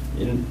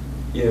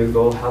you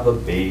go have a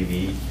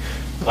baby.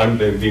 I'm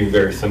being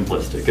very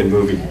simplistic and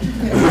moving.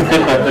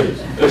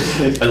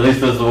 At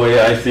least that's the way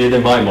I see it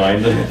in my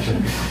mind.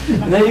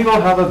 And then you go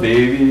have a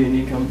baby and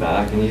you come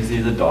back and you see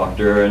the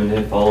doctor and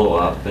they follow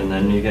up, and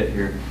then you get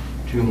your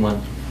 2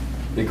 months.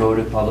 You go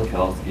to public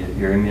health, get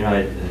your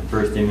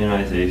first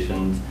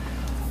immunizations,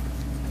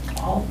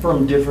 all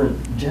from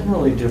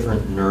generally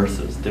different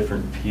nurses,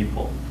 different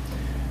people.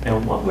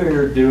 And what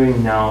we're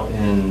doing now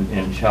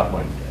in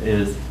Chetwynd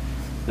is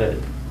that,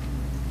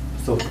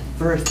 so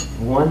first,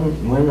 when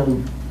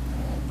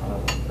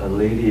a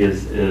lady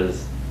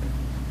is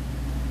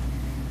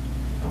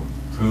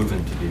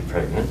proven to be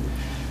pregnant,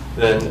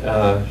 then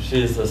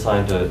she's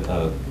assigned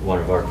to one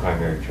of our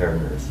primary care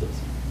nurses.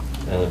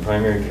 And the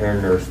primary care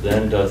nurse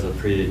then does a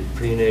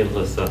prenatal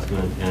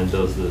assessment and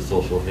does the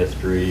social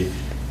history,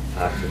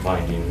 fact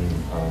finding,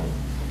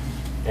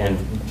 and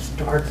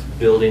starts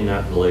building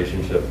that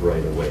relationship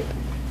right away.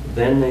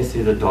 Then they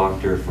see the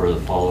doctor for the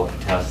follow-up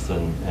tests,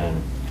 and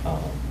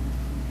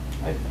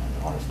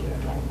honestly, I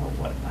don't know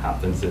what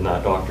happens in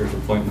that doctor's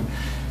appointment,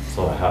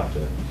 so I have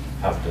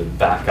to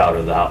back out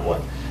of that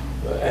one.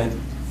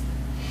 And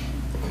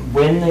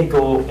when they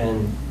go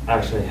and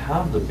actually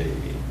have the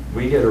baby,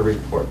 we get a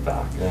report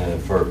back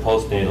for a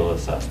postnatal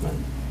assessment.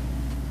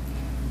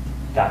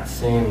 That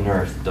same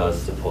nurse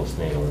does the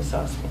postnatal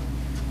assessment.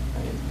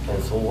 Right?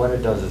 And so what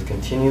it does is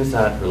continues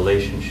that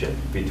relationship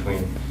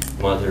between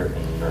mother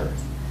and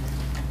nurse.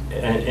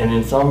 And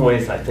in some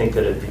ways, I think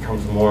that it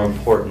becomes more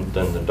important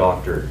than the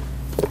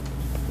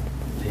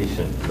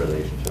doctor-patient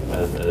relationship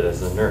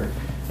as a nurse.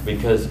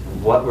 Because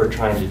what we're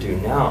trying to do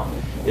now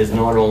is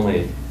not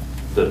only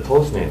the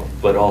postnatal,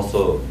 but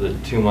also the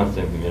 2-month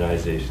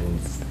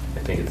immunizations. I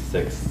think it's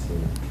 6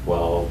 and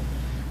 12,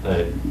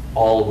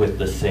 all with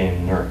the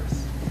same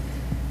nurse,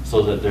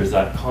 so that there's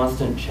that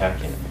constant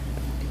check-in.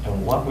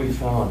 And what we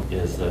found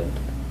is that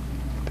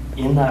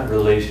in that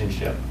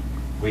relationship,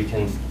 we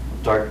can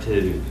start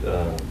to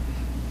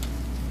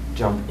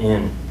jump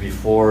in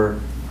before,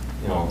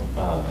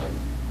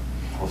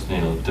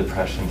 postnatal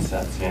depression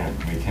sets in.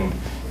 We can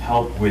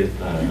help with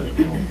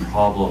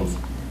problems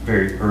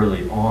very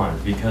early on,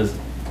 because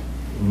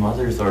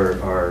mothers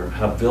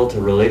have built a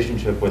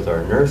relationship with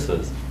our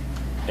nurses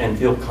and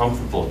feel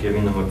comfortable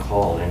giving them a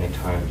call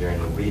anytime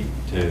during the week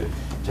to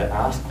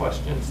ask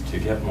questions, to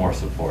get more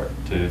support,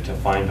 to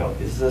find out,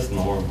 is this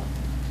normal?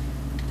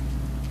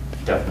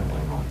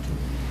 Definitely not to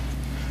me.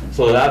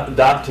 So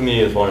that to me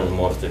is one of the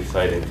most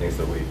exciting things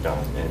that we've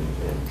done in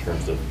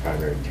terms of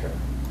primary care.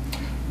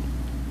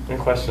 Any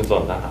questions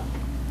on that?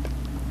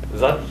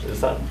 Is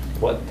that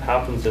what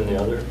happens in the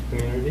other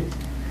communities?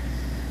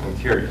 I'm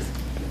curious.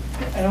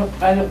 I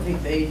don't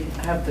think they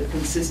have the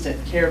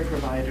consistent care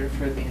provider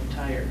for the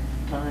entire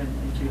time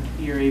like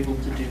you're able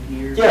to do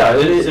here. Yeah,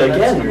 it is, So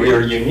again, we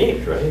are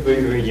unique, right?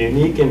 We're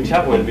unique in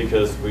Chetwynd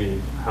because we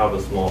have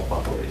a small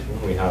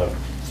population. We have a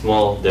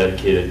small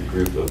dedicated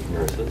group of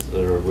nurses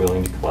that are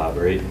willing to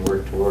collaborate and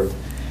work towards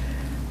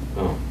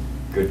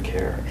good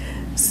care.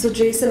 So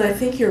Jason, I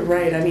think you're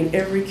right. I mean,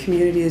 every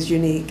community is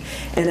unique.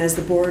 And as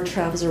the board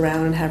travels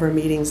around and have our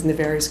meetings in the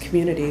various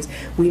communities,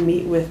 we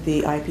meet with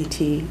the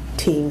IPT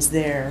teams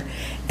there.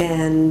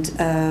 And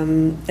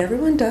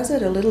everyone does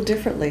it a little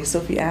differently. So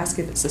if you ask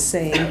if it's the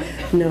same,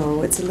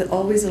 no, it's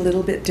always a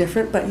little bit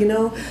different. But you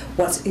know,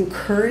 what's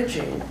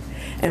encouraging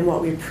and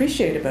what we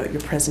appreciate about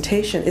your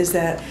presentation is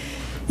that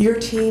your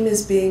team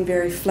is being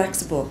very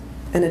flexible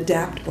and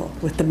adaptable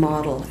with the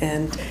model.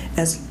 And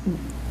as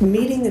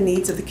meeting the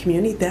needs of the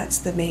community, that's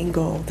the main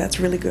goal.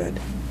 That's really good.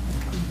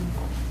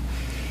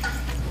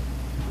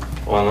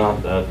 Well,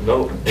 not that,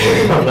 no,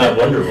 not that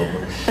wonderful.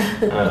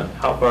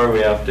 How far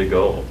we have to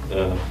go.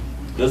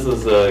 This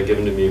was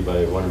given to me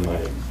by one of my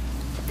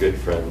good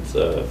friends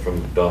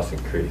from Dawson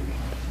Creek.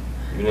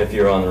 Even if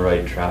you're on the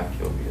right track,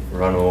 you'll get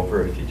run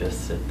over if you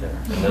just sit there.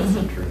 And that's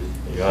the truth.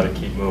 You gotta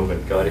keep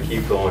moving, gotta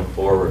keep going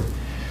forward.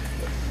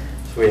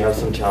 So we have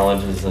some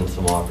challenges and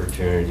some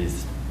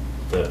opportunities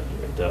that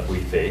we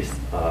face.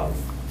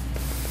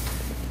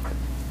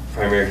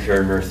 Primary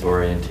care nurse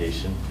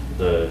orientation.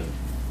 The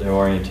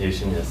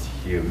orientation is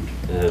huge.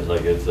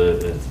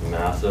 It's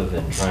massive,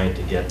 and trying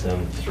to get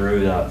them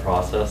through that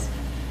process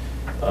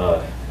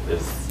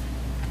is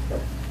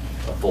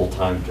a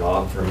full-time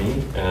job for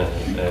me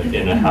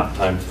in a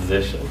half-time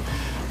position.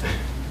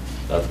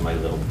 That's my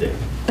little dig.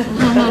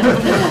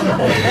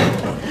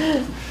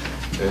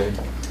 Okay.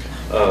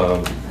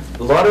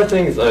 A lot of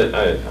things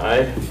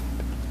I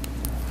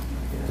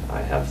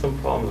have some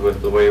problems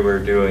with the way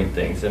we're doing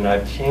things, and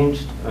I've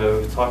changed. I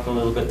was talking a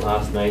little bit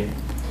last night.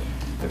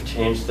 I've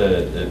changed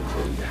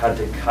had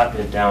to cut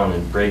it down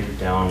and break it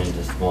down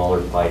into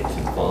smaller bites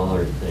and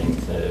smaller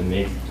things, and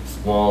make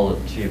small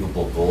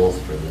achievable goals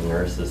for the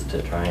nurses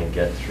to try and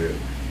get through.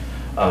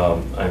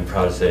 I'm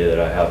proud to say that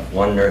I have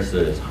one nurse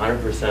that is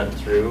 100%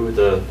 through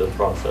the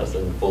process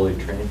and fully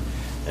trained,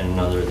 and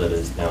another that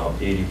is now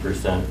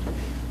 80%,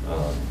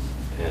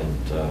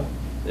 and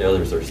the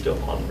others are still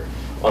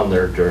on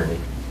their journey.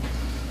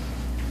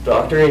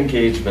 Doctor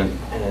engagement,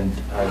 and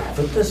I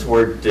put this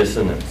word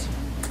dissonance,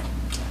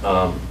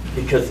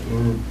 because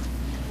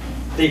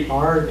they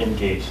are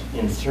engaged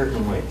in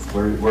certain ways.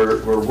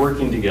 We're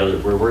working together,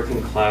 we're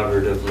working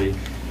collaboratively.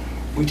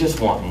 We just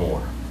want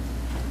more,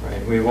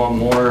 right? We want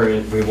more.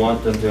 We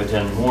want them to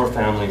attend more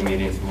family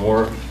meetings,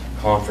 more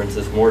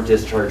conferences, more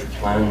discharge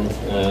plans,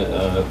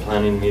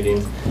 planning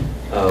meetings,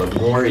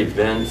 more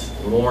events,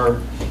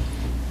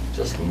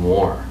 just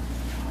more.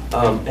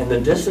 And the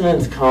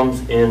dissonance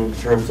comes in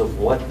terms of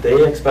what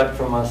they expect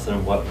from us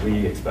and what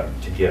we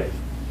expect to give.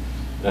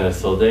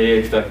 So they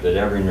expect that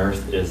every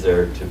nurse is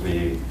there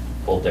to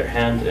hold their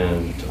hand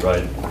and to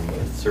write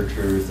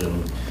searchers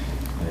and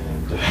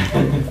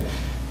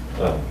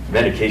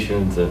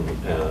medications and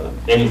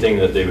anything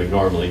that they would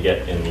normally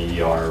get in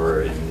the ER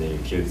or in the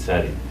acute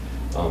setting.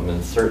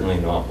 And certainly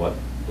not what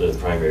the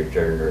primary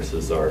care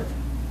nurses are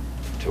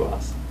to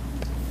us.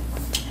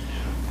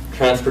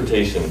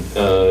 Transportation,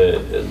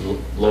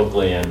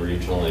 locally and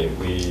regionally,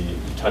 we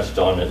touched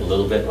on it a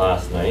little bit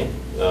last night,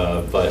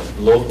 but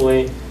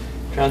locally,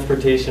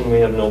 transportation, we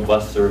have no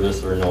bus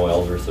service or no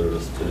elder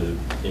service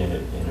in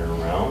and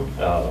around,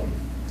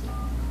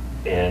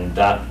 and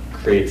that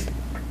creates,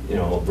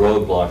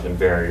 roadblocks and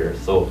barriers.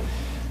 So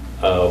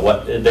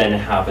what then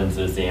happens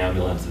is the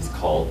ambulance is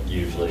called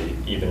usually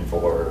even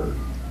for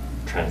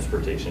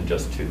transportation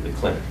just to the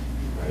clinic,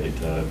 right?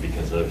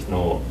 Because there's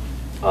no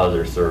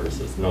other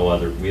services, no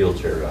other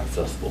wheelchair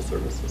accessible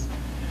services.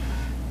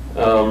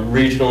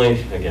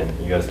 Regionally, again,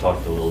 you guys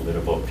talked a little bit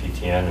about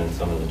PTN and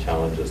some of the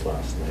challenges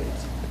last night.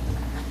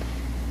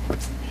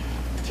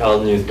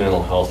 Child and youth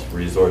mental health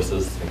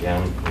resources,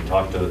 again, we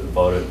talked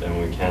about it and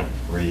we can't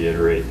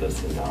reiterate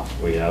this enough.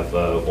 We have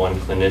one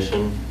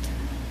clinician.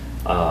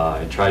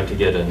 I tried to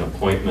get an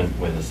appointment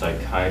with a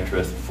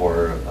psychiatrist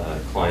for a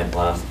client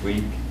last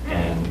week,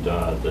 and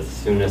the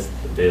soonest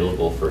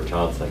available for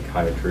child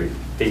psychiatry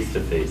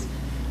face-to-face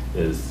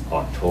is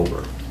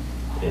October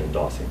in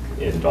Dawson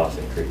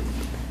Creek.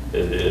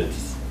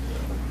 It's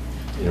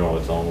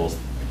it's almost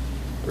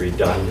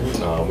redundant.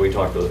 We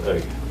talked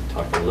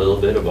a little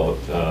bit about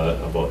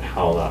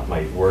how that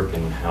might work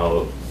and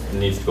how it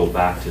needs to go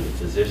back to the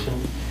physician.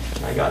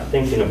 I got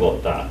thinking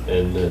about that,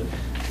 and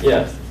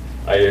yes,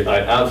 I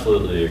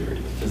absolutely agree.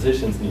 The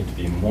physicians need to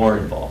be more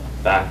involved,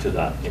 back to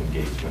that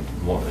engagement,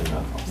 more in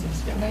that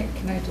process. Yeah.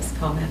 Can I just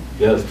comment?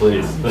 Yes,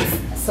 please.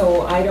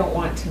 So I don't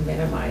want to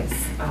minimize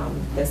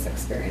this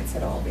experience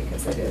at all,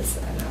 because it is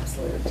an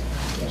absolute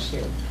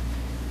issue.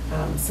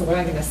 So what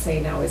I'm going to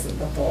say now isn't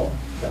the whole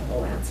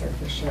answer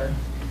for sure.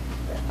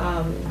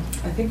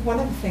 I think one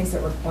of the things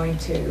that we're going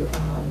to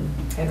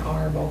and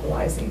are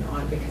mobilizing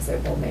on, because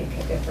it will make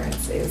a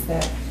difference, is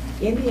that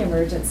in the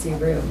emergency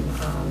room,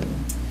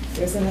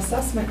 there's an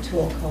assessment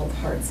tool called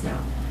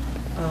HeartSnap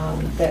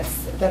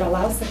that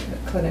allows the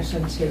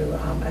clinician to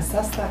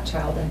assess that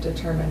child and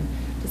determine,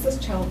 does this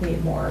child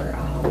need more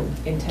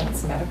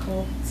intense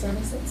medical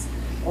services,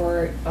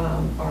 or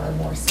are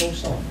more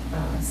social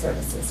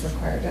services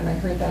required? And I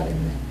heard that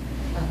in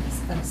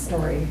a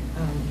story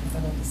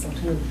about the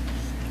Sotu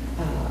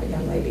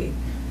young lady.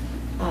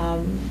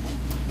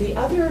 The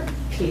other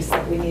piece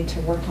that we need to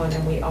work on,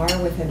 and we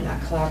are within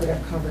that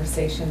collaborative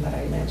conversation that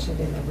I mentioned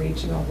in the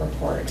regional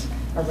report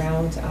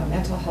around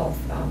mental health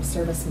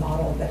service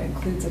model that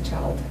includes a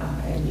child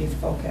and youth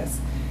focus,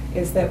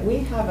 is that we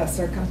have a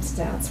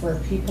circumstance where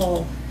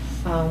people,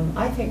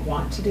 I think,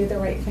 want to do the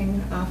right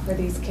thing for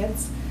these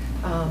kids,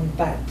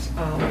 but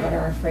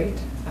are afraid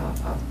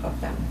of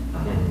them.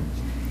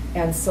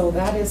 And so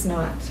that is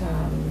not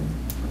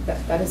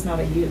that is not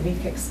a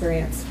unique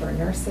experience for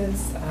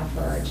nurses,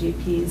 for our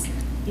GPs,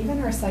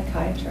 even our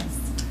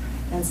psychiatrists.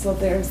 And so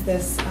there's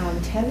this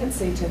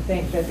tendency to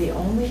think that the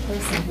only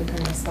person who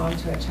can respond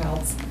to a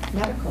child's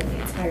medical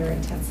needs, higher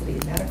intensity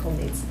medical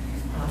needs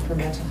for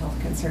mental health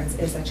concerns,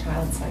 is a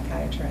child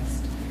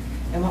psychiatrist.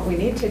 And what we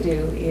need to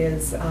do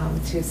is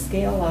to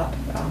scale up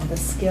the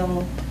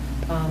skill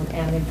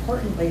and,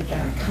 importantly,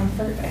 the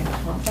comfort and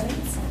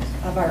confidence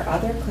of our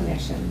other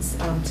clinicians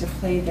to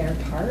play their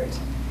part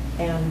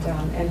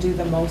and do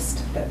the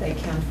most that they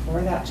can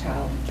for that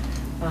child.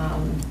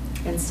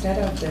 Instead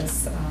of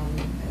this,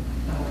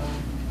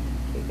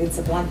 it's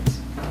a blunt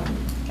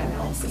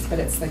analysis, but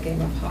it's the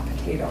game of hot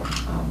potato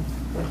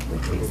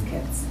with these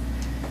kids.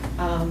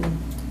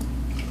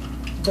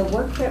 The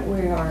work that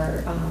we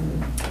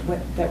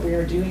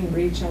are doing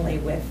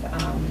regionally with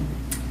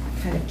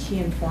kind of key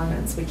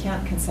informants, we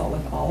can't consult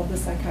with all of the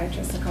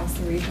psychiatrists across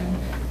the region,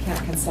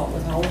 can't consult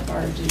with all of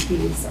our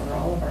GPs or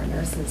all of our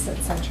nurses,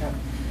 etc.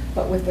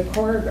 But with the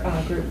core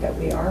group that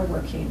we are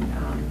working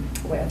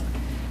with,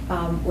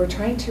 we're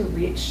trying to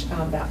reach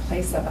that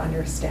place of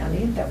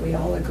understanding that we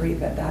all agree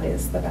that that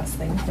is the best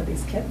thing for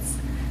these kids,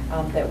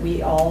 that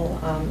we all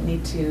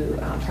need to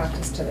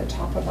practice to the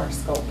top of our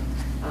scope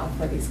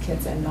for these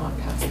kids and not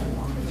pass them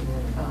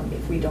on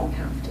if we don't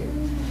have to.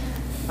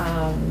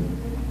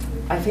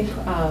 I think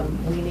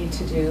we need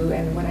to do,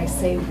 and when I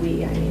say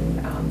we, I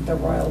mean the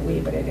royal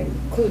we, but it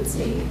includes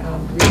me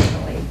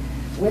regionally,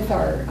 with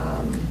our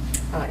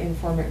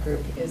informant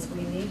group, is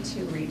we need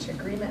to reach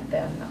agreement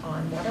then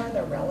on what are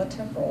the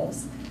relative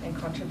roles and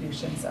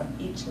contributions of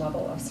each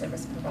level of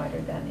service provider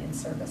then in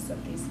service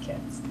of these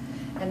kids.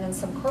 And then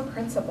some core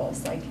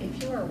principles, like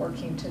if you are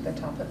working to the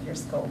top of your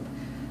scope,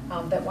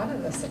 that one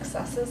of the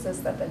successes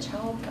is that the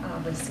child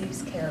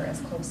receives care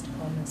as close to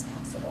home as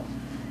possible.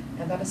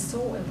 And that is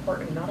so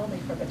important, not only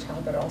for the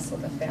child, but also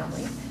the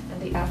family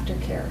and the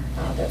aftercare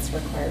that's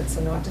required.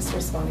 So not just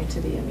responding to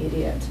the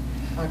immediate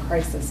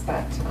crisis,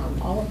 but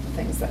all of the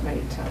things that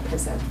might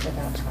present for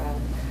that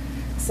child.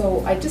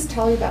 So I just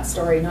tell you that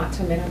story not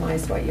to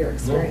minimize what you're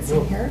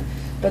experiencing here,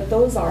 but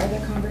those are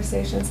the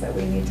conversations that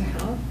we need to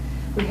have.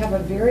 We have a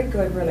very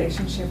good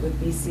relationship with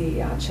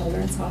BC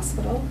Children's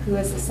Hospital, who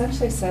has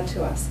essentially said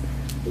to us,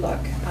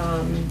 look,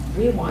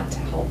 we want to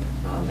help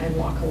and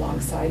walk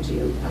alongside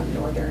you,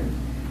 Northern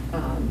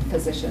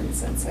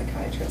physicians and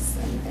psychiatrists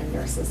and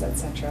nurses,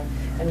 etc.,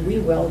 and we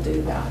will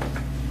do that.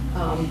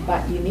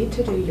 But you need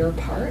to do your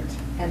part,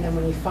 and then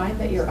when you find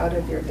that you're out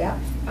of your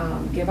depth,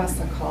 give us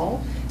a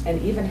call,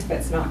 and even if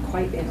it's not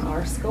quite in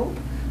our scope,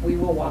 we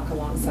will walk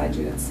alongside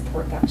you and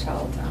support that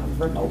child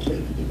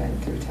remotely, even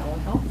through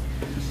telehealth.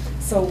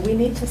 So we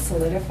need to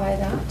solidify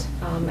that,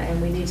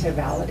 and we need to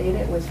validate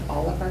it with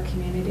all of our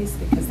communities,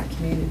 because the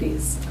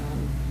community's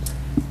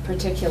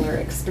particular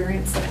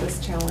experience of this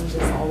challenge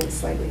is always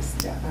slightly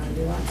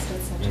nuanced,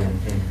 etc.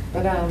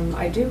 But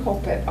I do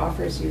hope it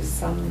offers you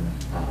some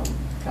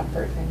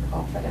comfort and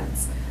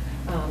confidence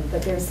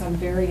that there's some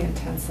very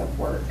intensive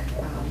work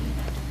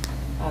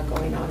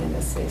going on in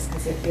this space,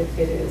 because it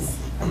is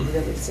a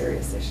really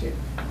serious issue.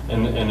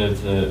 And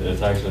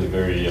it's actually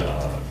very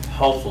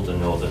helpful to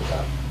know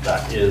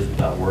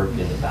that work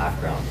in the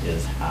background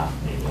is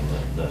happening,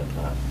 and that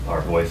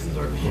our voices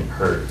are being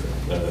heard.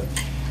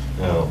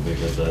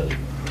 Because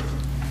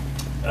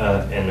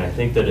and I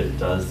think that it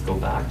does go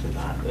back to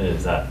that,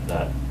 is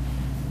that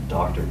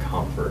doctor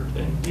comfort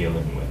in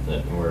dealing with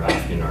it. And we're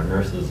asking our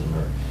nurses and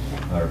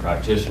our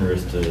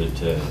practitioners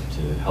to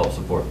help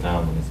support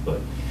families,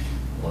 but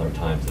a lot of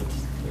times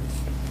it's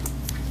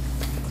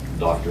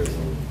doctors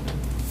and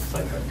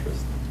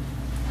psychiatrists,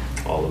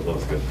 all of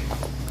those good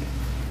people.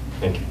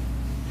 Thank you.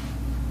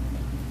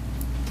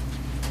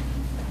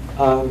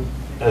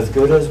 As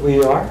good as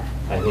we are,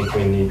 I think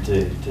we need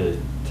to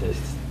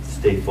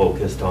stay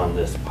focused on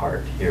this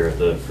part here,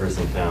 the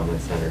person family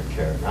centered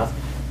care, and that's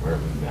where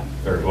we met,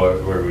 or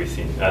where we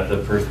seen at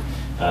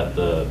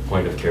the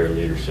point of care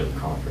leadership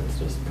conference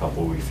just a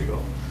couple weeks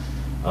ago.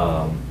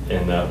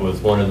 And that was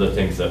one of the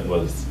things that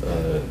was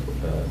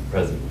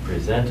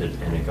presented,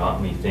 and it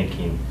got me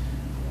thinking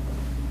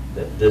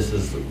that this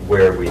is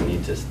where we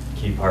need to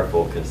keep our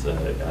focus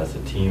as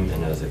a team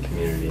and as a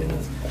community and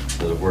as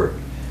a work.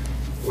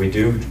 We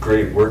do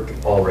great work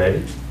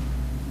already,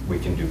 we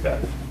can do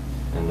better.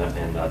 And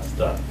that's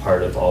the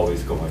part of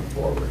always going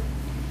forward.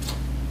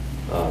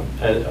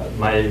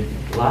 My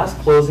last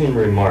closing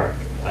remark,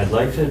 I'd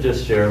like to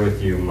just share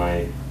with you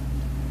my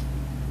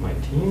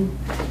team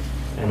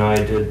and I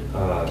did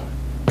a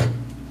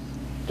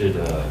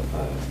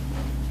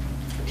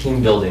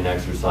team building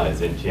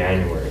exercise in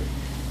January,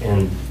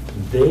 and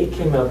they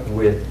came up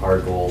with our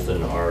goals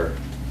and our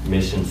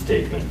mission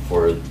statement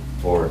for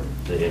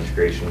the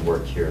integration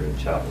work here in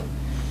Chatham.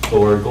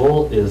 So our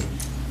goal is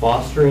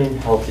fostering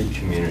healthy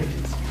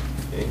communities.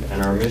 Okay?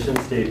 And our mission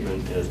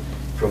statement is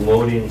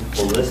promoting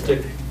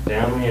holistic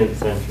family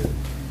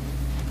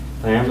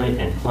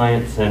and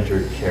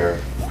client-centered care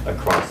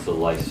across the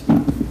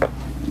lifespan.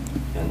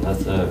 And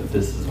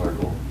this is our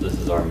goal. This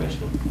is our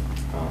mission.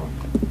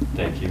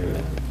 Thank you, and I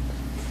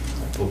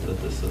hope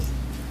that this is.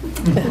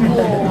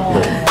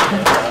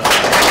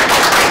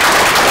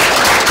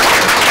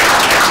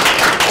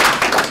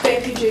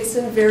 Thank you,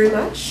 Jason, very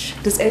much.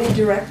 Does any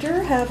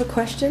director have a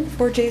question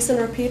for Jason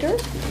or Peter?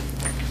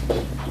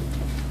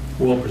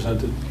 Well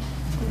presented.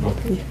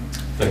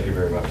 Thank you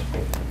very much.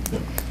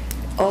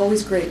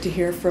 Always great to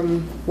hear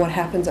from what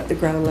happens at the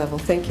ground level.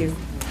 Thank you.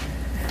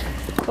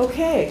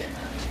 Okay.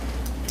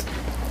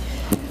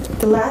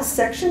 The last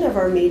section of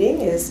our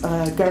meeting is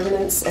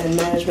governance and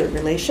management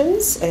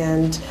relations,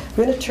 and I'm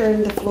going to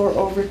turn the floor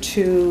over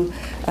to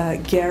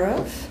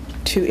Gaurav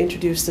to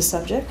introduce the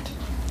subject.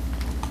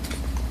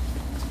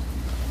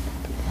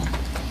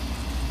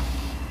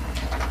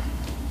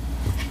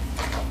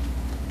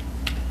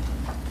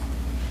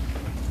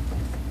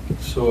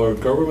 So our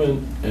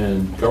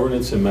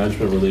Governance and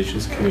Management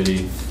Relations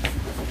Committee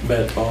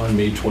met on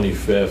May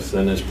 25th,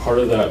 and as part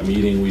of that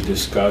meeting, we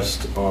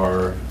discussed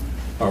our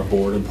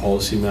board and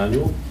policy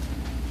manual.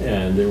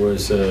 And there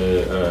was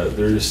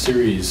there's a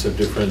series of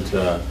different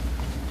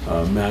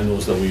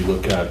manuals that we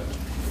look at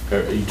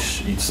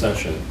each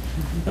session,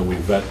 and we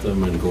vet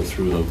them and go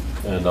through them.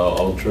 And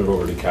I'll turn it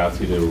over to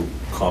Kathy to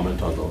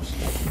comment on those.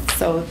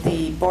 So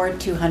the Board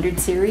 200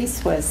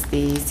 series was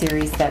the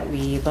series that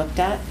we looked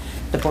at.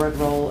 The board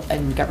role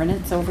and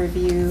governance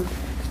overview,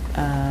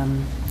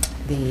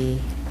 the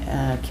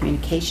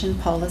communication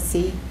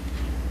policy,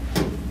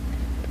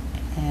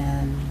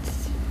 and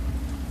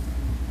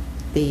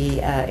the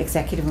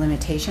executive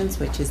limitations,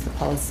 which is the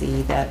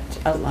policy that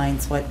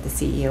outlines what the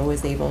CEO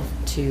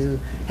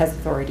has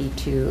authority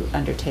to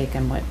undertake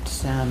and what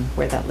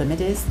where that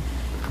limit is,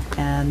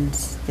 and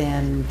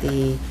then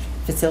the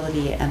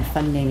facility and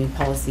fund naming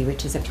policy,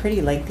 which is a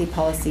pretty lengthy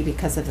policy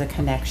because of the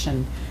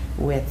connection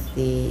with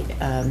the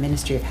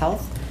Ministry of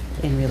Health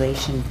in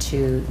relation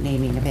to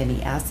naming of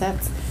any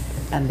assets,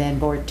 and then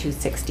Board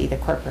 260, the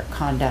corporate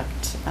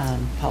conduct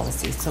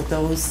policy. So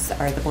those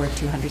are the Board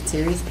 200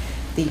 series.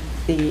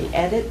 The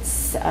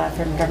edits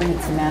from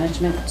Governance and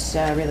Management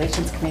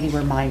Relations Committee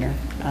were minor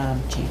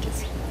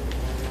changes.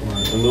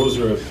 And those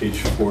are at page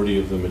 40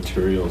 of the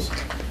materials.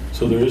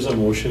 So there is a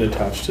motion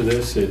attached to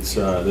this. It's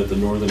that the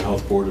Northern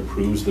Health Board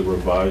approves the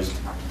revised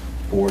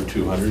Board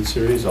 200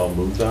 series. I'll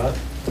move that.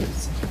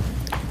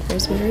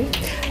 Rosemary,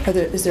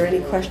 is there any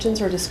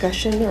questions or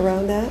discussion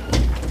around that?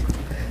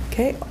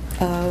 Okay,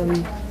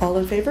 all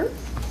in favor?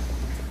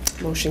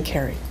 Motion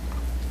carried.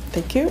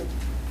 Thank you.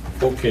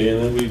 Okay, and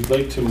then we'd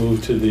like to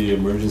move to the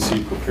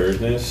emergency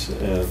preparedness.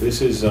 This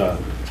is a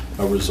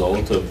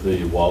result of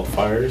the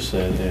wildfires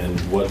and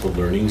what the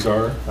learnings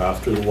are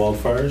after the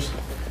wildfires.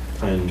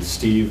 And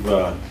Steve,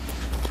 turn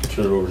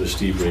it over to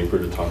Steve Raper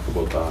to talk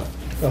about that.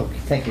 Okay,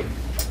 thank you.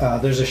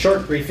 There's a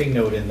short briefing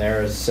note in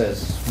there. As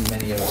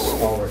many of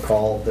us all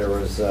recall, there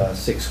was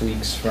 6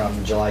 weeks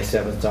from July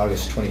 7th to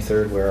August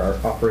 23rd where our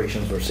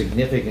operations were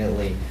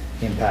significantly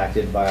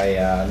impacted by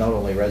not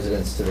only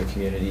residents to the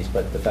communities,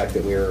 but the fact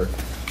that we were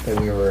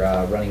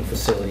running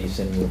facilities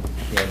in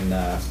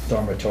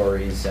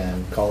dormitories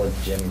and college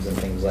gyms and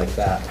things like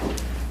that.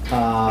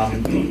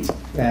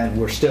 And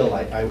we're still,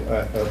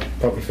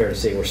 probably fair to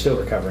say, we're still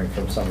recovering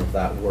from some of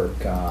that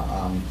work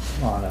on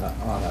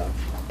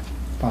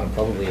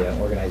probably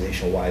an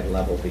organizational-wide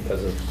level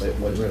because of it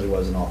really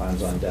was an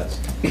all-hands-on-deck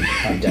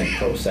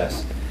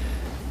process.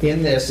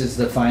 In this is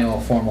the final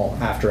formal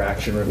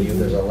after-action review.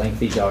 There's a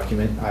lengthy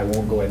document. I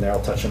won't go in there.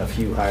 I'll touch on a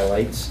few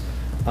highlights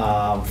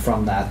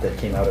from that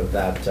came out of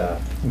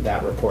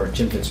that report.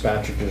 Jim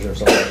Fitzpatrick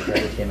deserves a lot of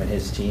credit, him and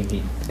his team.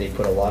 They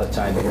put a lot of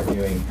time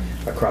interviewing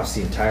across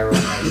the entire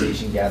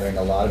organization, gathering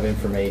a lot of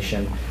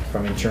information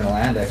from internal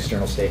and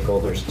external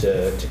stakeholders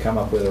to come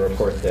up with a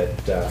report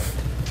that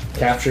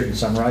captured and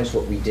summarized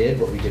what we did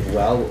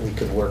well, what we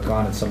could work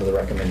on, and some of the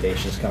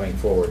recommendations coming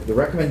forward. The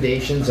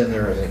recommendations, and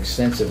there is an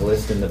extensive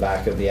list in the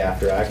back of the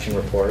after-action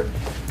report,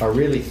 are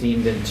really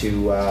themed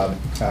into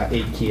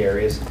 8 key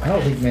areas. I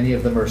don't think many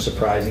of them are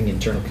surprising: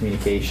 internal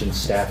communications,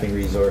 staffing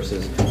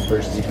resources,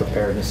 emergency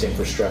preparedness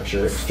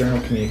infrastructure, external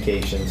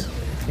communications,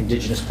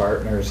 Indigenous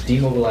partners,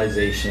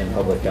 demobilization, and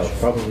public health.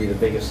 Probably the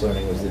biggest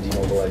learning was the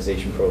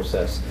demobilization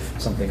process,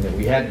 something that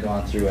we hadn't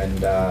gone through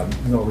and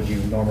nor would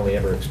you normally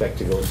ever expect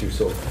to go through.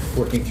 So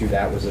working through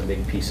that was a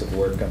big piece of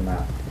work on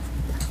that.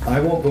 I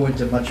won't go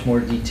into much more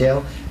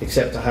detail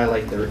except to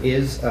highlight there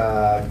is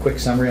a quick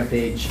summary on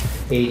page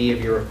 80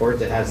 of your report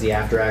that has the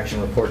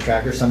after-action report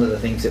tracker, some of the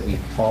things that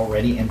we've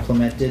already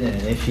implemented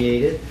and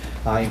initiated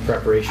in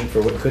preparation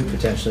for what could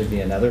potentially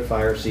be another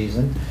fire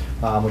season,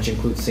 which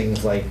includes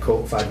things like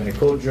 5-minute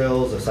code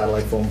drills, a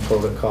satellite phone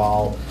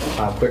protocol,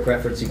 quick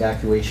reference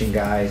evacuation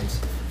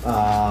guides,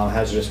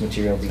 hazardous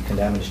material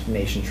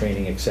decontamination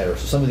training, etc.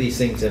 So some of these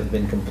things have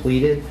been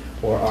completed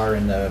or are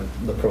in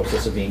the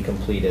process of being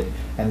completed,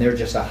 and they're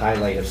just a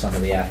highlight of some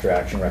of the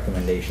after-action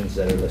recommendations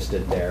that are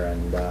listed there,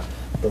 and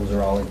those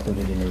are all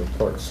included in the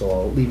report. So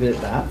I'll leave it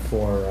at that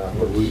for.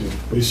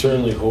 We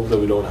certainly hope that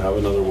we don't have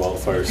another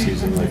wildfire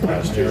season like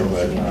last year,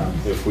 but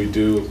if we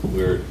do,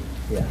 we're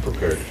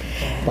prepared.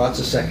 Lots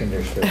of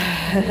secondaries for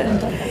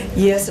that.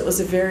 Yes, it was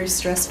a very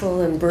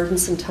stressful and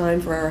burdensome time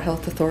for our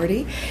health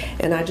authority,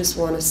 and I just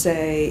want to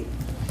say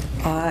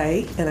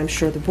I, and I'm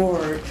sure the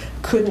board,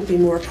 couldn't be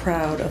more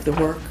proud of the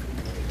work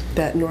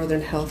that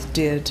Northern Health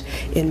did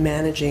in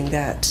managing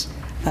that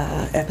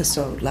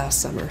episode last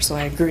summer. So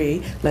I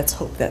agree. Let's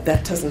hope that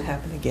that doesn't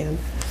happen again.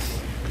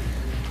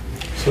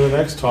 So the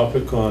next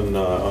topic on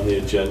the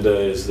agenda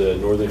is the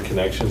Northern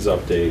Connections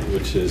update,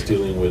 which is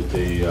dealing with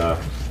the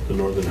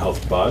Northern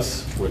Health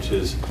bus, which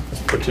is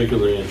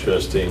particularly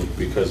interesting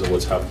because of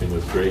what's happening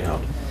with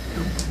Greyhound.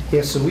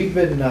 Yeah, so we've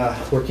been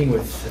working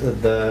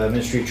with the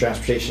Ministry of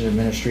Transportation and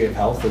Ministry of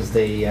Health as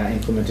they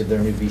implemented their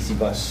new BC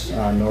Bus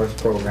North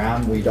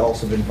program. We'd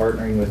also been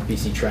partnering with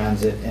BC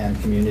Transit and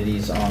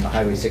communities on the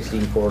Highway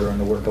 16 corridor and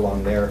the work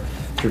along there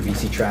through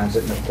BC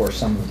Transit, and of course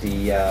some of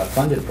the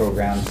funded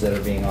programs that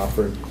are being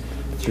offered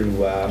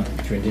through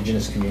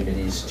Indigenous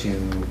communities to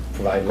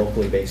provide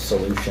locally based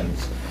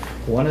solutions.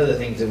 One of the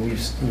things that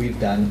we've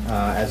done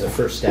as a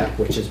first step,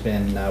 which has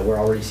been, we're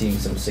already seeing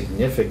some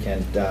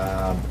significant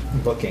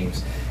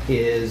bookings,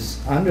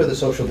 is under the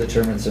social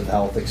determinants of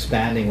health,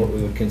 expanding what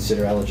we would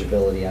consider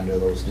eligibility under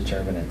those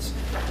determinants.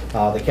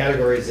 The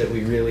categories that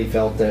we really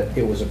felt that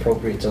it was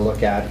appropriate to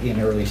look at in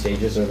early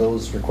stages are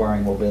those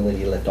requiring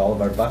mobility lift. All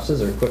of our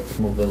buses are equipped with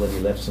mobility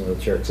lifts and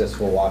wheelchair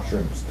accessible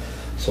washrooms.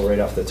 So right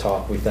off the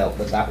top, we felt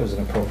that that was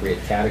an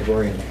appropriate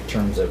category in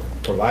terms of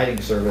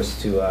providing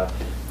service to a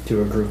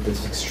group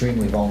that's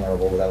extremely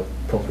vulnerable without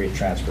appropriate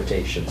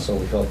transportation. So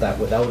we felt that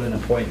without an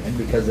appointment,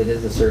 because it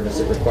is a service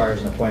that requires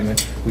an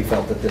appointment, we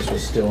felt that this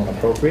was still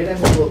inappropriate, and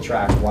we will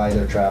track why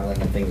they're traveling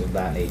and things of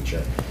that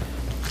nature.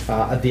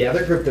 The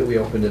other group that we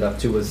opened it up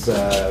to was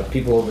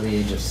people over the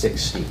age of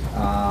 60.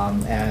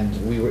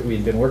 And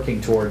we'd been working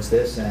towards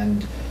this,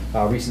 and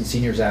recent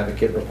Seniors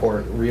Advocate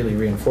report really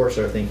reinforced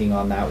our thinking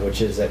on that,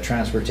 which is that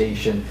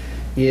transportation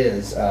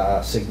is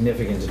a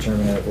significant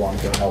determinant of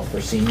long-term health for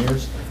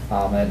seniors,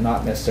 and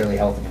not necessarily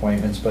health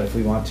appointments, but if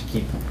we want to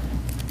keep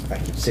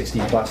 60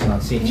 plus and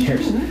on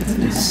seniors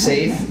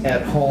safe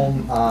at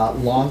home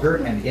longer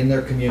and in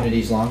their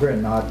communities longer,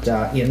 and not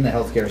in the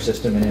healthcare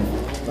system and in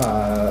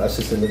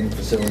assisted living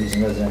facilities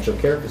and residential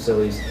care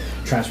facilities,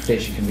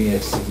 transportation can be a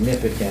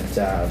significant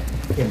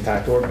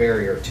impact or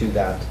barrier to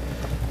that.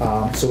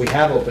 So we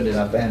have opened it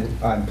up, and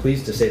I'm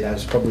pleased to say that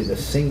is probably the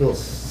single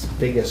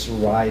biggest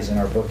rise in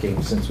our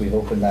bookings since we've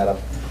opened that up.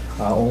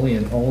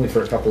 Only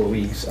for a couple of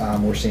weeks,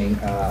 we're seeing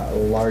a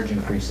large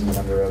increase in the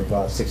number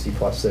of 60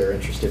 plus that are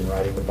interested in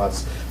riding the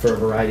bus for a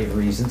variety of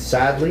reasons.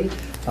 Sadly,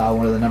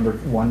 one of the number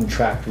one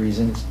tracked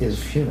reasons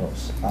is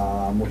funerals,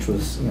 which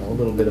was a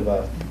little bit of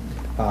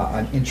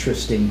an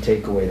interesting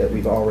takeaway that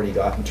we've already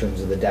got in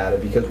terms of the data,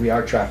 because we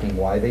are tracking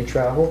why they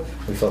travel.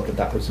 We felt that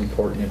that was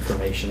important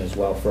information as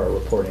well for our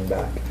reporting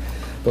back.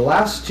 The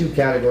last two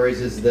categories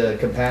is the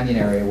companion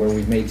area, where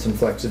we've made some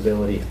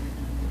flexibility.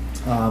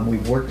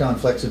 We've worked on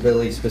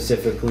flexibility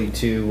specifically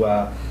to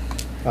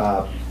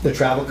the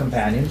travel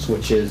companions,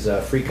 which is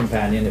a free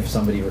companion if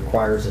somebody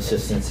requires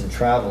assistance in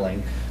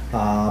traveling,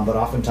 but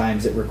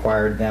oftentimes it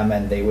required them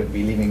and they would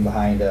be leaving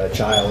behind a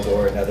child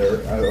or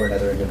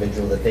another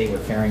individual that they were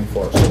caring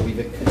for. So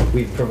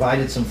we've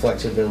provided some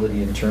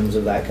flexibility in terms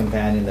of that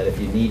companion, that if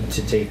you need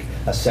to take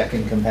a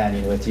second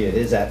companion with you, it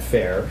is at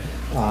fare.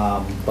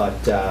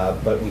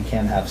 But we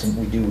can have some.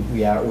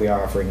 We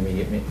are offering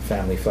immediate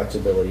family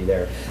flexibility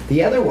there.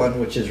 The other one,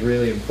 which is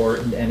really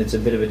important, and it's a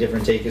bit of a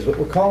different take, is what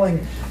we're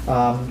calling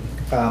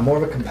more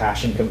of a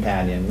compassion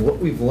companion. What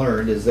we've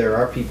learned is there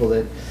are people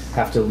that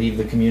have to leave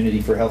the community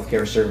for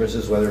healthcare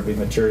services, whether it be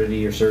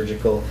maternity or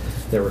surgical.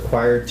 They're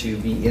required to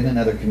be in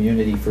another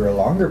community for a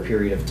longer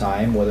period of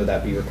time, whether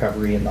that be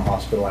recovery in the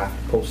hospital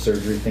after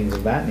post-surgery, things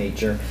of that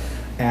nature.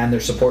 And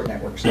their support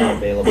network's not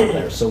available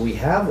there. So we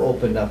have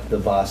opened up the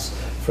bus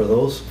for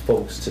those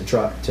folks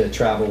to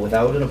travel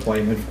without an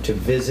appointment, to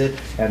visit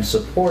and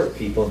support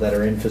people that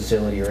are in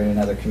facility or in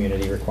another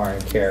community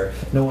requiring care,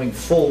 knowing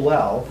full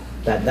well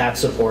that that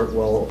support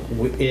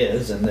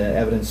is, and the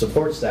evidence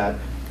supports that,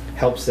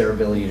 helps their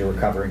ability to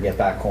recover and get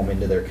back home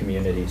into their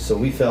community. So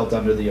we felt,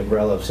 under the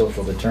umbrella of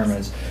social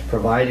determinants,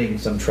 providing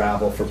some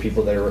travel for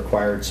people that are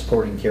required,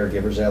 supporting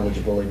caregivers,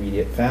 eligible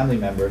immediate family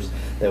members,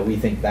 that we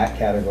think that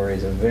category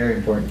is a very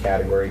important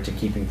category to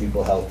keeping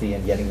people healthy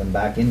and getting them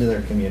back into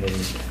their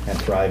communities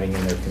and thriving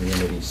in their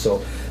communities.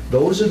 So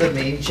those are the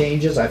main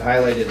changes. I've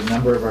highlighted a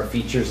number of our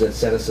features that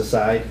set us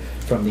aside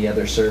from the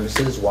other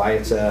services, why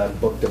it's a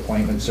booked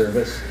appointment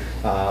service.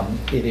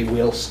 It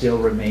will still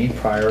remain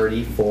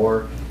priority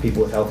for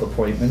people with health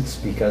appointments,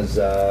 because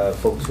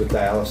folks with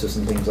dialysis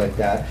and things like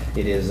that,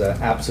 it is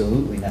an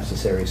absolutely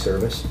necessary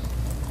service.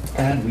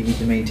 And we need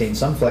to maintain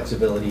some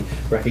flexibility,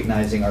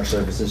 recognizing our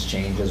services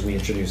change as we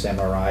introduce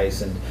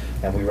MRIs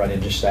and we run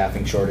into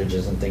staffing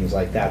shortages and things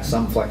like that.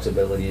 Some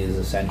flexibility is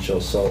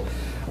essential. So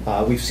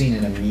we've seen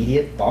an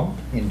immediate bump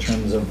in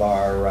terms of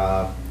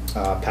our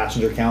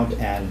passenger count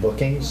and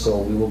bookings. So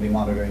we will be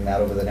monitoring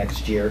that over the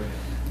next year.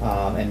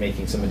 And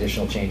making some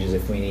additional changes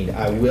if we need.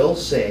 I will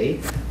say,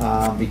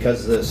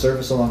 because the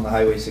service along the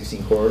Highway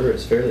 16 corridor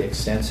is fairly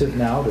extensive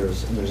now,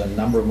 there's a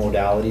number of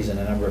modalities and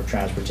a number of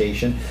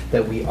transportation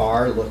that we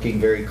are looking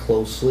very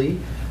closely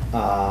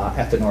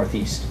at the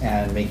Northeast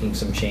and making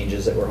some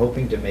changes that we're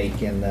hoping to make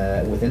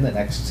within the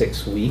next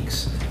 6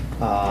 weeks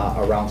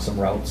around some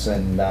routes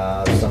and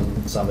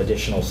some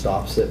additional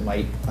stops that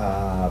might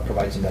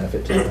provide some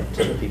benefit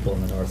to the people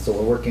in the north. So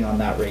we're working on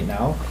that right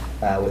now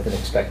with an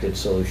expected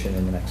solution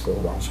in the next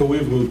little while. So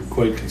we've moved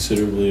quite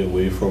considerably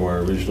away from our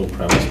original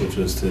premise, which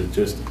was to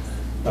just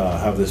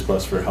have this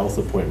bus for health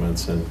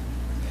appointments. And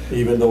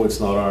even though it's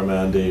not our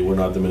mandate, we're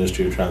not the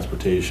Ministry of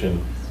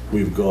Transportation,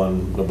 we've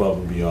gone above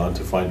and beyond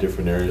to find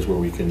different areas where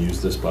we can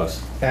use this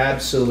bus.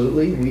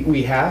 Absolutely,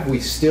 we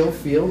still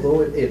feel,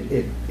 though,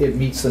 it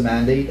meets the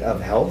mandate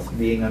of health,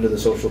 being under the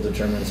social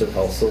determinants of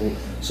health.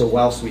 So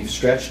whilst we've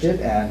stretched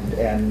it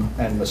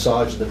and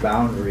massaged the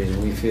boundaries,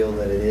 we feel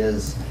that it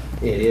is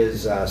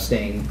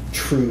staying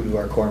true to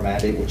our core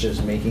mandate, which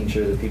is making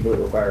sure that people that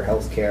require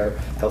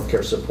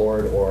healthcare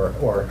support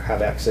or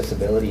have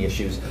accessibility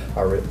issues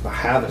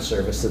have a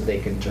service that they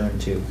can turn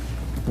to.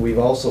 We've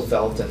also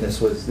felt, and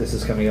this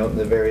is coming out in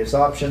the various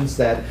options,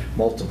 that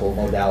multiple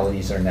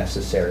modalities are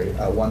necessary.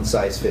 A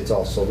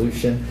one-size-fits-all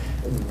solution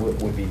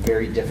would be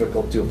very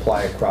difficult to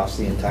apply across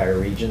the entire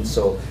region.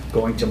 So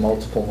going to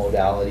multiple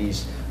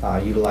modalities,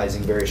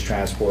 utilizing various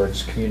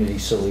transports, community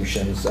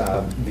solutions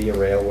via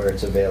rail where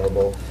it's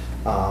available,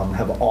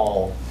 have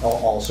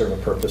all serve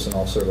a purpose and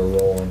all serve a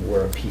role, and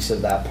we're a piece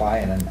of that pie,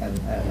 and I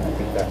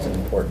think that's an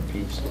important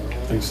piece.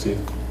 Thanks,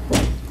 Steve.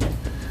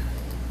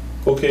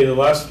 Okay, the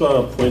last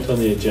point on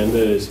the agenda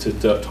is to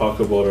talk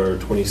about our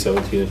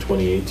 2017 and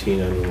 2018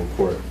 annual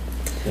report.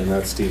 And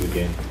that's Steve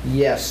again.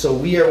 Yes, so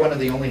we are one of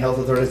the only health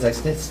authorities, I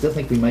still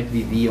think we might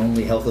be the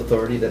only health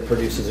authority that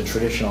produces a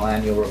traditional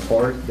annual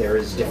report. There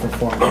is different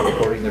forms of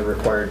reporting that are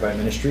required by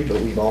ministry, but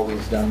we've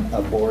always done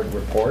a board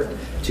report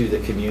to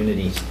the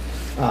communities.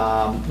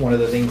 One of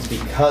the things,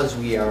 because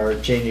we are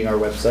changing our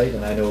website,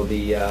 and I know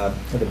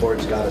the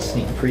board's got a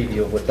sneak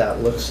preview of what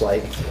that looks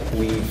like,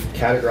 we've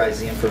categorized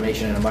the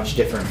information in a much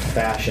different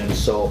fashion.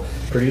 So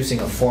producing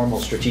a formal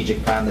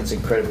strategic plan that's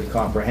incredibly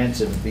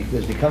comprehensive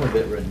has become a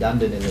bit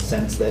redundant in the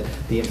sense that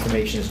the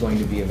information is going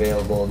to be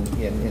available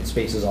in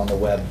spaces on the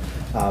web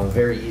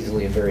very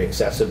easily and very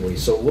accessibly.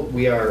 So what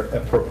we are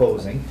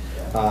proposing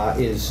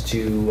is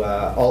to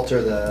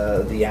alter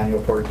the annual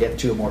report, get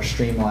to a more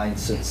streamlined,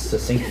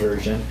 succinct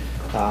version,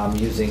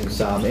 using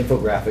some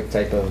infographic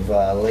type of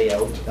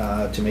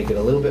layout to make it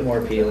a little bit more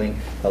appealing,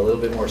 a little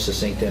bit more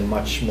succinct, and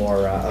much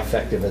more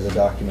effective as a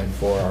document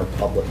for our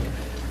public,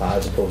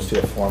 as opposed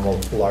to a formal,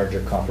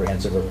 larger,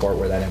 comprehensive report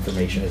where that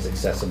information is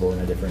accessible in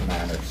a different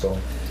manner. So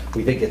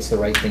we think it's the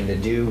right thing to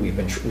do.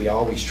 We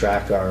always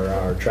track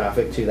our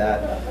traffic to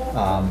that.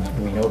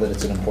 We know that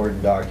it's an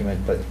important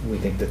document, but we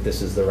think that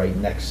this is the right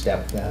next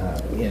step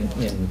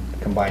in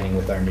combining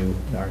with our new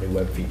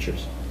web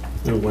features.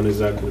 And when is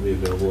that going to be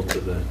available to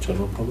the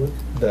general public?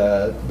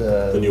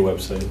 The new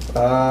website?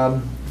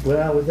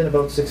 Well, within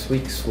about 6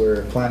 weeks,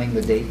 we're planning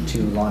the date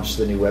to launch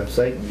the new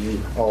website.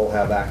 You all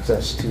have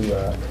access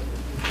to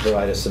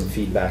provide us some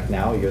feedback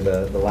now. You're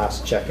the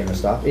last check in the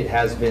stop. It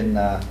has been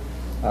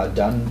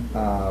done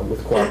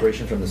with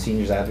cooperation from the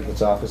Seniors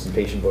Advocates Office and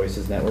Patient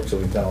Voices Network, so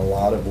we've done a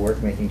lot of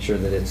work making sure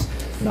that it's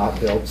not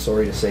built,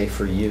 sorry to say,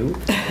 for you.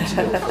 It's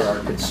built for our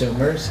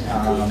consumers,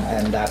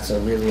 and that's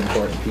a really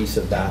important piece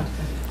of that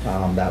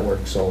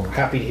work. So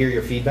happy to hear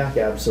your feedback,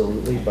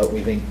 absolutely, but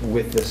we think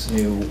with this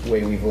new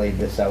way we've laid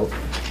this out,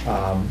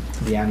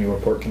 the annual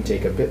report can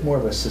take a bit more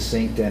of a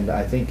succinct and,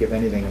 I think, if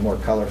anything, a more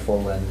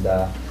colorful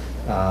and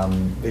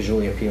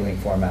visually appealing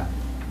format.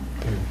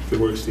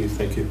 Good work, Steve.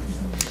 Thank you.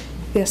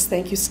 Yes,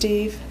 thank you,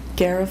 Steve.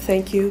 Gaurav,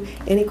 thank you.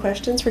 Any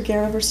questions for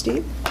Gaurav or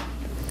Steve?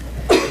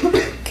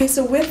 Okay,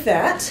 so with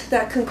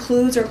that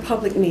concludes our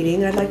public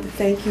meeting. I'd like to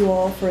thank you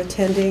all for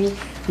attending,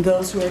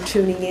 those who are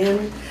tuning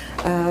in.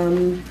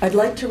 I'd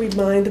like to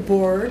remind the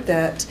board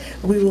that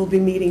we will be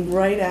meeting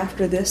right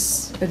after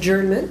this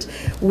adjournment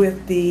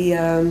with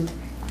the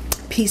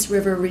Peace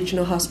River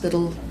Regional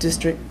Hospital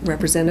District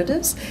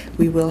representatives.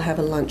 We will have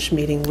a lunch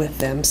meeting with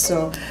them.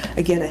 So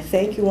again, I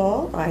thank you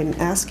all. I'm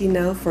asking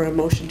now for a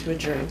motion to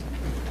adjourn.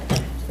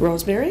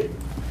 Rosemary?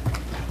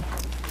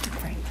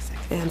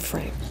 And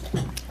Frank.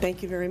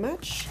 Thank you very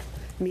much.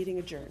 Meeting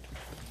adjourned.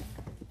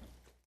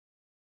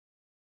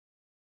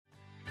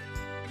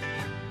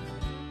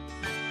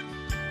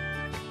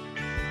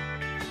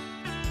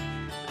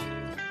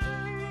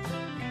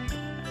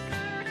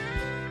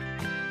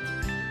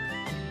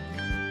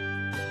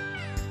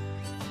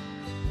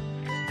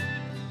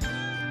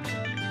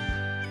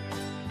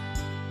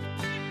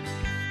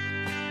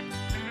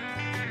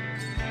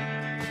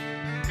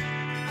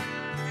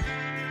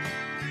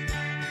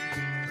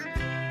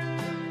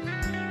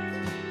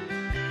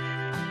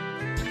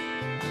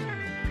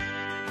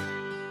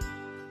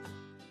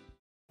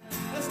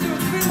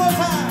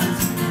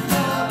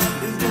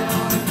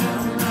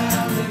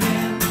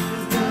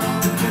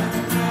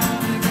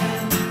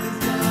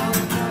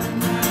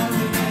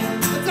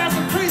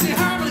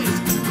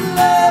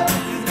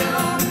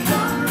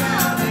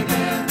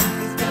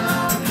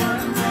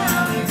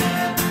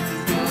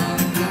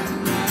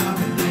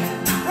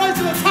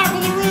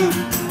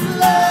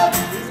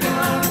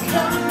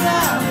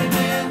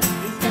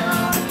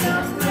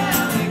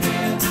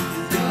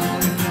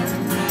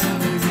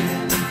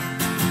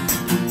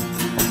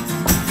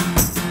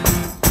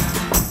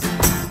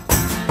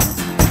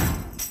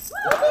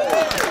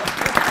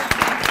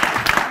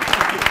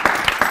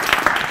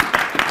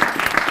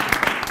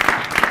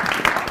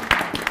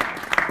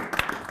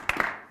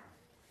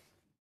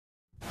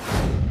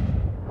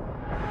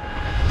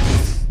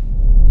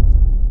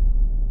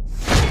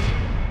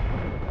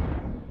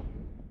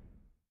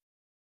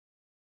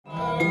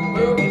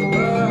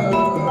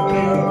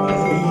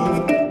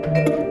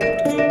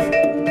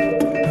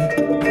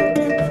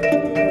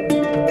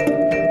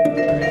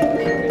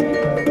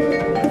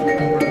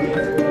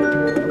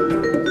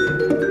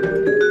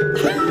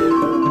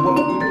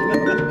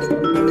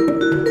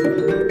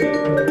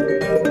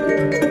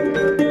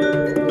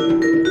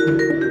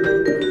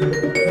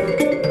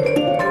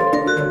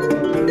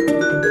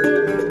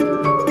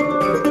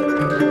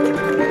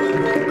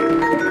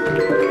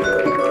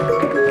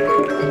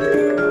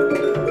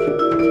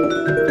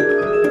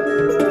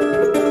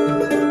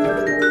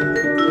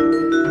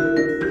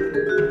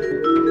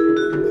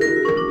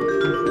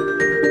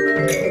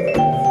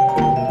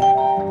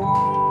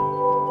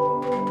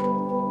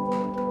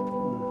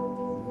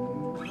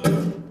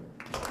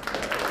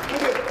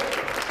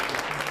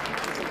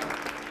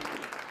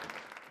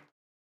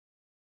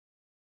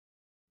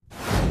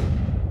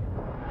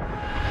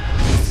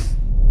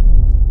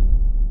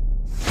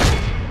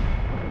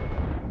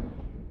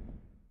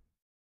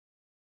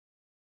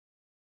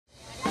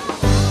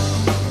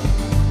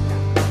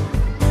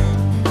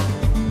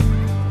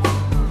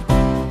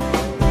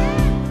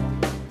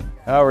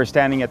 We're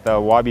standing at the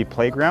Wabi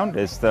Playground.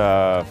 It's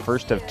the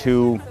first of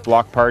 2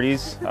 block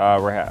parties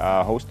we're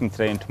hosting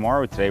today and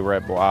tomorrow. Today we're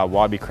at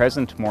Wabi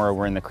Crescent, tomorrow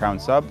we're in the Crown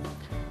Sub.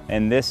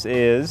 And this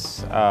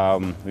is,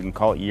 we can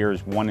call it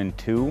years 1 and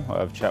 2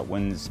 of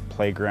Chetwynd's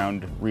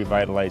Playground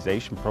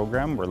Revitalization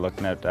Program. We're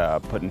looking at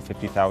putting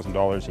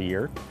 $50,000 a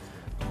year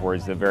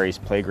towards the various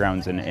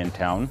playgrounds in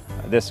town.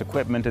 This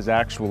equipment is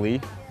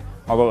actually,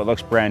 although it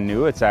looks brand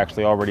new, it's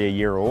actually already a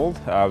year old.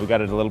 We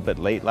got it a little bit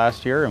late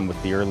last year, and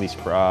with the early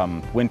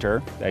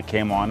winter that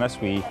came on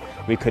us, we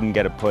couldn't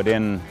get it put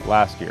in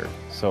last year.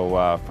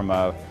 So from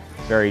a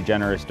very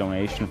generous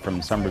donation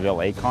from Somerville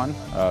Acon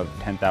of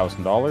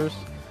 $10,000,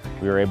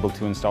 we were able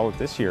to install it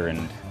this year,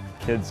 and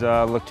kids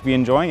look to be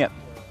enjoying it.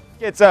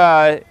 It's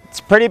a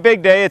pretty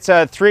big day. It's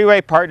a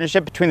 3-way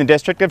partnership between the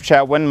District of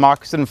Chetwynd,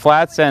 Moccasin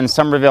Flats, and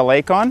Somerville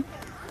Acon.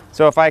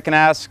 So if I can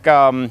ask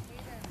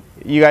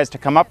you guys to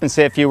come up and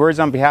say a few words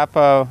on behalf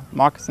of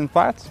Moccasin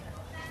Flats.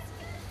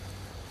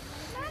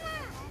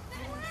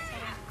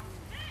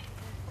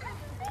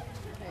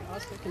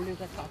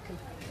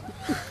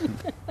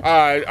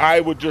 I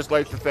would just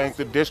like to thank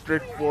the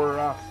district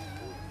for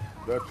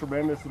the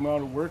tremendous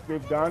amount of work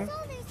they've done.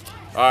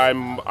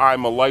 I'm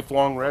a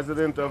lifelong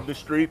resident of the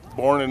street,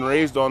 born and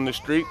raised on the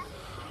street.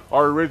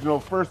 Our original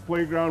first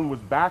playground was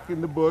back in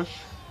the bush.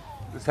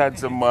 Just had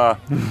some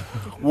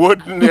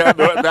wood, and yeah,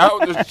 that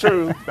was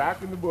true.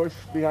 Back in the bush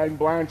behind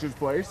Blanche's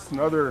place,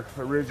 another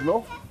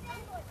original.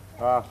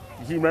 You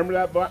remember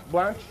that,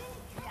 Blanche?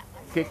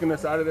 Kicking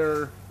us out of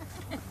there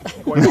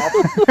quite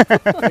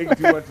often, making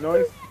too much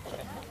noise.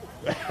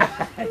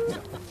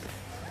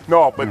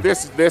 No, but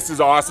this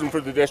is awesome for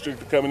the district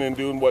to come in and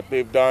doing what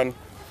they've done.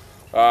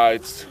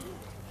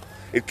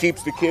 It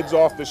keeps the kids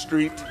off the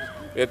street.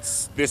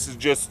 This is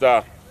just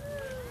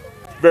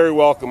very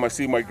welcome. I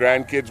see my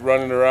grandkids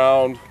running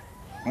around.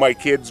 My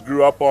kids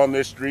grew up on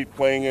this street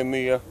playing in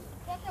the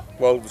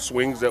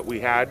swings that we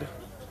had.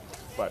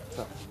 But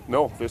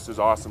no, this is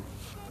awesome.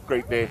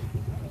 Great day.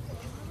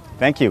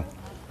 Thank you.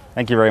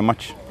 Thank you very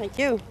much. Thank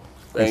you.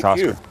 Thanks,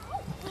 Oscar.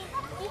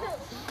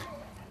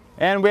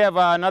 And we have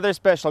another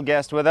special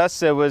guest with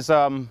us. It was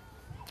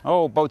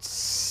about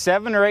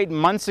 7 or 8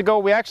 months ago.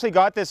 We actually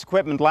got this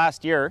equipment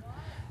last year,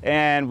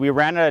 and we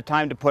ran out of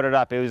time to put it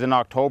up. It was in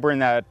October,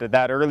 and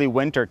that early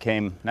winter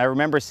came. And I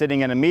remember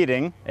sitting in a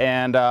meeting,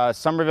 and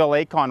Somerville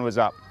Acon was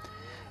up.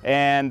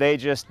 And they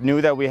just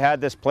knew that we had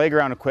this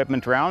playground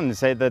equipment around and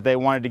said that they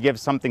wanted to give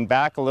something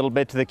back a little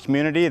bit to the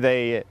community.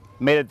 They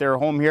made it their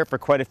home here for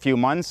quite a few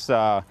months.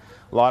 A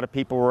lot of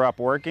people were up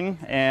working,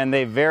 and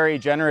they very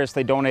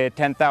generously donated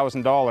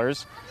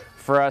 $10,000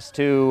 for us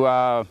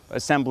to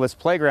assemble this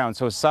playground.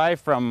 So Cy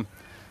from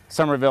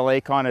Somerville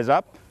Acon is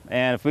up,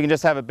 and if we can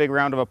just have a big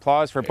round of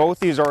applause for both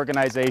these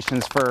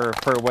organizations for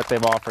what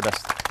they've offered us.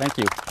 Thank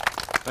you.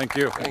 Thank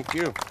you. Thank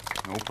you.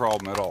 No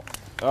problem at all.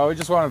 We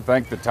just want to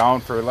thank the town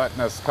for letting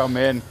us come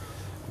in.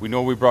 We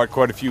know we brought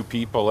quite a few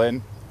people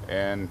in,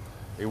 and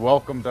they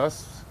welcomed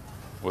us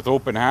with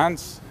open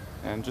hands,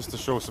 and just to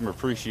show some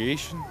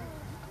appreciation.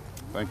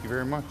 Thank you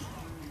very much.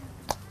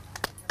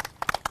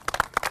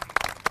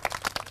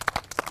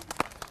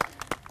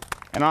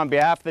 And on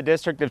behalf of the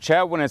District of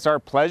Chetwynd, it's our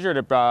pleasure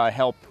to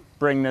help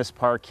bring this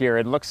park here.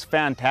 It looks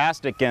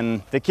fantastic,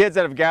 and the kids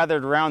that have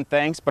gathered around,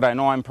 thanks, but I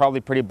know I'm probably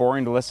pretty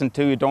boring to listen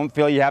to. You don't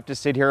feel you have to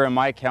sit here on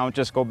my count,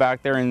 just go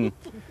back there and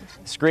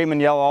scream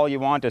and yell all you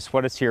want. It's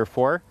what it's here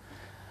for.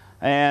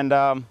 And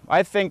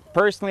I think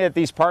personally that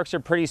these parks are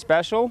pretty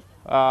special.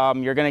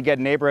 You're going to get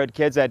neighborhood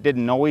kids that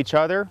didn't know each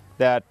other,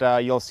 that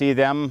you'll see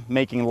them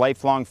making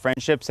lifelong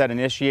friendships that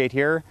initiate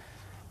here.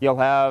 You'll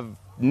have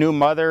new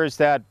mothers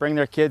that bring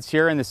their kids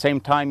here in the same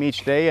time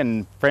each day,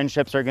 and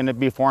friendships are going to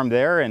be formed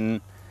there.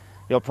 And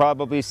you'll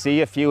probably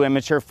see a few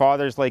immature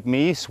fathers like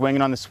me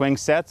swinging on the swing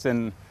sets,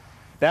 and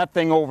that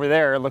thing over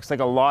there looks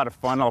like a lot of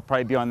fun. I'll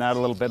probably be on that a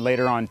little bit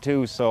later on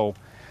too. So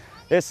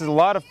this is a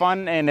lot of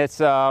fun, and it's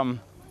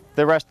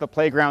the rest of the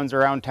playgrounds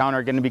around town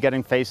are going to be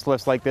getting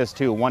facelifts like this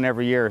too, one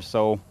every year.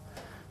 So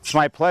it's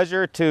my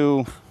pleasure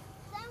to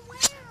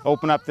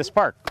open up this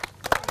park.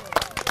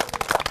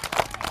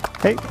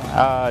 Hey,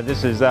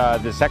 this is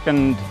the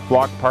second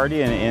block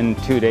party in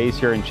 2 days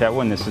here in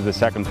Chetwynd. This is the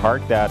second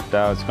park that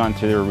has gone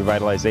through their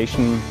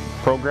revitalization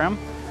program.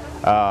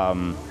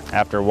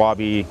 After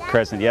Wabi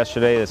Crescent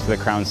yesterday, this is the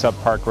Crown Sub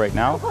Park right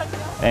now.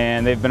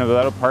 And they've been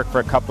without a park for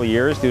a couple of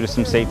years due to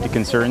some safety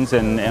concerns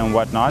and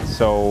whatnot.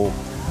 So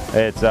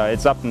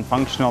it's up and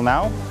functional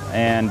now,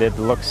 and it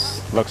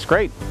looks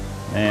great.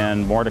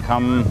 And more to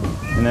come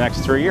in the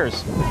next 3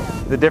 years.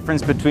 The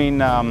difference between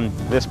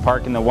this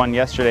park and the one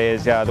yesterday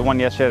is the one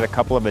yesterday had a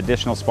couple of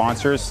additional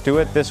sponsors to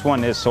it. This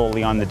one is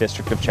solely on the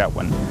District of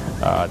Chetwynd,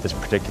 this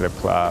particular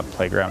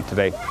playground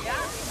today.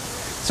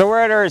 So we're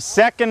at our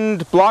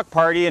second block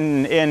party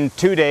in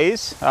 2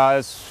 days.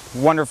 It's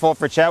wonderful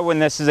for Chetwynd.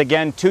 This is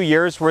again 2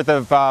 years worth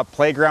of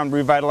playground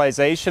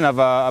revitalization of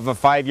a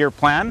 5-year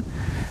plan.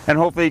 And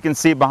hopefully you can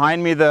see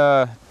behind me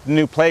the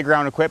new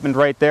playground equipment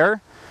right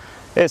there.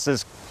 This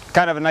is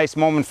kind of a nice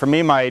moment for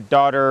me. My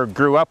daughter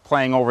grew up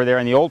playing over there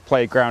in the old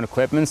playground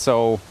equipment,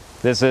 so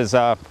this is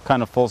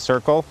kind of full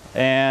circle.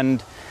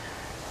 And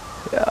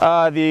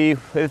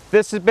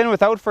this has been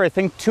without for I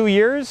think 2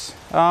 years.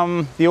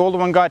 The old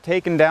one got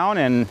taken down,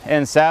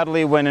 and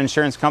sadly when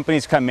insurance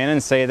companies come in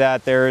and say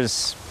that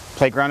there's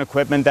playground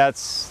equipment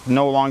that's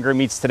no longer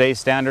meets today's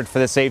standard for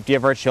the safety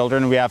of our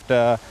children, we have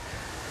to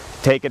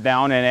take it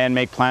down and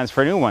make plans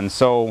for a new one.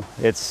 So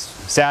it's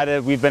sad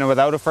that we've been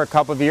without it for a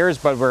couple of years,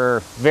 but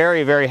we're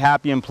very, very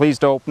happy and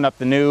pleased to open up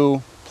the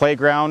new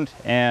playground,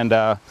 and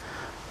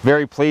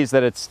very pleased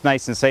that it's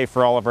nice and safe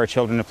for all of our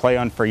children to play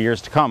on for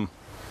years to come.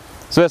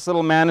 So this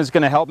little man is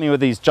going to help me with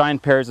these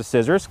giant pairs of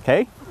scissors,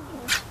 okay?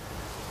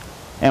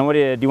 And what do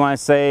you want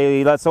to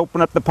say, let's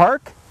open up the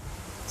park?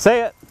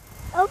 Say it.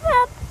 Open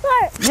up the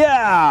park.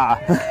 Yeah!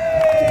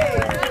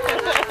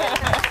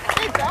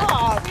 Good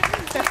job.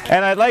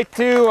 And I'd like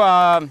to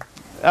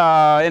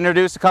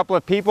introduce a couple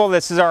of people.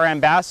 This is our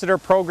ambassador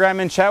program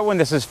in Chetwynd.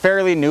 This is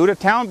fairly new to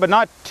town, but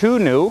not too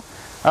new.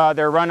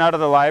 They're run out of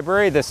the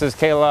library. This is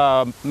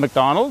Kayla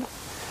McDonald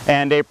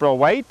and April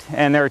White,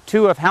 and there are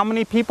two of how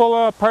many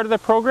people part of the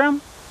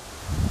program?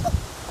 Oh,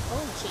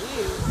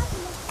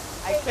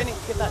 jeez. I couldn't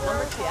get that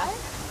number to you.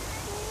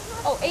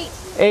 Oh, 8.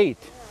 8.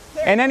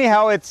 And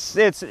anyhow, it's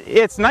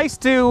nice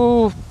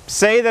to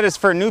say that it's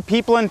for new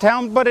people in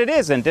town, but it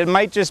isn't. It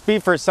might just be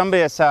for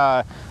somebody that's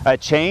a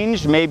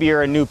change. Maybe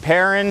you're a new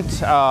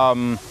parent.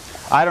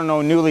 I don't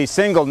know, newly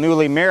single,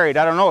 newly married.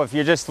 I don't know, if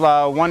you're just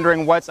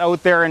wondering what's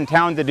out there in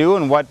town to do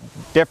and what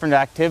different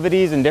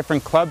activities and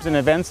different clubs and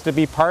events to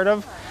be part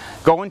of,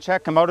 go and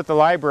check them out at the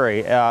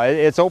library.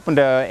 It's open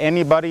to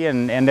anybody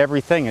and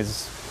everything.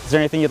 Is there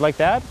anything you'd like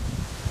to add?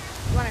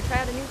 You want to try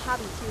out a new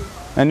hobby too?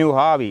 A new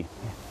hobby.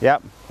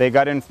 Yep, they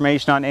got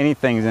information on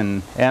anything,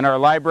 and our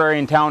library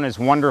in town is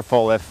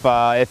wonderful.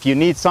 If you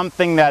need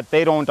something that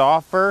they don't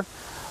offer,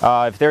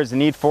 if there's a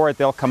need for it,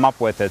 they'll come up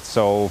with it.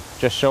 So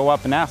just show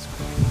up and ask.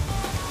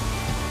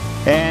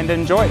 And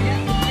enjoy.